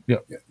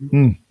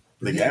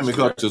 The gaming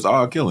culture is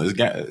all killing.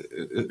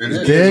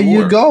 There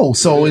you go.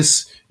 So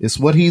it's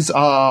what he's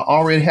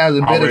already has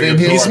embedded in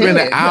his He's spending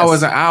head.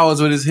 hours and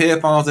hours with his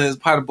headphones and his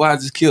pot. Boy, I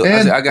just killed.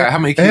 I got how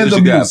many kills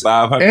you got?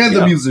 500. And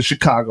the music,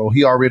 Chicago.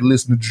 He already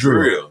listened to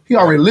drill. He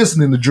already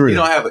listening to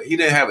drill. He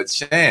didn't have a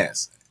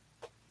chance.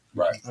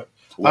 Right.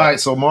 All right,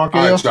 so Mark.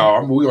 All right,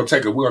 y'all. We're gonna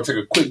take a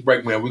quick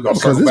break, man. We're gonna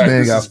because circle this back.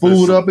 man got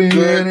food up in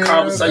here. Good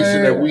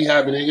conversation that we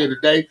having in here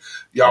today.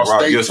 Y'all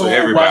stay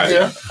tuned right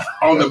here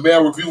on the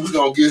Mail Review. We're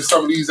gonna get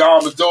some of these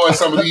almond joy,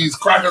 some of these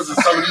crackers, and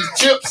some of these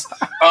chips.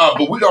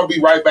 But we're gonna be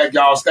right back,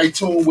 y'all. Stay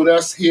tuned with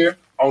us here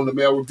on the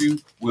Mail Review.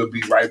 We'll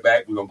be right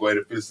back. We're gonna go ahead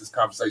and finish this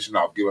conversation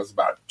off. Give us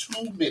about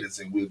 2 minutes,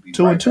 and we'll be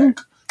right back.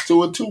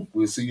 2 and 2.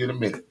 We'll see you in a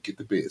minute. Get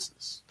the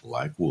business.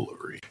 Like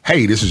Woolery.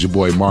 Hey, this is your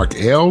boy Mark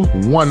L.,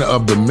 one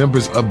of the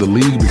members of the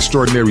League of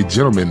Extraordinary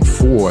Gentlemen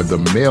for the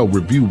Mail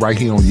Review right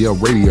here on Yale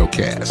Radio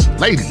Cast.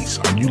 Ladies,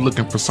 are you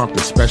looking for something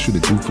special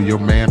to do for your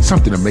man?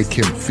 Something to make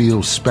him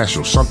feel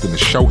special, something to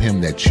show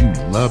him that you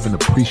love and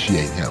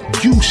appreciate him.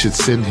 You should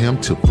send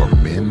him to For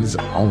Men's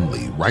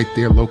Only, right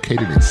there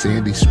located in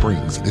Sandy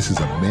Springs. This is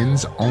a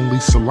men's only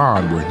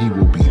salon where he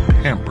will be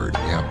pampered.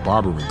 They have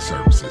barbering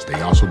services. They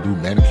also do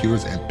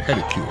manicures and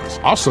pedicures.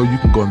 Also, you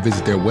can go and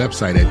visit their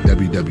website at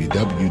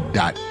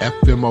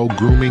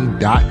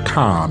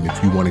www.fmogrooming.com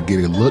if you want to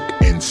get a look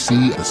and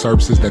see the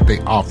services that they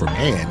offer.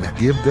 And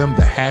give them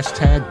the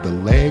hashtag The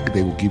Leg.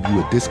 They will give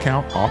you a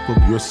discount off of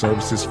your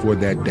services for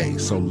that day.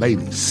 So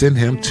ladies, send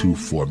him to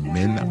For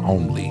Men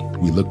Only.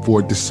 We look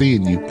forward to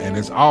seeing you. And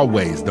as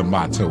always, the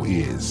motto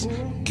is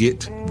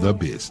get the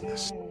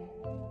business.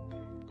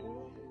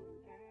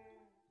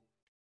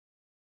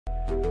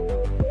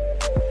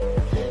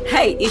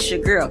 Hey, it's your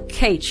girl,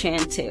 Kay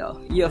Chantel,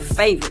 your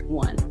favorite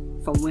one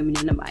from Women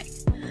in the Mic.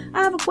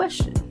 I have a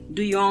question.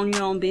 Do you own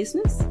your own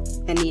business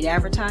and need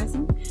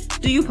advertising?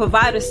 Do you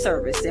provide a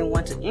service and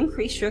want to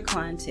increase your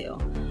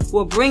clientele?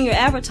 Well, bring your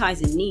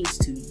advertising needs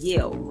to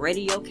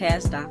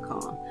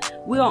YaleRadiocast.com.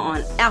 We are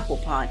on Apple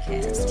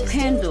Podcasts,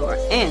 Pandora,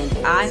 and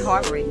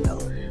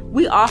iHeartRadio.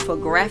 We offer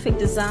graphic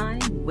design,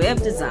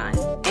 web design,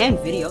 and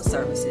video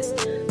services.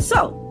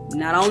 So,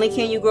 not only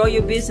can you grow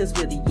your business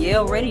with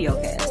Yale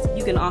Radiocast,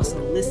 you can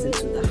also listen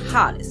to the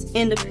hottest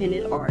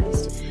independent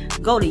artists.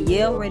 Go to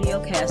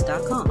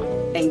YaleRadiocast.com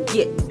and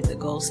get the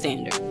gold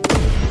standard.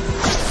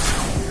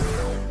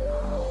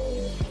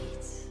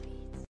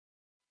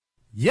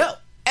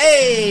 Yep.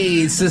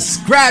 Hey,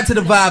 subscribe to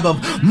the Vibe of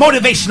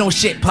Motivational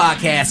Shit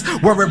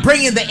podcast, where we're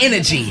bringing the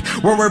energy,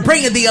 where we're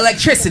bringing the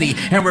electricity,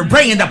 and we're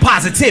bringing the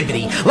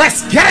positivity.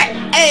 Let's get it!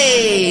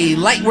 Hey,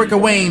 Lightworker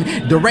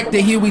Wayne, Director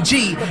Huey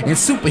G, and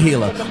Super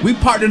Healer. We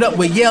partnered up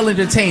with Yale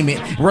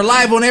Entertainment. We're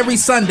live on every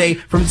Sunday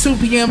from 2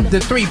 p.m. to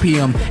 3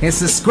 p.m. And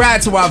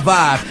subscribe to our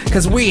Vibe,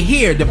 because we're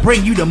here to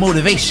bring you the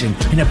motivation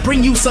and to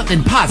bring you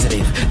something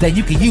positive that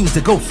you can use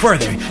to go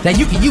further, that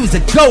you can use to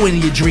go into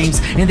your dreams,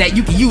 and that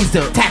you can use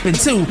to tap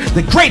into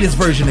the greatest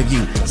version of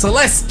you. So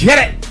let's get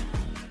it.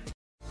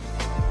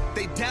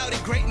 They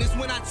doubted greatness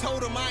when I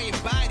told them I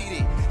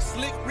embodied it.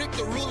 Slick Rick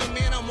the ruler,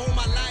 man, I'm on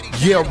my lighty.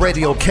 Yeah,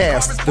 Radio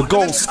Cast, the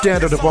gold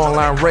standard of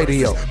online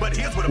radio.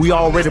 We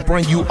already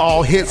bring you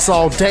all hits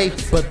all day,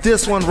 but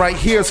this one right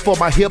here is for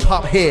my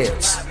hip-hop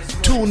heads.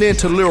 Tune in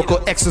to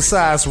Lyrical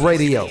Exercise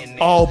Radio.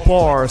 All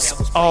bars,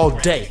 all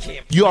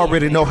day. You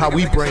already know how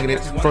we bring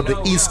it from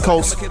the East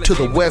Coast to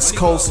the West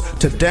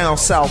Coast to down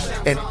South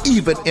and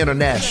even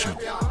international.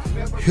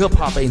 Hip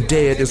Hop Ain't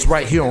Dead is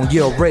right here on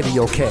Yale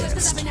Radio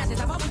Cast.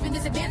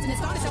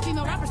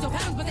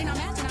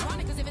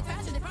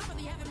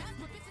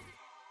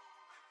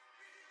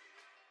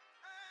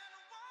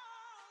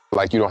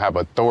 like you don't have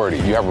authority.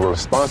 You have a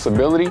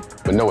responsibility,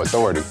 but no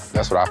authority.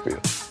 That's what I feel.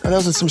 Well,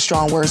 those are some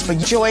strong words. But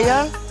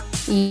Joya?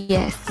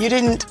 Yes. You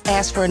didn't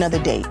ask for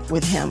another date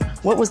with him.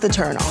 What was the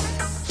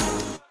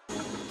turnoff?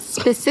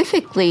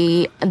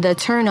 Specifically, the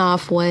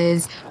turnoff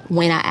was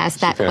when I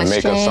asked that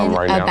question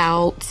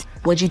about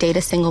would you date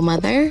a single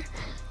mother?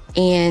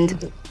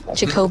 And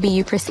Jacoby,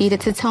 you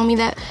proceeded to tell me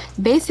that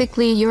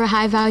basically you're a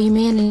high value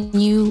man and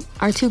you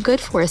are too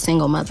good for a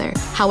single mother.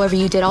 However,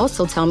 you did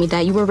also tell me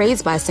that you were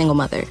raised by a single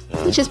mother,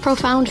 which is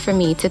profound for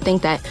me to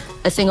think that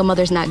a single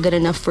mother's not good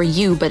enough for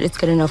you, but it's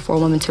good enough for a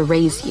woman to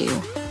raise you.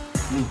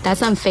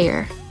 That's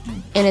unfair.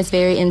 And it's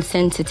very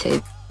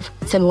insensitive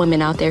to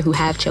women out there who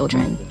have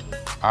children.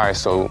 All right,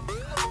 so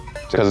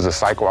because of the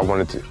cycle, I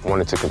wanted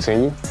to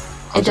continue.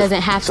 It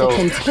doesn't have to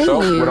continue.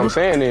 So what I'm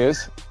saying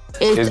is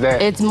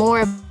that it's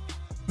more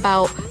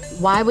about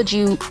why would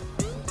you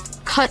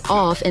cut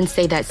off and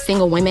say that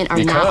single women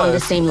are not on the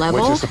same level?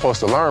 What you're supposed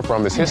to learn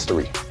from is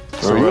history.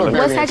 So you're a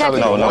very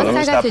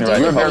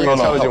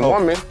intelligent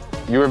woman.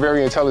 You're a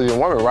very intelligent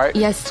woman, right?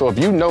 Yes. So if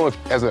you know,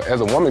 as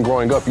a woman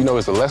growing up, you know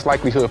it's the less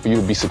likelihood for you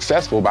to be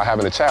successful by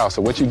having a child.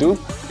 So what you do,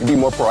 you be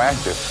more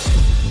proactive.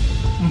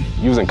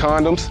 Using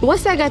condoms.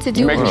 What's that got to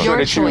do with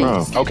your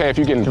choice? Okay, if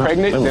you're getting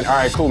pregnant, then all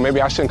right, cool.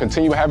 Maybe I shouldn't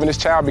continue having this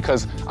child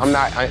because I'm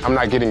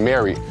not getting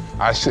married.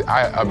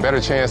 A better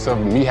chance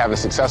of me having a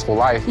successful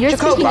life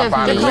by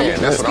finding a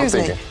man. That's what I'm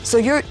thinking. So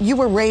you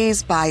were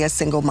raised by a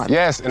single mother.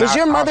 Yes. And was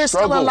your mother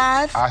still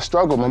alive? I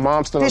struggled. My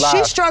mom's still alive. Did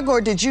she struggle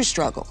or did you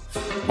struggle?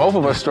 Both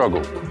of us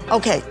struggled.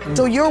 Okay,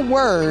 so your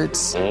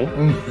words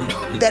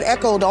that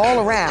echoed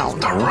all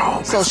around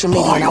social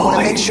media, and I want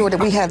to make sure that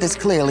we have this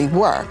clearly,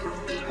 were,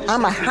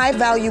 I'm a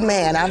high-value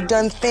man. I've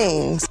done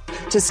things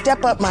to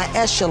step up my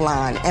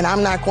echelon, and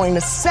I'm not going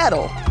to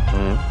settle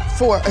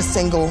for a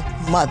single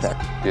mother.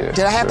 Yeah,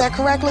 did I have that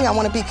correctly? I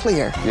want to be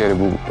clear. Yeah,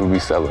 we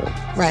sell it.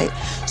 Right.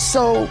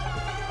 So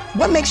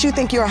what makes you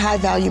think you're a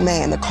high-value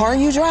man? The car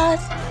you drive?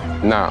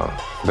 No,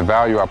 the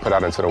value I put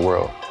out into the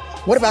world.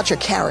 What about your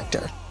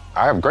character?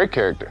 I have great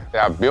character.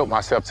 I've built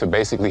myself to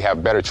basically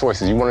have better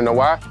choices. You want to know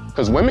why?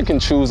 Because women can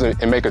choose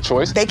and make a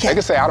choice. They can. They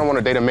can say, I don't want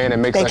to date a man that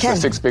makes less than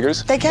 6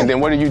 figures. They can. And then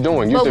what are you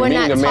doing? You're we're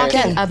not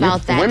talking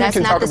about that. That's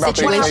not the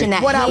situation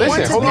that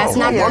that's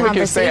not the woman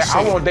can say,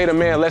 I won't date a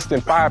man less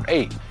than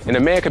 5'8", and a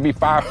man could be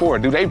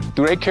 5'4".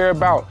 Do they care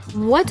about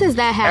what does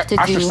that have to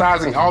do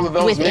ostracizing all of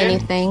those with men?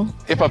 anything?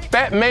 If a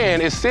fat man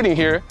is sitting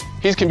here,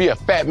 he can be a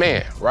fat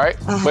man, right?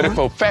 But if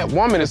a fat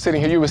woman is sitting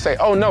here, you would say,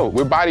 oh no,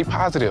 we're body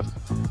positive.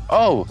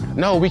 Oh,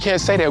 no, we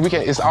can't say that.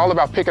 It's all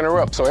about picking her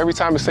up. So every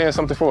time it's saying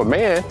something for a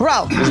man,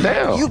 it's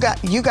down. You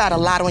got a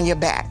lot on your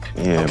back.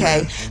 Yeah,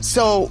 okay. Man.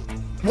 So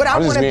what I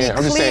want to be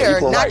clear,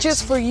 not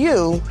just for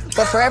you,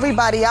 but for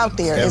everybody out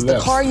there, is the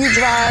car you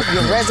drive,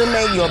 your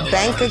resume, your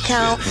bank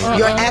account,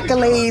 your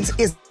accolades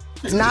is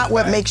not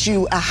what makes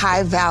you a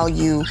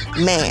high-value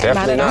man.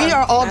 Definitely not. We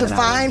are all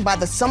defined by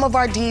the sum of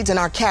our deeds and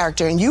our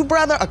character, and you,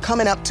 brother, are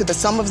coming up to the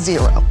sum of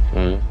 0.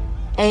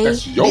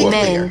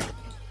 Amen.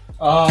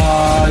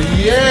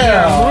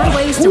 Yeah. More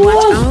ways to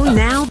watch OWN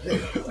now.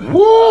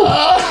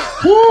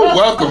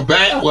 Welcome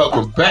back.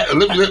 Welcome back.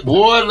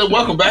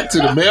 Welcome back to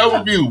the Male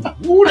Review.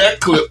 Ooh, that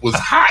clip was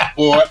hot,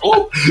 boy.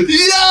 Ooh.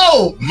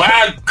 Yo!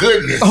 My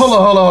goodness.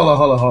 Hold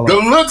on. The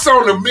looks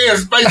on the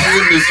men's faces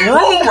in this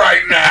room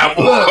right now,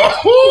 boy.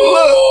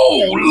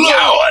 Ooh,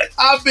 Lord.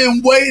 I've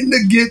been waiting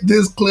to get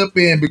this clip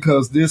in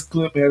because this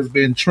clip has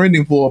been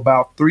trending for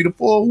about 3 to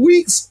 4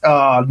 weeks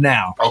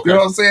now. Okay. You know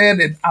what I'm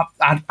saying? And I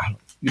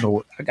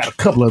got a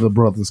couple of the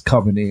brothers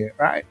coming in,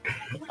 right?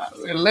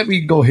 Let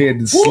me go ahead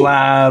and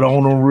slide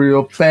on them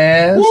real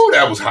fast. Ooh,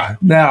 that was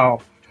hot.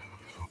 Now,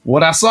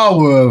 what I saw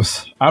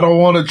was, I don't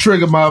want to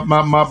trigger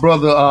my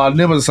brother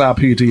Nemesis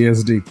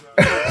PTSD.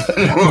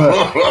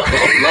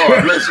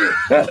 Lord bless you.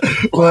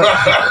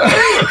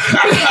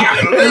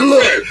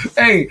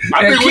 Hey,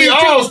 I think we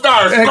all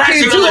started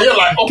scratching over here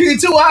like, Key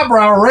 2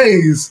 eyebrow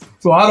raised.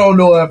 So I don't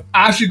know if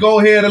I should go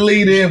ahead and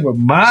lead in with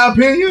my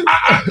opinion.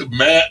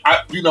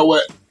 You know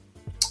what?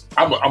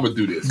 I'm gonna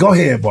do this. Go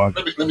ahead, boy.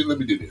 Let me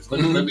do this. Let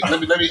me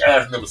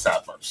ask Nemesis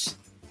first.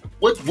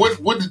 What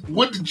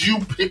did you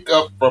pick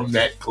up from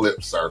that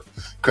clip, sir?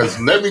 Because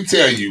let me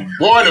tell you,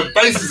 boy, the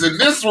faces in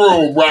this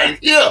room right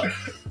here.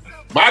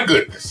 My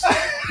goodness.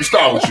 We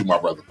start with you, my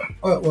brother.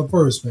 Well,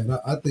 first, man,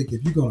 I think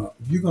if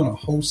you're gonna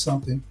host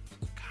something,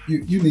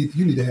 you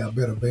need to have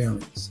better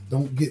bearings.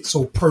 Don't get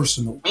so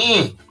personal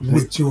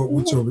with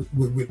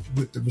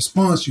the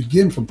response you're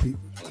getting from people.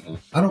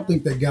 I don't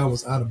think that guy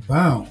was out of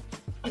bounds.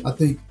 I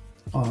think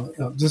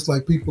just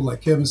like people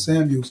like Kevin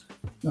Samuels,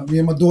 me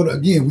and my daughter,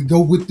 again, we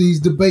go with these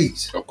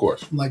debates. Of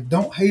course. Like,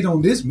 don't hate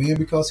on this man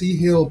because he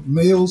held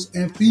males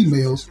and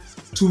females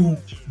to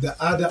the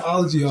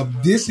ideology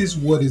of this is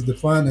what is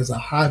defined as a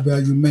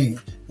high-value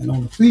man. And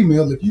on the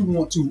female, if you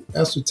want to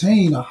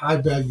ascertain a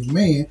high-value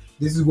man,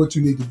 this is what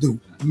you need to do.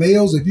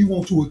 Males, if you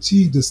want to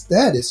achieve the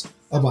status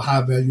of a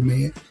high-value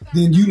man,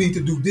 then you need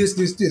to do this.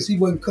 He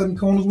wasn't cutting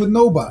corners with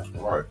nobody.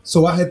 Right.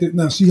 So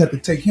she had to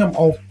take him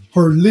off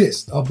her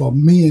list of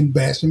men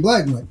bashing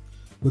black women.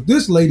 But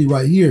this lady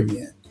right here,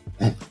 man,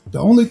 The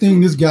only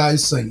thing this guy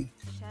is saying,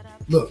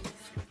 look,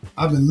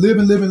 I've been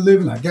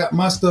living. I got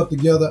my stuff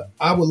together.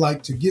 I would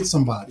like to get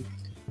somebody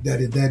that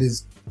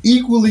is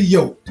equally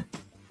yoked.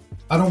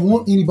 I don't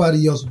want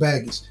anybody else's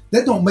baggage.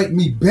 That don't make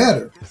me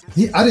better.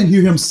 I didn't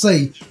hear him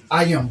say,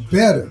 I am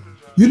better.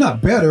 You're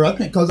not better. I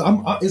think because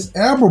it's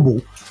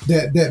admirable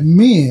that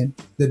men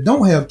that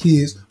don't have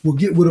kids will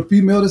get with a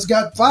female that's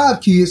got 5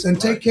 kids and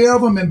take care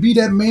of them and be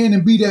that man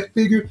and be that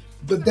figure.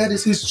 But that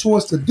is his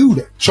choice to do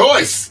that.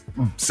 Choice.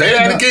 Say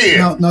that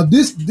again. Now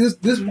this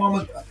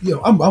woman,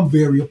 I'm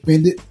very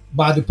offended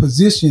by the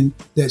position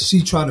that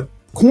she tried to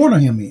corner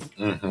him in.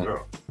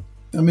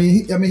 Mm-hmm. I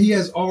mean, he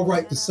has all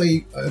right to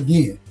say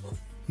again.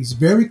 He's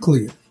very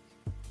clear.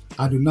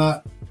 I'm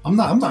not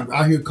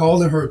out here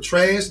calling her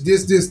trash.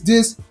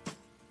 This.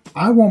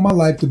 I want my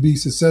life to be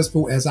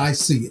successful as I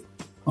see it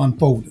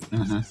unfolding.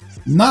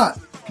 Mm-hmm. Not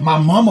my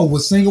mama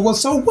was single. Well,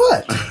 so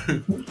what?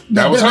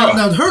 Now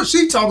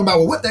she talking about,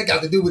 well, what that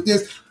got to do with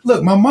this?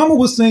 Look, my mama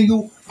was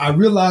single. I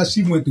realized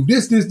she went through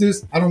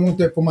this. I don't want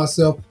that for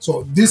myself.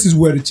 So this is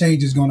where the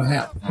change is going to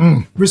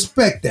happen.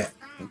 Respect that.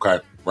 Okay,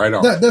 right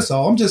on. That's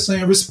all. I'm just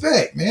saying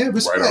respect, man.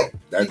 Respect.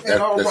 Right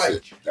and all right.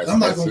 I'm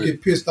not going to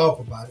get pissed off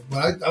about it,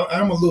 but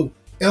I'm a little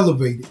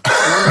elevated.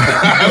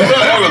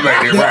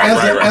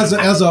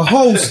 As a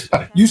host,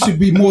 you should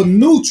be more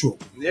neutral.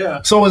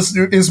 Yeah. So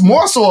it's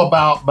more so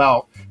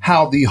about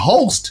how the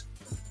host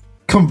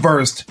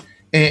conversed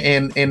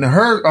and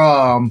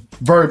her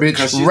verbiage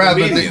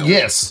rather than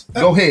yes.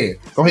 Go ahead,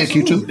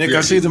 Q2.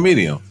 Because she's a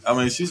medium. I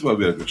mean, she's supposed to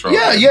be able to control.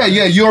 Yeah.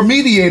 You're a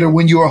mediator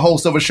when you're a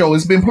host of a show.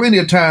 It's been plenty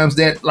of times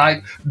that,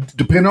 like,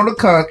 depending on the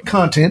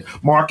content,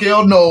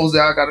 Markel knows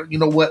that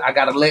I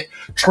gotta let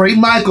Trey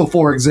Michael,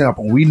 for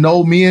example. We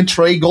know me and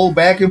Trey go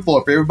back and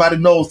forth. Everybody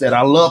knows that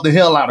I love the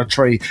hell out of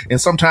Trey,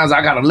 and sometimes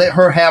I gotta let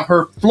her have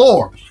her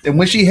floor. And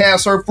when she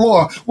has her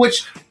floor,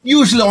 which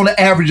usually on the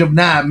average of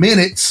 9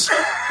 minutes.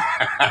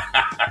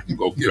 You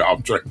go get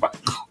off Trey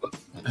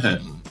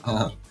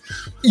Michael.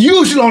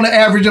 Usually on the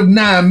average of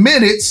 9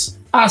 minutes,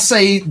 I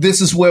say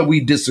this is where we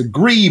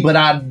disagree, but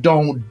I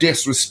don't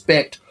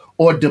disrespect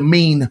or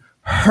demean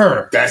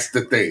her. That's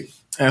the thing.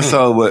 And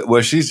so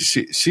what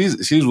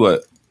she's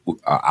what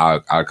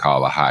I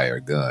call a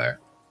hired gun.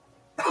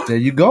 There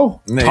you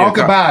go. Talk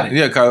about it.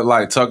 Yeah, cause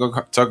like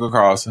Tucker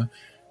Carlson,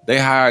 they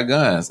hire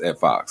guns at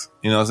Fox.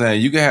 You know what I'm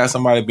saying? You can have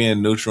somebody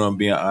being neutral and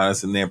being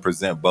honest and then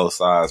present both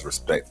sides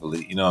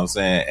respectfully. You know what I'm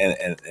saying?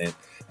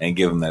 And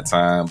give them that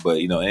time. But,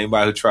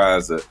 anybody who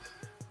tries to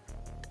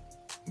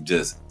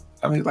just,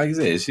 I mean, like you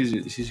said,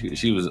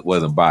 she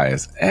wasn't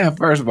biased. And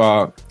first of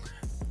all,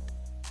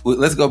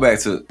 let's go back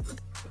to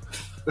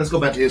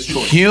his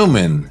choice.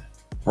 Human,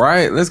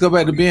 right? Let's go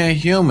back to being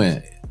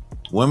human.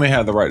 Women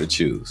have the right to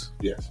choose.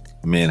 Yes.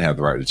 Men have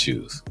the right to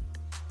choose.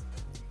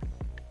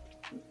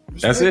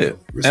 That's it.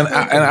 And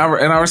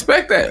I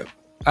respect that.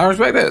 I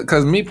respect that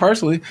because me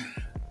personally,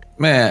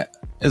 man,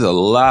 there's a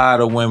lot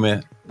of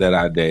women that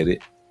I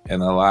dated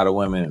and a lot of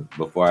women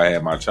before I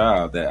had my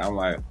child that I'm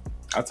like,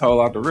 I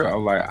told out the real.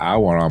 I'm like, I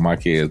want all my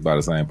kids by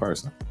the same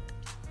person.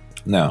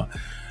 Now,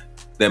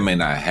 that may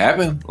not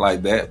happen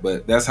like that,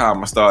 but that's how I'm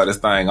going to start this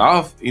thing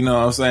off. You know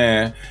what I'm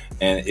saying?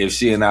 And if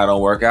she and I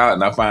don't work out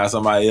and I find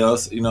somebody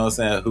else, you know what I'm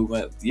saying, who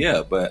went,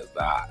 yeah, but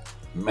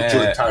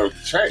man,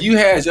 you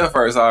had your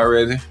first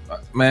already,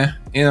 man.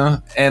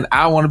 And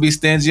I want to be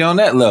stingy on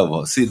that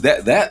level. See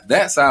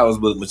that side was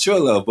the mature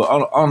level, but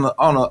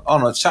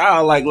on a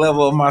childlike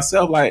level of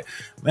myself, like,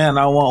 man,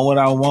 I want what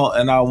I want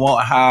and I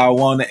want how I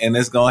want it, and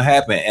it's gonna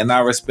happen. And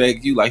I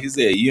respect you, like you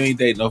said. You ain't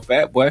dating no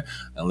fat boy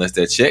unless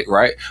that check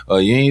right, or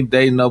you ain't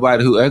dating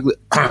nobody who ugly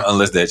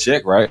unless that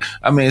check right.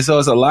 I mean, so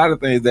it's a lot of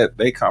things that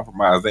they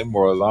compromise their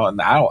morals on,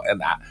 and I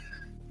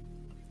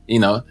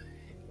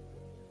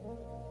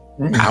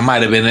I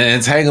might have been in an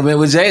entanglement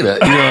with Jada. You know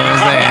what I'm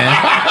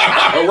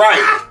saying?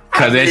 Right.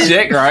 Because that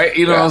check, right?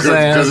 You know what I'm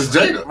saying? Because it's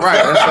Jada. Right.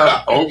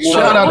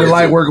 Shout out to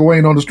Light Worker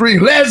Wayne on the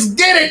street. Let's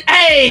get it.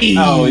 Hey!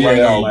 Oh, yeah.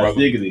 Right on,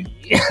 diggity.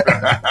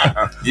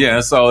 Yeah,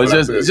 so it's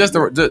just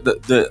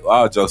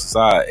all jokes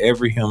aside,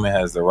 every human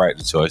has the right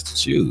to choice to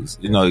choose.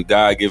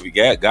 God gave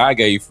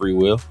you free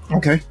will.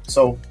 Okay,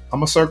 so I'm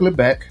going to circle it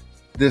back.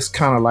 This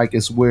kind of like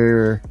is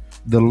where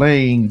the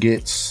lane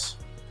gets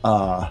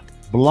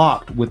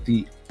blocked with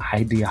the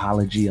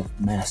ideology of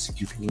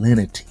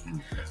masculinity.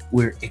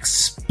 We're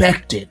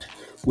expected,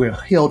 we're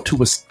held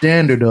to a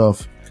standard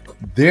of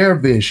their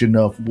vision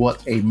of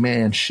what a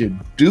man should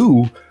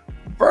do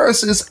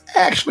versus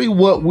actually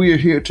what we're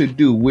here to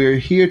do. We're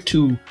here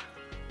to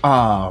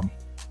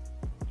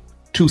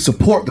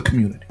support the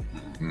community,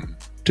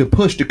 to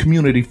push the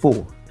community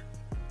forward,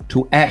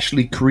 to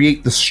actually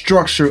create the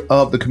structure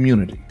of the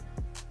community.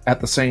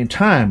 At the same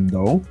time,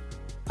 though,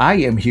 I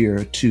am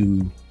here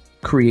to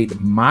create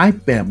my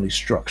family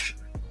structure.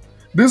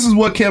 This is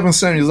what Kevin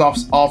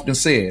Samuels often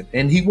said,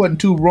 and he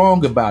wasn't too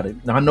wrong about it.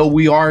 Now, I know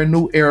we are in a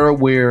new era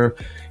where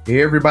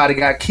everybody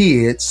got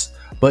kids,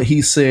 But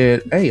he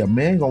said, hey, a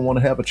man gonna want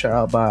to have a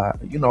child by,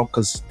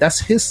 because that's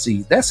his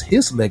seed. That's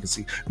his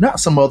legacy, not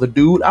some other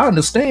dude. I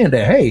understand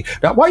that. Hey,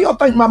 now why y'all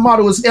think my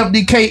motto is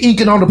FDK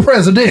inking on the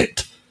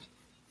president?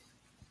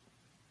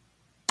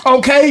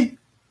 Okay?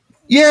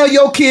 Yeah,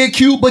 your kid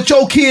cute, but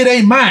your kid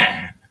ain't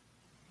mine.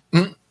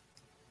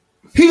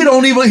 He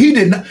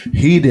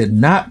did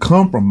not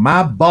come from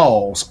my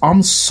balls.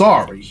 I'm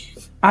sorry.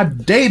 I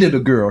dated a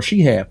girl.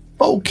 She had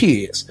 4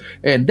 kids,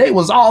 and they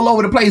was all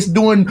over the place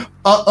doing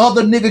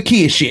other nigga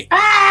kid shit.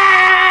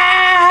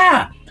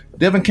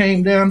 Devin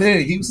came down there.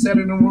 He was sat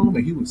in the room,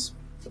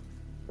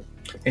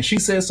 and she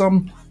said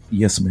something.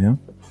 Yes, ma'am.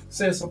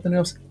 Said something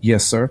else.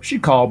 Yes, sir. She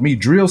called me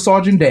Drill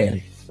Sergeant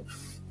Daddy.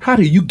 How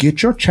do you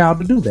get your child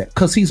to do that?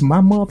 Because he's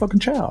my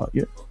motherfucking child.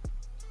 Yeah.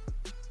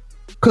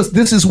 Because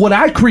this is what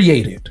I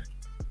created.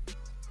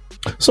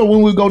 So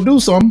when we go do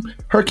something,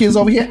 her kids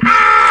over here.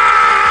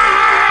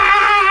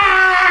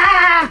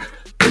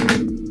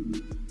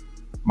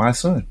 My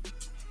son.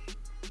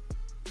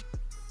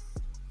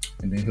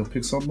 And then he'll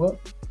pick something up.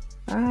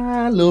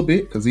 A little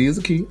bit, because he is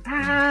a kid.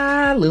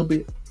 A little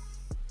bit.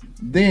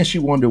 Then she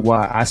wondered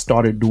why I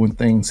started doing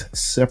things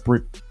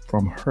separate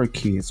from her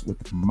kids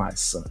with my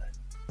son.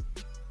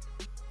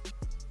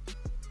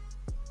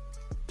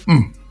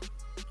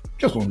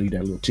 Just want to leave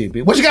that little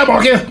tidbit. What you got,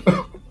 Mark?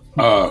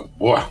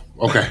 Boy.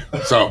 Okay.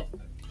 So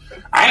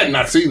I had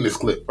not seen this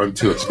clip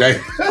until today.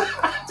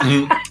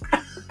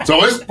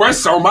 So it's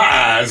fresh on my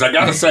eyes, I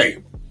gotta say.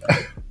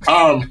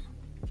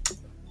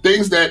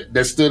 Things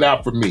that stood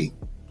out for me,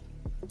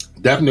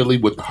 definitely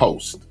with the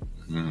host.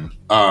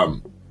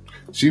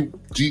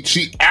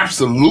 She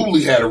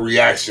absolutely had a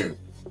reaction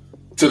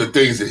to the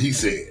things that he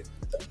said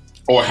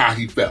or how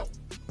he felt.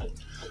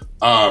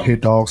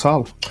 Hit dogs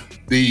holler.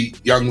 The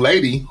young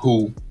lady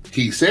who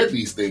he said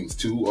these things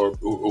to, or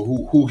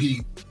who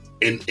he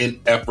in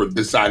effort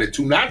decided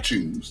to not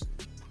choose,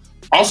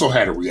 also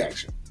had a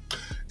reaction.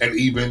 And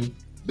even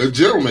the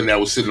gentleman that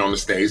was sitting on the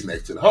stage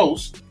next to the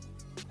host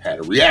had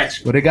a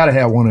reaction. Well, they got to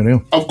have one of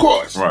them. Of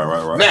course.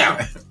 Right. Now,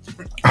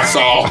 I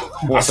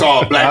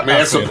saw a black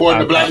man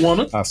supporting a black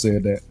woman. I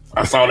said that.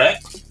 I saw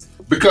that.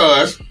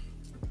 Because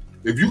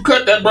if you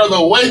cut that brother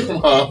away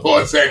from her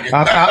for a second,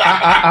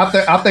 I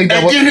think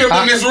that and get him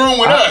in this room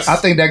with us. I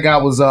think that guy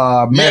was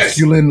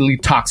masculinely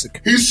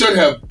toxic. He should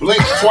have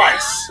blinked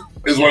twice,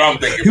 is what I'm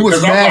thinking. He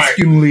was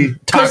masculinely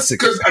toxic.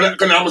 Because I'm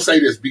going to say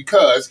this,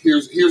 because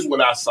here's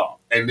what I saw,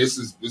 and this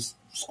is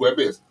square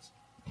business.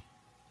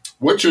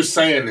 What you're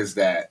saying is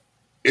that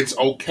it's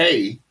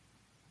okay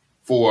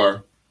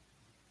for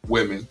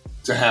women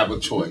to have a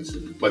choice,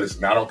 but it's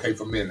not okay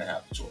for men to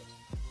have a choice.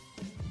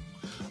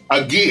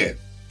 Again,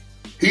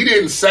 he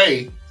didn't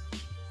say,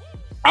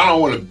 I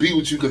don't want to be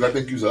with you because I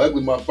think you're an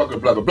ugly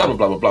motherfucker, blah, blah, blah, blah,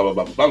 blah, blah, blah,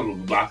 blah, blah, blah,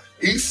 blah.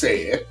 He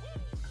said,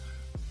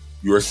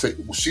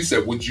 she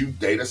said, would you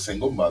date a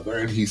single mother?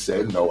 And he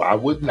said, no, I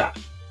would not.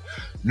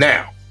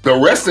 Now, the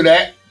rest of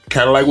that,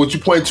 kind of like what you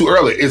pointed to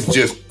earlier, it's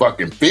just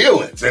fucking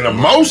feelings and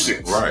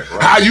emotions. Right.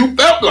 How you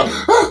felt like,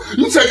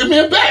 you taking me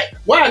aback.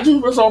 Why did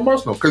you be so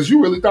emotional? Because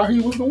you really thought he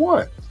was the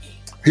one.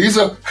 You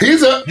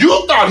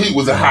thought he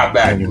was a high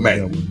value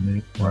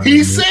man.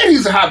 He said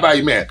he's a high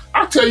value man.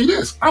 I'll tell you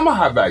this, I'm a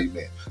high value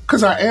man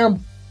because I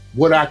am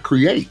what I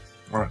create.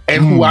 Right.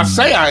 And who I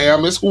say I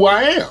am is who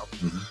I am.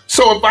 Mm-hmm.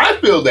 So if I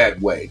feel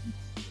that way,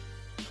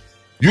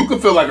 you can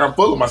feel like I'm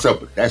full of myself,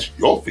 but that's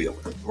your feeling.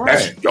 Right.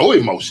 That's your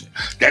emotion.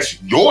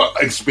 That's your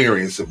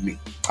experience of me.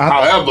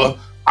 However,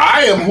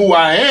 I am who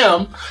I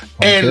am,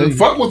 and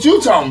fuck what you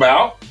talking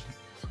about,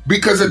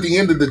 because at the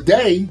end of the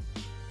day,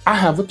 I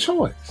have a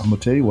choice. I'm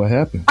going to tell you what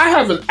happened. I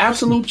have an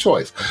absolute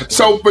choice.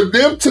 So for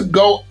them to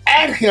go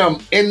at him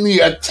in the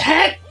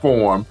attack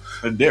form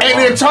and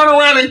then turn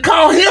around and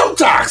call him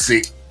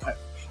toxic,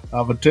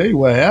 I'm going to tell you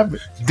what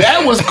happened.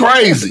 That was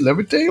crazy. Let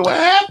me tell you what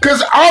happened.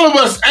 Because all of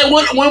us,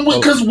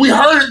 because we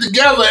heard it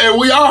together and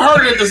we all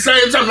heard it at the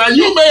same time. Now,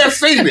 you may have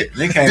seen it.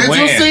 Did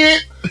you see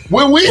it?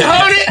 When we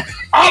heard it,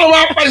 all of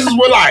our faces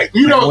were like,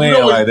 you know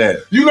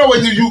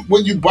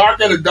when you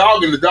bark at a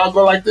dog and the dog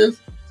go like this?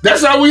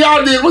 That's how we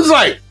all did. It was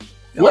like,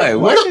 what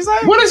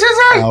did she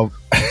say?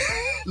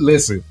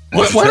 Listen.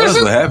 What is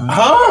it?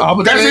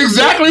 Huh? That's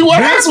exactly what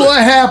happened. That's what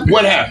happened.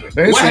 What happened?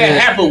 What had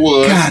happened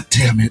was, God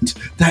damn it,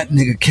 that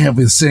nigga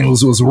Kevin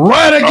Samuels was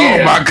right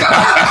again. Oh my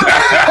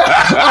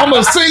God. I'm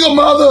a single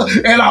mother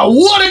and I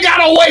would have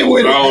got away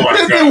with it. Oh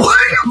my God.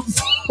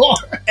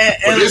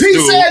 And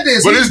said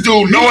this. But this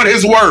dude knowing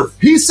his worth.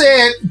 He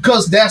said,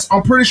 because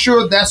I'm pretty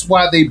sure that's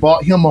why they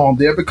brought him on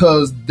there,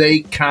 because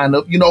they kind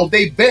of,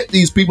 they vet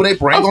these people they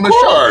bring on the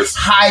show.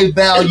 High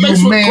value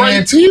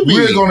man.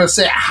 We're going to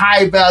say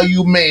high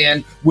value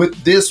man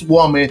with this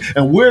woman,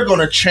 and we're going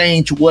to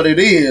change what it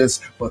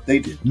is. But they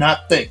did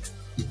not think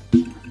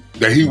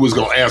that he was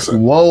going to answer.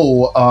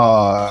 Whoa.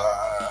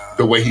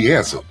 The way he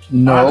answered.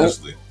 No.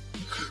 Honestly.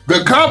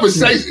 The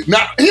conversation.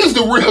 Now, here's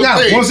the real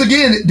thing. Once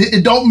again,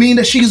 it don't mean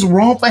that she's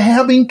wrong for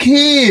having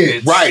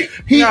kids. Right.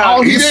 He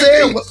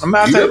said was, I'm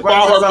not saying for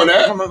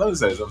that. Let me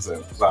say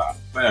something.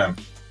 Man.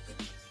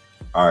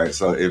 All right.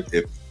 So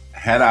if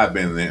had I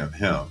been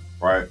him,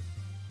 right,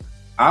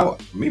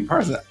 Me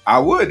personally, I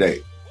would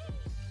date.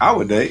 I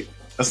would date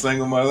a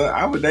single mother.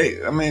 I would date.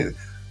 I mean,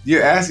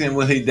 you're asking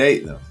will he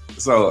date them?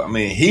 So I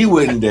mean, he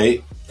wouldn't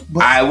date.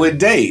 I would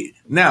date.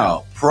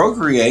 Now,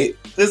 procreate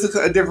is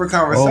a different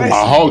conversation.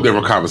 A whole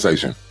different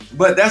conversation.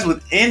 But that's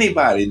with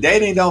anybody.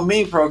 Dating don't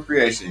mean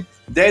procreation.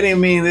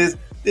 Dating mean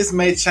this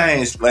may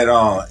change later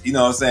on. You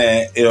know what I'm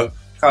saying?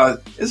 Because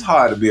it's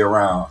hard to be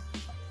around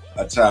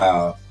a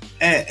child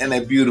and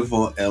they're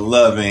beautiful and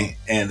loving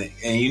and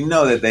you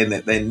know that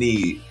they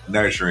need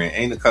nurturing.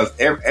 And because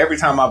every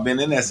time I've been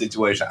in that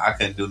situation, I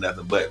couldn't do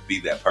nothing but be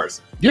that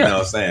person. Yeah. You know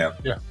what I'm saying?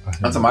 Yeah.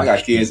 I'm talking, I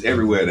got kids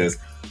everywhere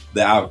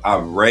that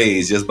I've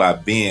raised just by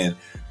being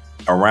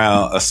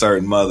around a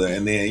certain mother,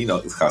 and then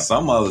because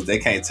some mothers they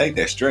can't take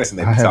that stress, and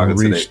they be talking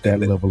to reached that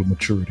level of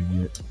maturity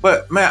yet.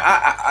 But man,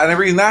 I the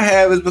reason I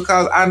have is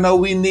because I know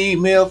we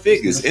need male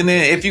figures, and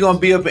then if you're gonna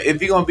be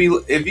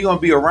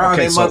around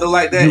their mother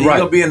like that, you're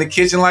gonna be in the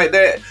kitchen like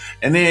that,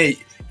 and then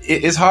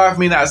it's hard for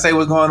me not to say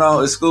what's going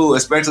on at school,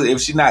 especially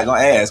if she's not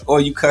gonna ask,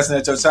 or you cussing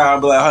at your child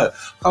and be like,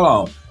 hold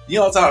on. You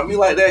don't talk to me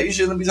like that. You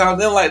shouldn't be talking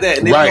to them like that.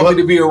 And if you want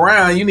me to be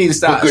around, you need to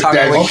stop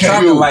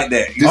talking like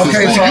that. You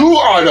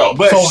are though.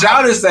 But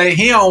Shouter say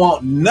he don't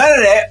want none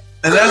of that,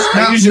 and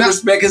you should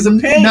respect his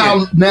opinion.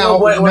 Now,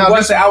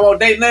 when say I won't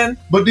date nothing.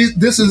 But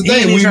this is the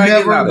thing. We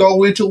never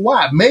go into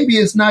why. Maybe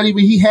it's not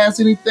even he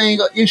has an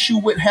issue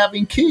with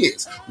having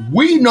kids.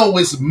 We know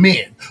as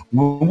men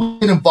when we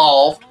get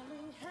involved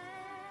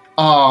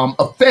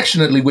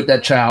affectionately with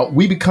that child,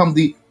 we become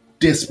the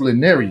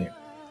disciplinarian.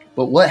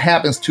 But what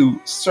happens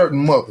to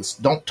certain mothers?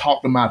 Don't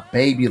talk to my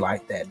baby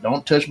like that.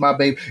 Don't touch my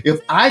baby.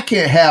 If I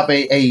can't have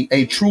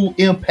a true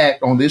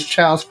impact on this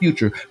child's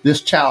future,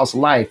 this child's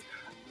life,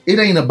 it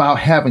ain't about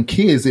having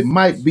kids. It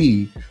might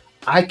be,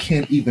 I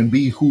can't even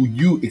be who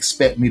you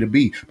expect me to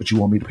be, but you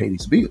want me to pay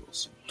these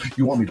bills.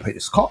 You want me to pay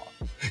this car.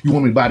 You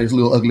want me to buy this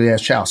little ugly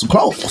ass child some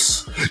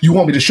clothes. You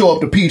want me to show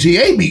up to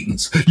PTA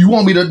meetings. You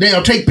want me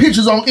to take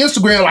pictures on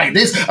Instagram like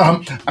this.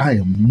 I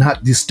am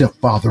not this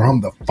stepfather.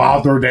 I'm the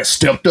father that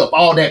stepped up.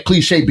 All that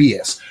cliche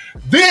BS.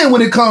 Then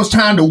when it comes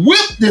time to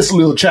whip this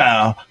little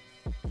child,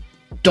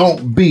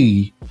 don't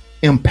be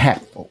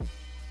impactful.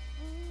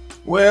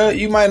 Well,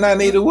 you might not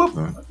need a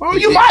whooping. Or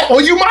you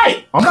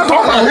might. I'm not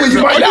talking about when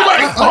you might.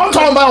 I'm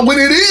talking about when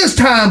it is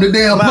time to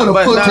damn put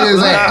a foot to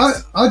his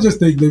ass. I just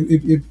think that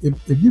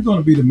if you're going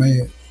to be the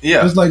man,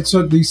 just like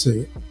Chuck D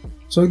said,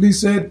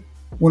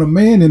 when a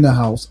man in the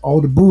house,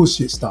 all the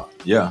bullshit stops.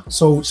 Yeah.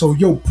 So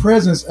your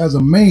presence as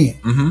a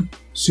man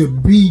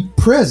should be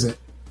present.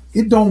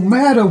 It don't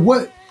matter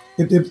what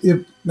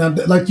if now,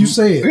 like you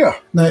said. Yeah.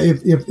 Now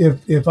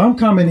if I'm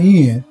coming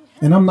in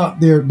and I'm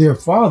not their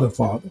father,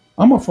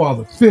 I'm a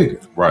father figure.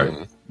 Right.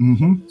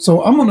 Mm-hmm.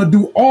 So I'm going to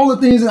do all the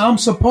things that I'm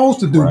supposed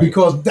to do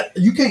because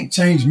you can't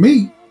change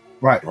me.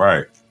 Right.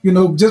 Right.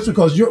 Just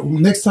because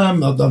next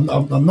time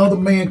another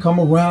man come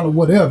around or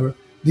whatever,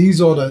 these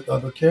are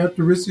the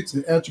characteristics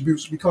and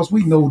attributes, because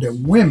we know that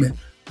women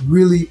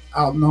really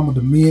outnumber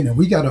the men, and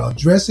we got to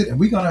address it, and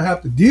we're going to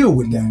have to deal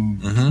with that.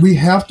 Mm-hmm. We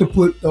have to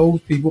put those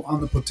people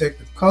under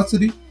protective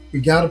custody. We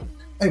got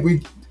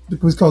to,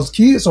 because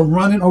kids are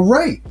running a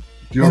rate.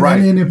 You're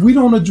right. And if we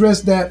don't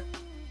address that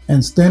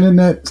and stand in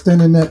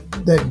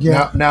that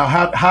gap. Now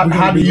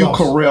how do you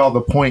corral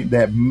the point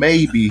that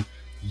maybe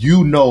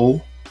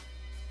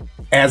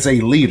as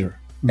a leader,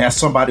 as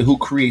somebody who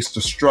creates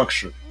the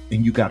structure,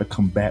 and you got to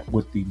come back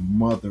with the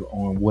mother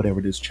on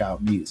whatever this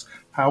child needs?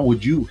 How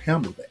would you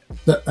handle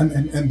that?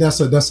 And that's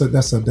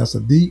a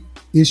deep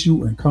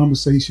issue and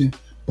conversation.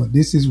 But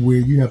this is where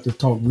you have to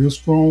talk real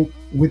strong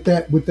with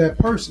that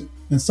person.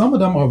 And some of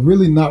them are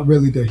really not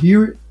ready to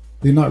hear it.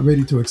 They're not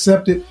ready to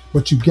accept it,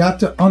 but you got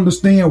to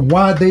understand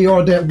why they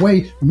are that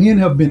way. Men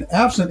have been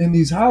absent in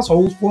these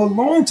households for a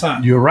long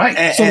time. You're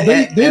right. So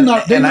they're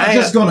not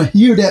just going to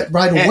hear that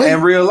right away.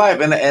 In real life,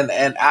 and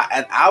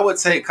I would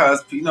say,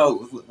 because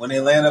when they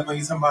land up and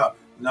you talking about,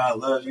 I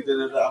love you,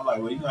 I'm like,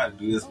 well, you gonna have to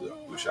do this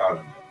with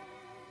Charlotte.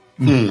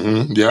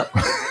 Mm-hmm. Yeah.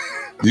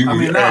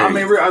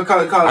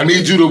 I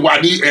need you to.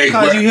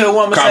 Because you hear a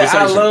woman say,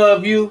 "I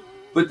love you."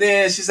 But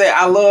then she say,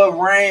 I love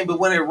rain, but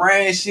when it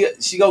rains,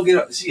 she go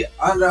she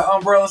under an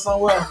umbrella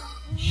somewhere.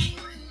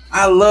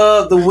 I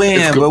love the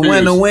wind, but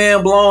when the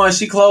wind blowing,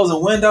 she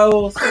closing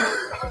windows.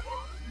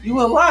 You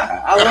a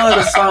lie. I love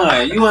the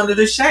sun. You under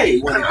the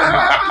shade when it come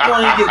out. You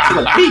don't even get to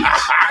the beach.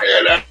 I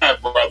hear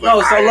that, brother.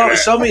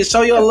 No,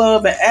 show your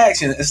love in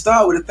action and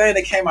start with the thing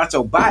that came out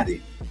your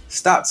body.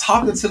 Stop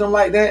talking to them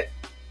like that.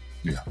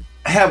 Yeah.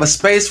 Have a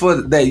space for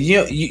that.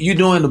 You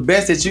doing the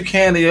best that you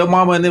can, and your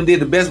mama and them did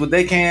the best what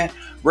they can,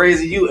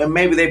 raising you, and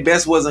maybe their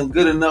best wasn't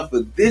good enough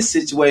for this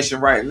situation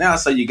right now,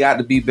 so you got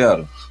to be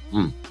better.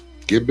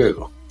 Get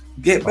better.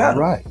 Get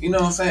better. All right. You know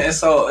what I'm saying? And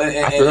so, and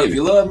if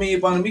you love me, you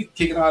want me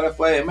kicking all that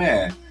flag,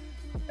 man.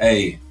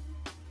 Hey,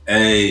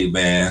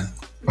 man.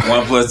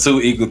 1 +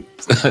 2 equals.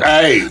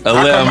 Hey,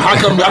 11. How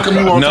come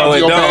you won't talk to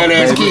your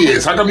badass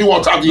kids? How come you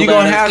won't talk to your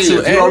badass kids?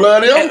 You don't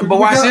love them? But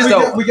watch this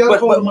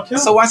though.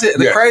 So watch it.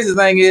 The crazy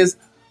thing is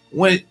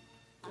when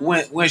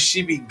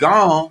she be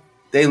gone,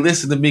 they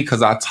listen to me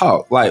because I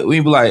talk. Like, we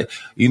be like,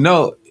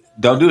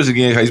 don't do this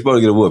again because you're supposed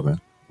to get a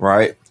whooping,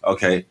 right?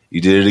 Okay,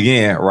 you did it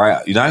again,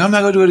 right? You're like, I'm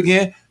not gonna do it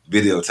again.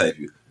 Videotape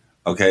you.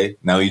 Okay,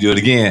 now you do it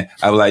again.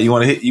 I was like, you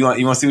want to see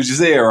what you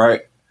said,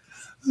 right?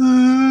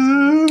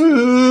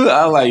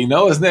 I'm like,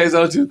 what's next,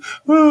 don't you?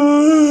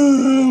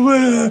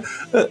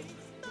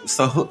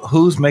 So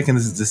who's making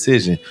this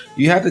decision?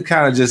 You have to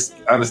kind of just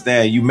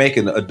understand you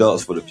making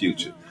adults for the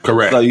future.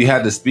 Correct. So you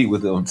have to speak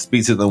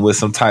to them with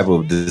some type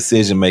of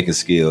decision making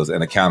skills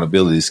and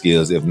accountability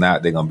skills. If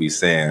not, they're gonna be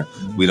saying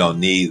we don't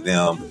need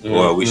them,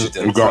 or we should.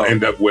 We're gonna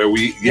end up where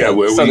we.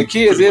 So the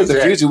kids is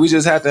the future. We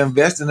just have to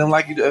invest in them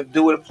like you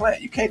do with a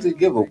plant. You can't just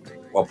give a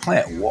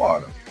plant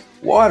water.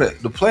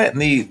 The plant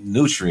need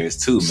nutrients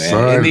too, man.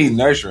 Son. It need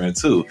nurturing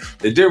too.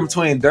 The difference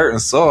between dirt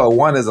and soil,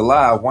 one is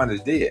alive, one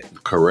is dead.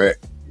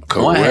 Correct.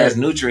 One has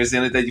nutrients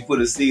in it that you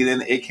put a seed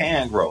in, it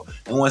can grow.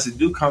 And once it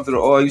do come to the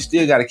oil, you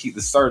still got to keep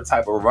the certain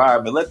type of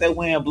environment. Let that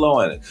wind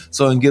blow in it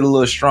so it can get a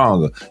little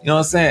stronger. You know what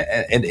I'm saying?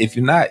 And if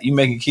you're not, you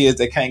making kids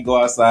that can't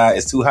go outside.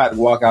 It's too hot to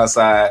walk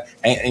outside.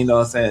 And you know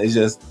what I'm saying? It's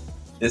just,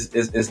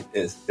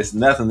 it's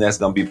nothing that's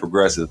going to be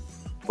progressive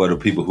for the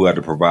people who have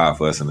to provide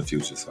for us in the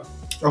future. So.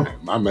 Oh,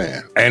 my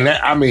man. And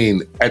that, I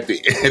mean, at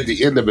the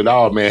end of it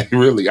all, man,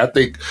 really, I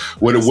think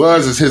what it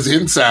was is his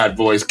inside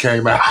voice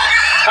came out.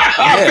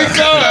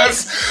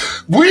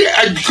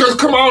 Because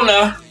come on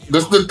now,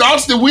 the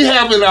thoughts that we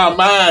have in our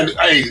mind,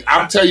 hey,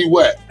 I'll tell you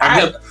what,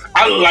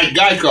 I like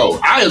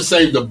Geico. I have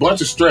saved a bunch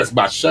of stress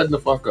by shutting the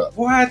fuck up.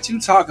 What you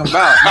talking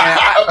about, man?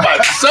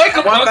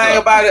 One thing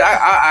about it,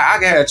 I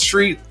got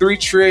 $3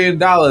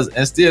 trillion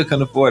and still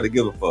couldn't afford to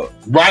give a fuck.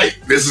 Right.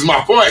 This is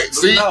my point.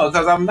 See? No,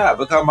 because I'm not.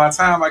 Because my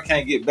time I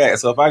can't get back.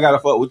 So if I got to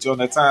fuck with you on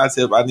that time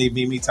tip, I need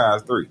me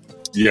times 3.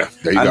 Yeah,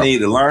 there you go. I need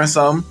to learn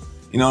something.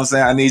 You know what I'm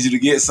saying? I need you to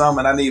get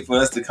something, and I need for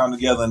us to come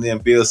together and then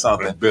build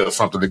something. Build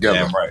something together.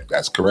 Damn right.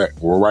 That's correct.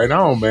 We're right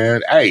on,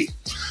 man. Hey,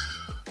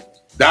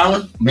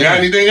 Darwin, you got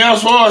anything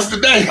else for us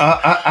today?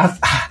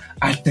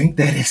 I think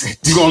that is it.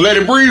 You gonna let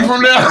it breathe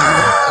from now?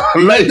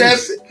 Let that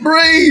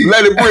breathe.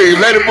 Let it breathe.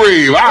 Let it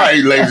breathe. All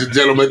right, ladies and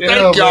gentlemen.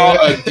 Thank y'all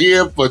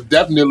again for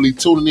definitely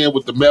tuning in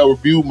with the Male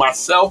Review.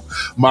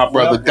 Myself, my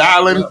brother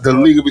Dylan, the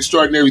League of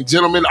Extraordinary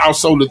Gentlemen,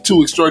 also the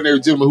 2 extraordinary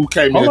gentlemen who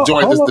came in and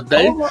joined us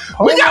today.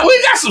 We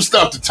got some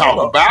stuff to talk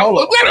about.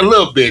 We got a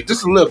little bit,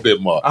 just a little bit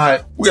more. All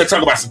right. We got to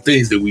talk about some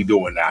things that we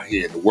doing out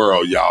here in the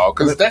world, y'all,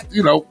 because that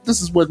this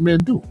is what men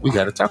do. We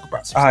got to talk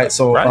about some stuff. All right,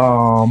 so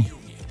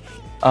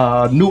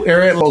new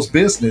area of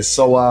business.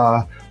 So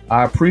I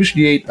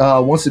appreciate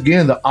once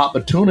again the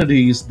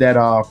opportunities that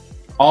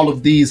all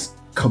of these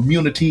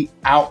community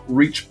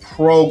outreach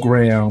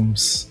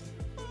programs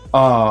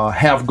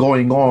have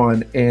going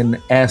on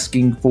and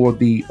asking for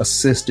the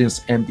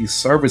assistance and the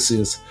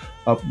services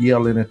of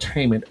Yale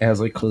Entertainment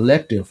as a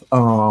collective.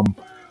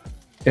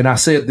 And I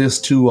said this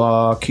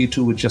to Key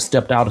 2, who just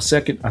stepped out a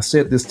second. I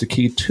said this to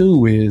Key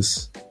 2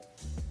 is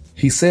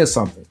he said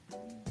something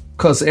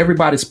because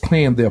everybody's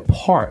playing their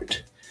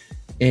part.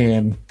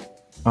 And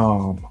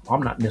I'm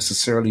not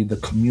necessarily the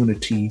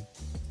community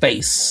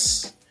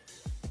face,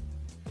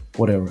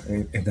 whatever,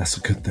 and that's a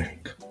good thing.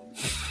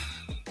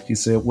 He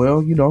said,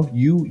 well,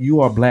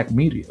 you are black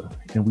media,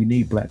 and we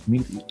need black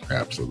media.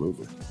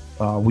 Absolutely.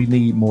 We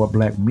need more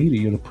black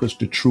media to push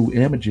the true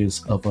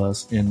images of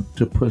us and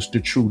to push the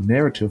true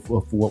narrative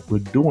of what we're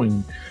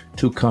doing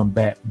to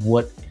combat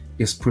what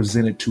is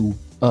presented to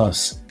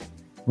us,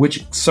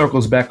 which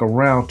circles back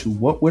around to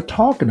what we're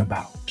talking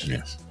about.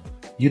 Yes.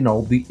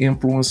 The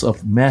influence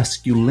of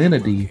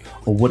masculinity,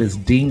 or what is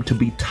deemed to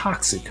be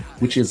toxic,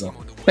 which is a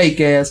fake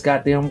ass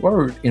goddamn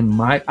word in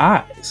my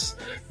eyes.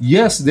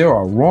 Yes, there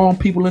are wrong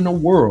people in the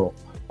world.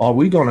 Are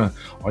you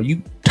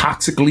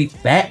toxically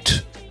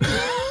fat?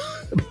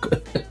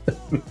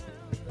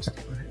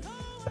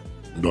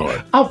 Go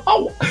ahead.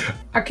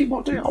 I keep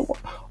on telling you,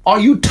 are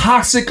you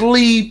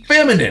toxically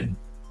feminine?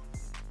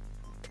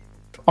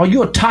 Are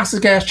you a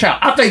toxic ass child?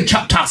 I think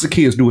toxic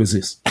kids do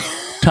exist.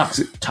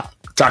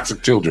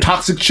 Toxic children.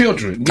 Toxic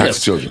children. Yes.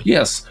 Toxic children.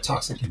 Yes.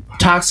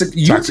 Toxic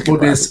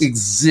youthfulness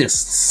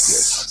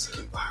exists.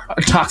 Yes.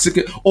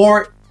 Toxic,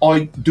 or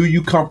do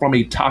you come from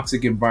a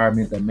toxic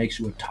environment that makes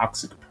you a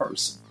toxic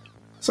person?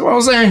 So what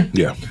I'm saying?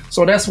 Yeah.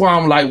 So that's why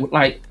I'm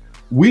like,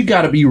 we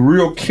got to be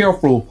real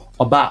careful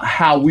about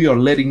how we are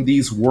letting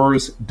these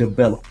words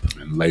develop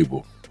and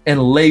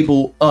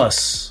label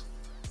us.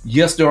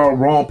 Yes, there are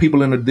wrong people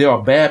there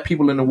are bad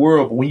people in the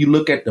world, but when you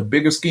look at the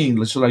bigger scheme,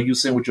 just like you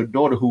saying with your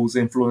daughter who was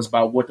influenced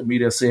by what the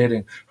media said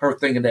and her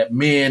thinking that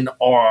men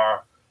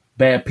are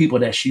bad people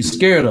that she's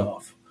scared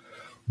of,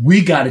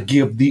 we got to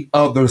give the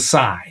other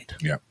side.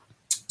 Yeah.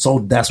 So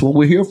that's what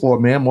we're here for,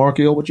 man.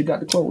 Markel, what you got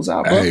to close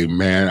out, bro? Hey,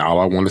 man,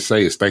 all I want to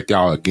say is thank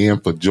y'all again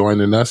for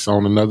joining us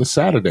on another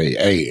Saturday.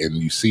 Hey, and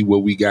you see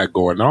what we got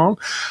going on.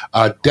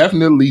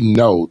 Definitely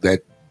know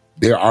that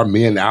there are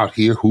men out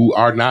here who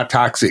are not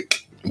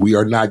toxic. We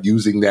are not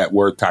using that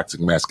word toxic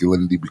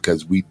masculinity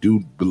because we do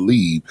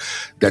believe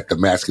that the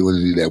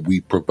masculinity that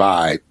we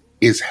provide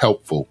is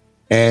helpful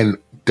and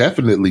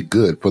definitely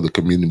good for the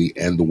community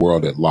and the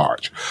world at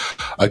large.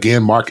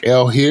 Again, Mark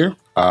L here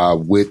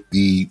with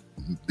the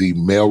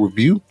Male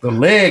Review. The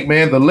leg,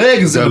 man. The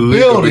leg is in the League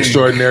building. of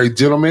Extraordinary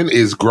Gentlemen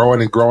is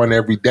growing and growing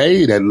every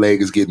day. That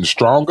leg is getting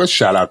stronger.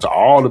 Shout out to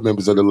all the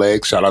members of the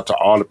leg. Shout out to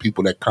all the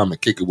people that come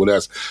and kick it with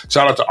us.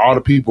 Shout out to all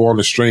the people on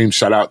the stream.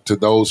 Shout out to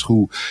those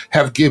who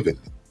have given.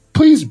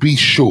 Please be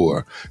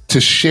sure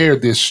to share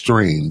this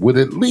stream with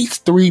at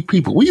least 3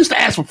 people. We used to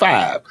ask for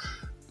 5.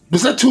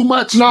 Was that too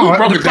much? No, we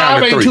broke it down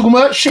 5 to ain't 3. too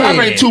much. 5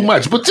 Shit. ain't too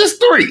much, but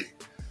just 3.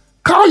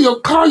 Call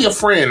your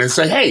friend and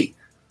say, hey,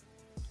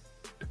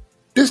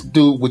 this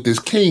dude with this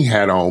king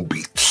hat on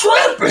be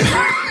tripping.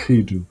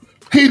 He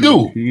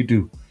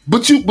do.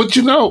 But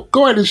you know,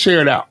 go ahead and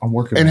share it out. I'm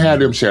working and on have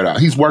them share it out.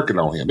 He's working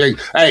on him.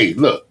 Hey,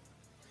 look.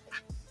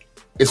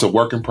 It's a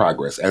work in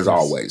progress, as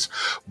always.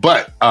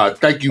 But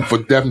thank you for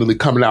definitely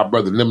coming out,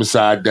 Brother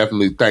Lemonside.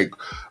 Definitely thank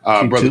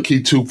Brother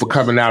Key 2 for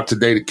coming out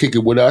today to kick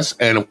it with us.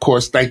 And, of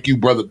course, thank you,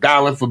 Brother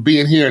Dallin, for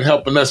being here and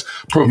helping us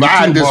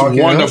provide this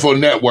wonderful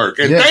network.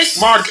 And thank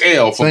Mark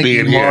L for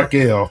being here. Mark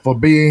L for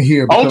being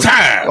here. On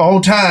time. On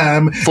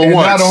time. For and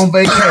once. not on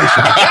vacation.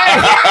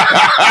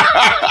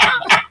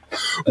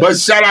 But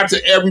shout out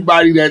to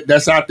everybody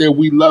that's out there.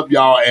 We love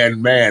y'all.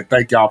 And, man,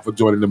 thank y'all for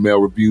joining the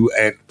Male Review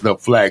and the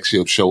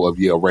flagship show of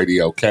Yale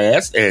Radio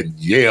Cast and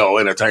Yale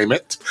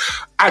Entertainment.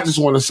 I just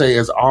want to say,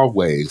 as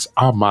always,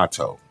 our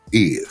motto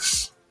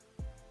is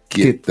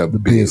get the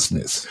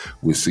business.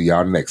 We'll see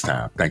y'all next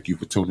time. Thank you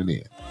for tuning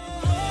in.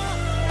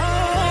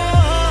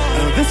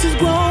 This is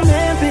grown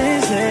man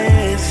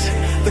business.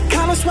 The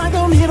collar swag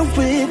don't hit a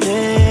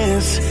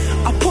witness.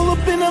 I pull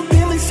up in a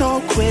Bentley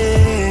so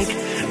quick.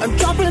 I'm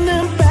dropping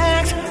them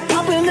bags,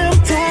 popping them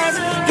tags.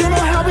 You know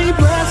how we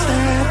blast.